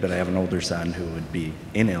therapy, but I have an older son who would be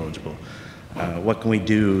ineligible. What can we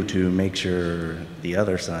do to make sure the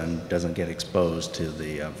other son doesn't get exposed to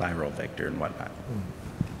the viral vector and whatnot?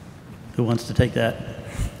 Who wants to take that?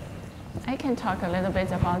 I can talk a little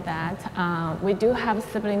bit about that. We do have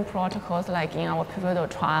sibling protocols, like in our pivotal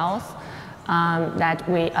trials, that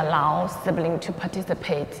we allow siblings to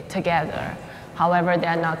participate together. However, they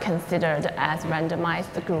are not considered as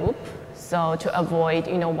randomized group. So to avoid,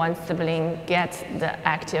 you know, one sibling gets the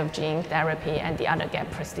active gene therapy and the other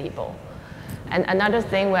get placebo. And another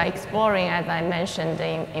thing we're exploring, as I mentioned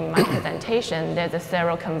in my presentation, there's a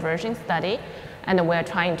seroconversion study, and we're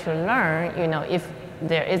trying to learn, you know, if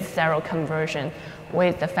there is seroconversion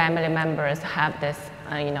with the family members have this,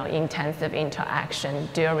 you know, intensive interaction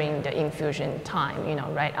during the infusion time, you know,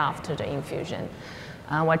 right after the infusion.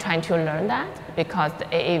 We're trying to learn that because the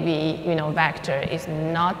AAV, you know, vector is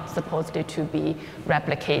not supposed to be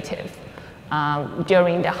replicative.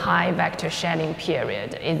 During the high vector shedding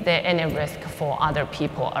period, is there any risk for other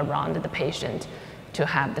people around the patient to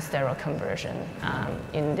have the seroconversion?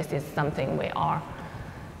 And this is something we are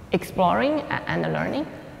exploring and learning.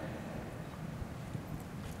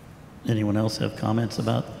 Anyone else have comments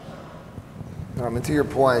about? And to your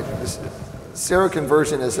point,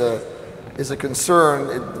 seroconversion is a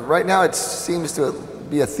concern. Right now it seems to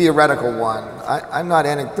be a theoretical one. I'm not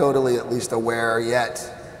anecdotally at least aware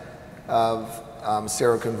yet of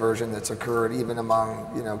seroconversion that's occurred even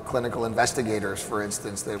among, you know, clinical investigators, for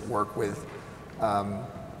instance, that work with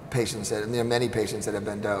patients, that, you know, many patients that have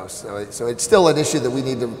been dosed. So it's still an issue that we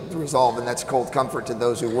need to resolve, and that's cold comfort to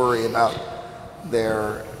those who worry about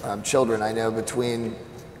their children. I know between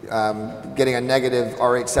getting a negative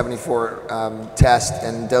Rh74 test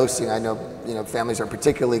and dosing, I know, you know, families are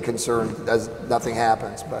particularly concerned as nothing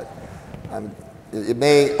happens, but It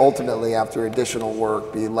may ultimately, after additional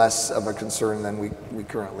work, be less of a concern than we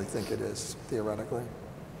currently think it is, theoretically.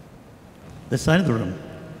 This side of the room.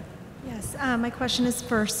 Yes, my question is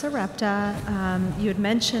for Sarepta. You had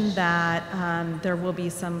mentioned that there will be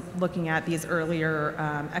some looking at these earlier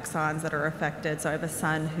exons that are affected. So I have a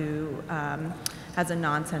son who has a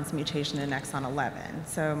nonsense mutation in exon 11.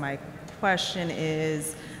 So my question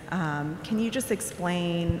is, can you just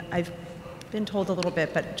explain, I've been told a little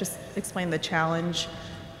bit, but just explain the challenge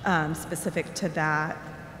specific to that,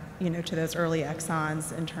 you know, to those early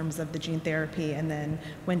exons in terms of the gene therapy, and then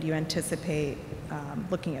when do you anticipate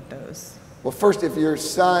looking at those? Well, first, if your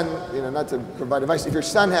son, you know, not to provide advice, if your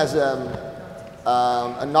son has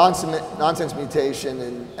a nonsense mutation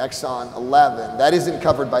in exon 11, that isn't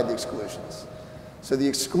covered by the exclusions. So the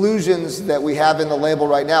exclusions that we have in the label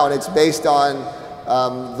right now, and it's based on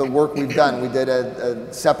the work we've done, we did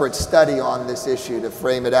a separate study on this issue to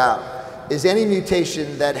frame it out, is any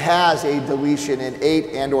mutation that has a deletion in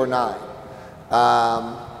 8 and or 9.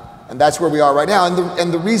 And that's where we are right now.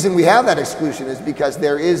 And the reason we have that exclusion is because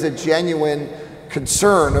there is a genuine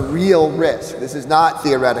concern, a real risk. This is not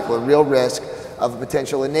theoretical, a real risk of a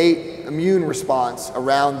potential innate immune response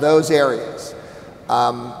around those areas.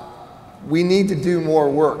 We need to do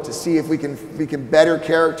more work to see if we can better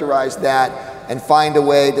characterize that and find a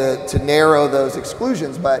way to narrow those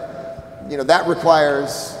exclusions. But you know, that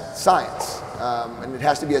requires science, and it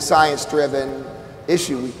has to be a science-driven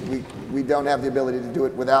issue. We don't have the ability to do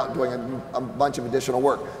it without doing a bunch of additional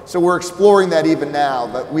work. So we're exploring that even now,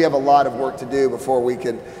 but we have a lot of work to do before we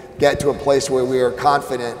can get to a place where we are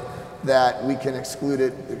confident that we can exclude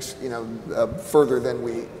it, you know, further than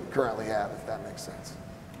we currently have, if that makes sense.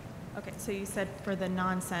 Okay, so you said for the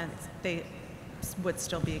nonsense, they would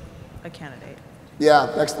still be a candidate. Yeah,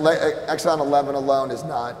 exon 11 alone is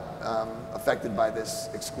not affected by this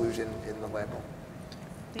exclusion in the label.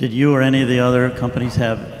 Did you or any of the other companies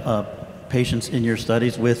have patients in your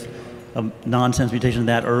studies with a nonsense mutation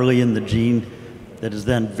that early in the gene that is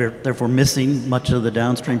then therefore missing much of the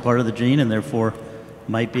downstream part of the gene and therefore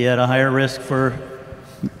might be at a higher risk for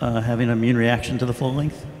having an immune reaction to the full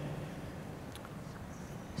length?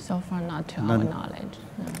 So far, not to our knowledge.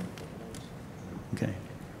 No. Okay.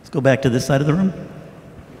 Let's go back to this side of the room.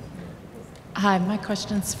 Hi, my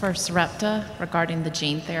question's for Sarepta regarding the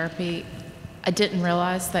gene therapy. I didn't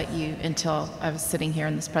realize that you, until I was sitting here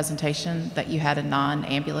in this presentation, that you had a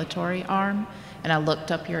non-ambulatory arm, and I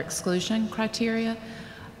looked up your exclusion criteria.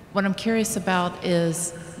 What I'm curious about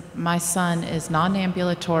is my son is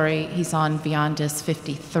non-ambulatory. He's on Vyondys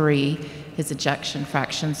 53. His ejection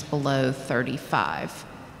fraction's below 35.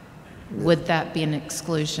 Would that be an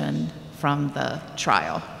exclusion from the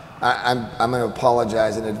trial? I'm going to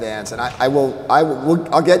apologize in advance, and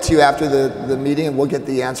I'll get to you after the meeting, and we'll get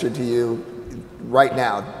the answer to you right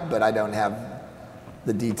now, but I don't have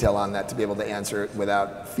the detail on that to be able to answer it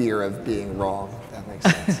without fear of being wrong, if that makes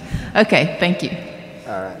sense. Okay, thank you.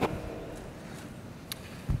 All right.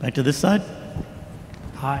 Back to this side.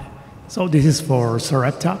 Hi. So this is for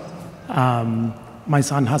Sarepta. My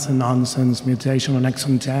son has a nonsense mutation on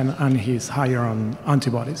exon 10, and he's higher on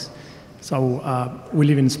antibodies. So we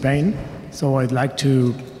live in Spain, so I'd like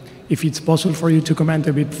to, if it's possible for you to comment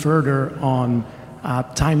a bit further on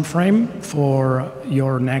time frame for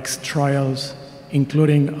your next trials,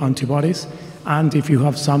 including antibodies, and if you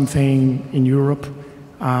have something in Europe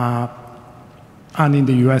and in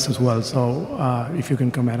the US as well. So if you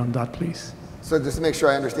can comment on that, please. So just to make sure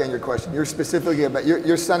I understand your question, you're specifically about,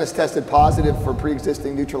 your son is tested positive for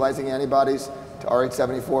pre-existing neutralizing antibodies to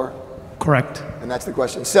Rh74? Correct. And that's the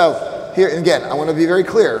question. So here, and again, I want to be very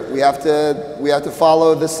clear. We have to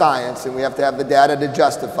follow the science, and we have to have the data to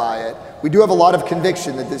justify it. We do have a lot of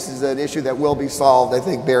conviction that this is an issue that will be solved. I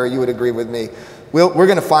think, Barry, you would agree with me. We're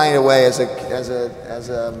going to find a way as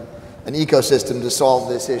an ecosystem to solve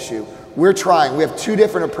this issue. We're trying. We have two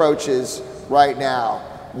different approaches right now.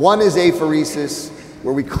 One is apheresis,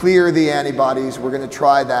 where we clear the antibodies. We're going to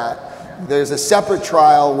try that. There's a separate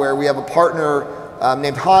trial where we have a partner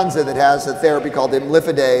named Hansa that has a therapy called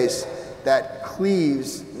imlifidase that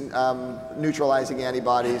cleaves neutralizing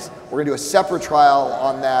antibodies. We're going to do a separate trial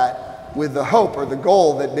on that with the hope or the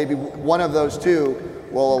goal that maybe one of those two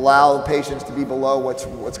will allow patients to be below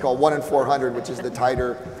what's called 1 in 400, which is the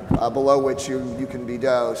titer below which you can be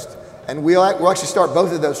dosed. And we'll actually start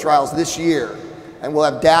both of those trials this year, and we'll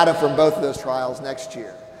have data from both of those trials next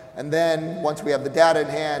year. And then once we have the data in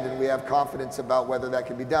hand and we have confidence about whether that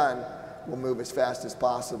can be done, we'll move as fast as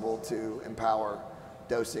possible to empower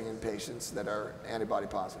dosing in patients that are antibody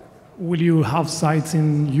positive. Will you have sites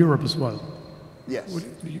in Europe as well? Yes.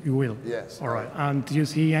 You will? Yes. All right. And do you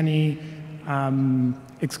see any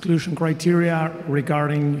exclusion criteria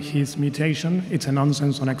regarding his mutation? It's a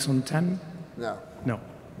nonsense on exon 10? No. No.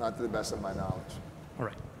 Not to the best of my knowledge. All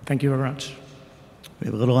right. Thank you very much. We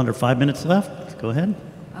have a little under 5 minutes left. Go ahead.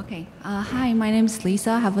 Okay. Hi, my name is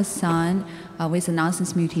Lisa. I have a son with a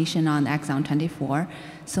nonsense mutation on exon 24.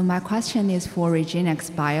 So my question is for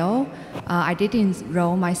REGENXBIO. I did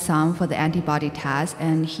enroll my son for the antibody test,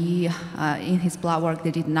 and he, in his blood work,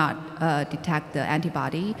 they did not detect the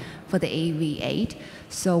antibody for the AAV8.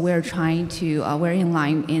 So we're trying to, we're in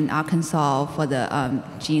line in Arkansas for the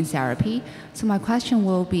gene therapy. So my question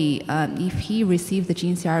will be, if he received the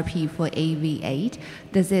gene therapy for AAV8,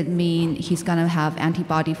 does it mean he's gonna have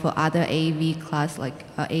antibody for other AAV class like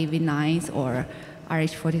AAV9s or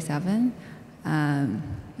RH47?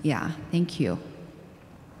 Yeah, thank you.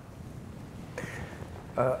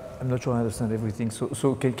 I'm not sure I understand everything.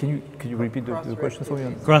 So can you repeat the question for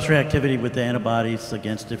me? Cross-reactivity with the antibodies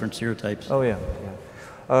against different serotypes. Oh, yeah.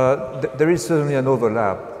 There is certainly an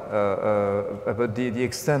overlap, but the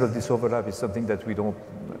extent of this overlap is something that we don't,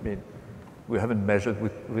 I mean, we haven't measured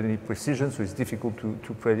with any precision, so it's difficult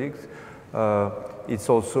to predict. It's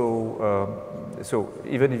also, so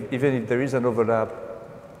even if there is an overlap,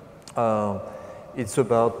 it's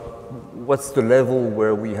about what's the level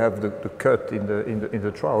where we have the cut in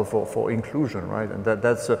the trial for inclusion, right? And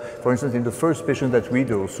that's, for instance, in the first patient that we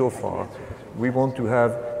do so far, we want to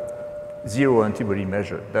have 0 antibody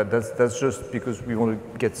measure. That's just because we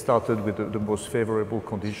want to get started with the most favorable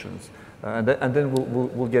conditions, and then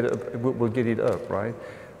we'll get it up, right?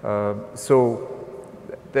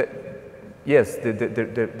 Yes,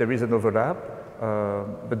 there is an overlap,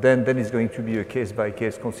 but then it's going to be a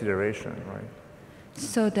case-by-case consideration, right?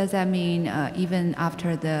 So does that mean even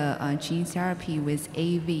after the gene therapy with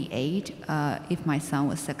AAV8, if my son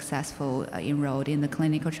was successful enrolled in the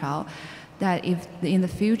clinical trial, that if in the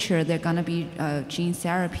future they're going to be gene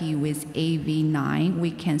therapy with AAV9,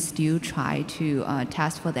 we can still try to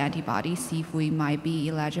test for the antibody, see if we might be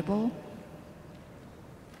eligible?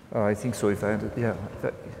 I think so. I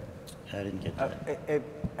didn't get that.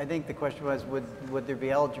 I think the question was, would there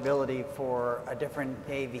be eligibility for a different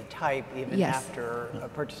AAV type even after a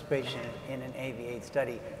participation in an AAV8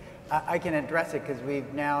 study? I can address it because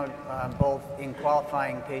we've now both in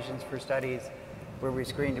qualifying patients for studies where we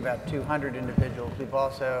screened about 200 individuals. We've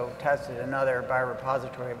also tested another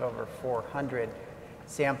biorepository of over 400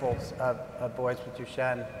 samples of boys with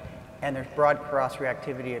Duchenne. And there's broad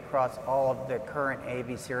cross-reactivity across all of the current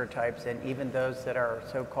AAV serotypes, and even those that are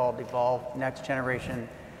so-called evolved next-generation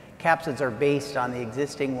capsids are based on the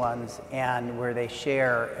existing ones, and where they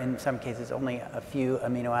share, in some cases, only a few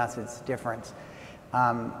amino acids difference,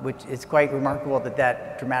 which is quite remarkable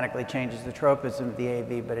that dramatically changes the tropism of the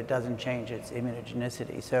AAV, but it doesn't change its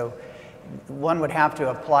immunogenicity. So one would have to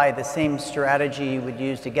apply the same strategy you would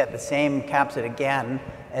use to get the same capsid again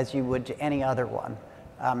as you would to any other one.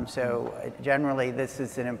 So generally, this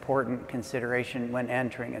is an important consideration when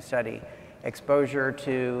entering a study. Exposure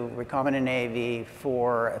to recombinant AAV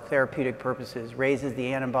for therapeutic purposes raises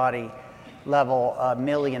the antibody level 1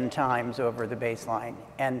 million times over the baseline.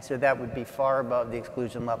 And so that would be far above the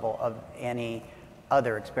exclusion level of any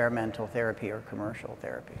other experimental therapy or commercial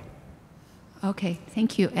therapy. Okay,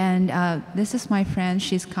 thank you. And this is my friend.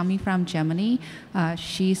 She's coming from Germany.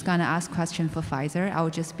 She's going to ask question for Pfizer. I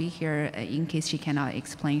will just be here in case she cannot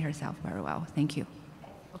explain herself very well. Thank you.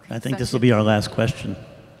 Okay, I think this will be our last question.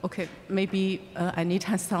 Okay, maybe I need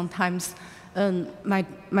sometimes.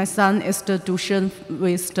 My son is the Duchenne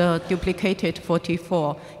with the duplicated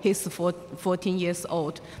 44. He's 14 years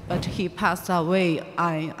old, but he passed away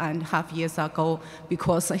 1.5 years ago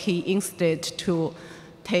because he instead to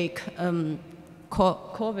take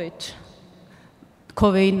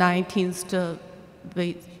COVID-19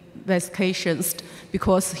 vaccinations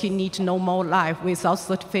because he needs no more life. Without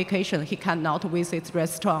certification, he cannot visit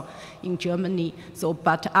restaurant in Germany. So,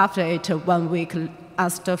 but after it, 1 week,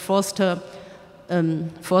 as the first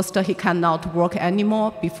he cannot work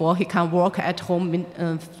anymore. Before he can work at home in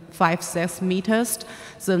 5-6 meters.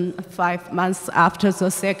 Then 5 months after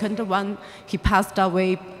the second one, he passed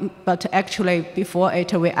away. But actually, before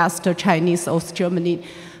it, we asked the Chinese or Germany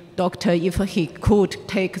doctor if he could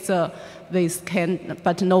take this can,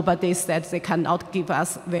 but nobody said they cannot give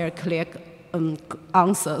us very clear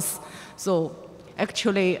answers. So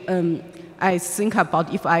actually, I think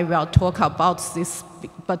about if I will talk about this,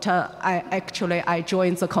 but I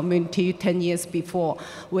joined the community 10 years before.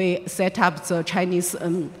 We set up the Chinese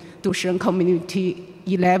Duchenne community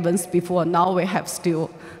 11s before. Now we have still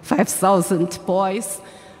 5,000 boys,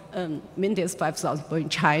 means 5,000 boys in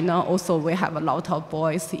China. Also, we have a lot of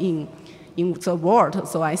boys in in the world.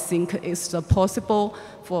 So I think it's possible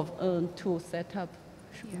for to set up.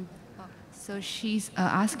 Yeah. So she's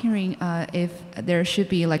asking if there should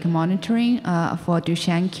be like monitoring for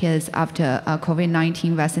Duchenne kids after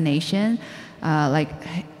COVID-19 vaccination. Like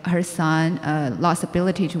her son lost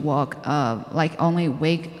ability to walk like only a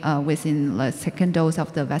week within the second dose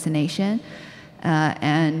of the vaccination.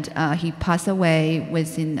 And he passed away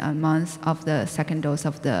within a month of the second dose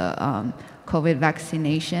of the COVID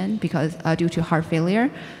vaccination because due to heart failure.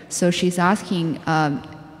 So she's asking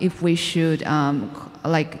if we should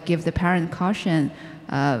like give the parent caution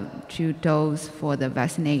to dose for the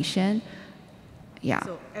vaccination. Yeah.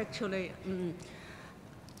 So actually,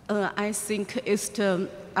 I think it's to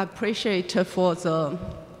appreciate for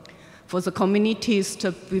the communities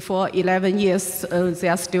before 11 years,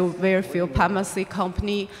 there are still very few pharmacy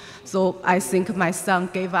company. So I think my son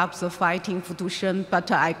gave up the fighting for Duchenne, but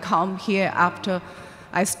I come here after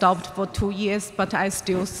I stopped for 2 years, but I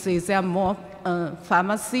still see there are more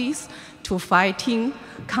pharmacies to fighting,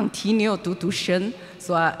 continue to Duchenne.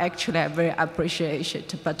 So I very appreciate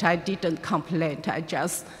it, but I didn't complain. I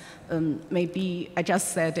just, maybe I just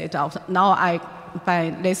said it out. Now by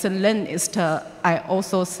lesson learned is I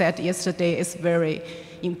also said yesterday it's very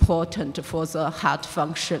important for the heart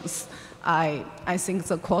functions. I think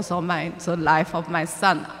the course of the life of my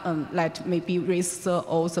son, let maybe raise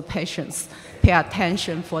all the patients, pay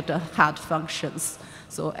attention for the heart functions.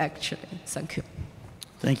 So actually, thank you.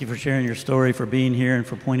 Thank you for sharing your story, for being here, and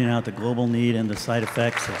for pointing out the global need and the side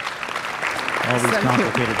effects of all these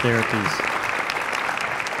complicated therapies.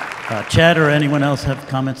 Chet or anyone else have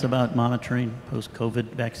comments about monitoring post-COVID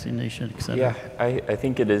vaccination, et cetera? Yeah, I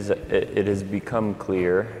think it has become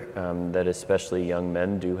clear that especially young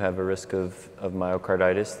men do have a risk of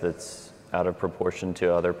myocarditis that's out of proportion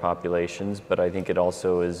to other populations, but I think it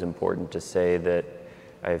also is important to say that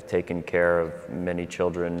I have taken care of many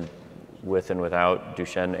children with and without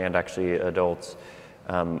Duchenne, and actually adults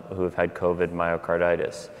who have had COVID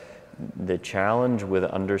myocarditis. The challenge with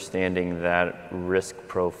understanding that risk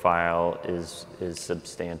profile is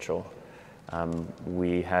substantial.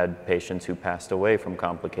 We had patients who passed away from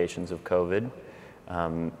complications of COVID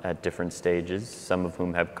at different stages, some of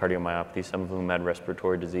whom have cardiomyopathy, some of whom had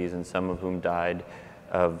respiratory disease, and some of whom died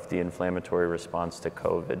of the inflammatory response to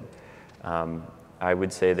COVID. I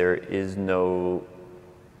would say there is no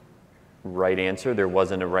right answer. There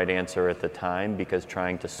wasn't a right answer at the time because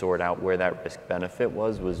trying to sort out where that risk benefit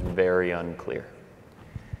was very unclear.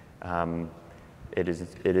 It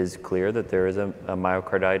is clear that there is a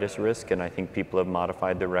myocarditis risk, and I think people have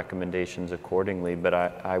modified their recommendations accordingly, but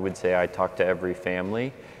I would say I talk to every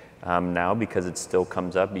family now because it still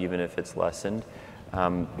comes up even if it's lessened,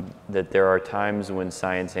 that there are times when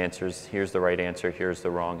science answers, here's the right answer, here's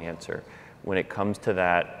the wrong answer. When it comes to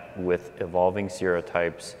that, with evolving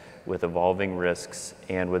serotypes, with evolving risks,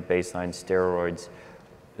 and with baseline steroids,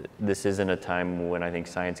 this isn't a time when I think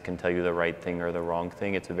science can tell you the right thing or the wrong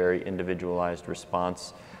thing. It's a very individualized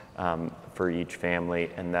response for each family,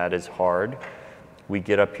 and that is hard. We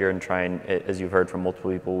get up here and try and, as you've heard from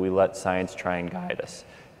multiple people, we let science try and guide us.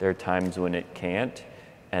 There are times when it can't,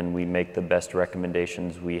 and we make the best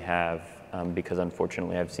recommendations we have because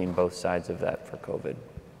unfortunately I've seen both sides of that for COVID.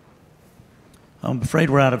 I'm afraid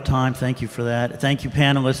we're out of time. Thank you for that. Thank you,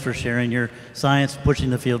 panelists, for sharing your science, pushing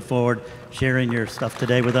the field forward, sharing your stuff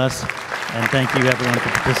today with us. And thank you, everyone, for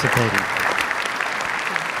participating.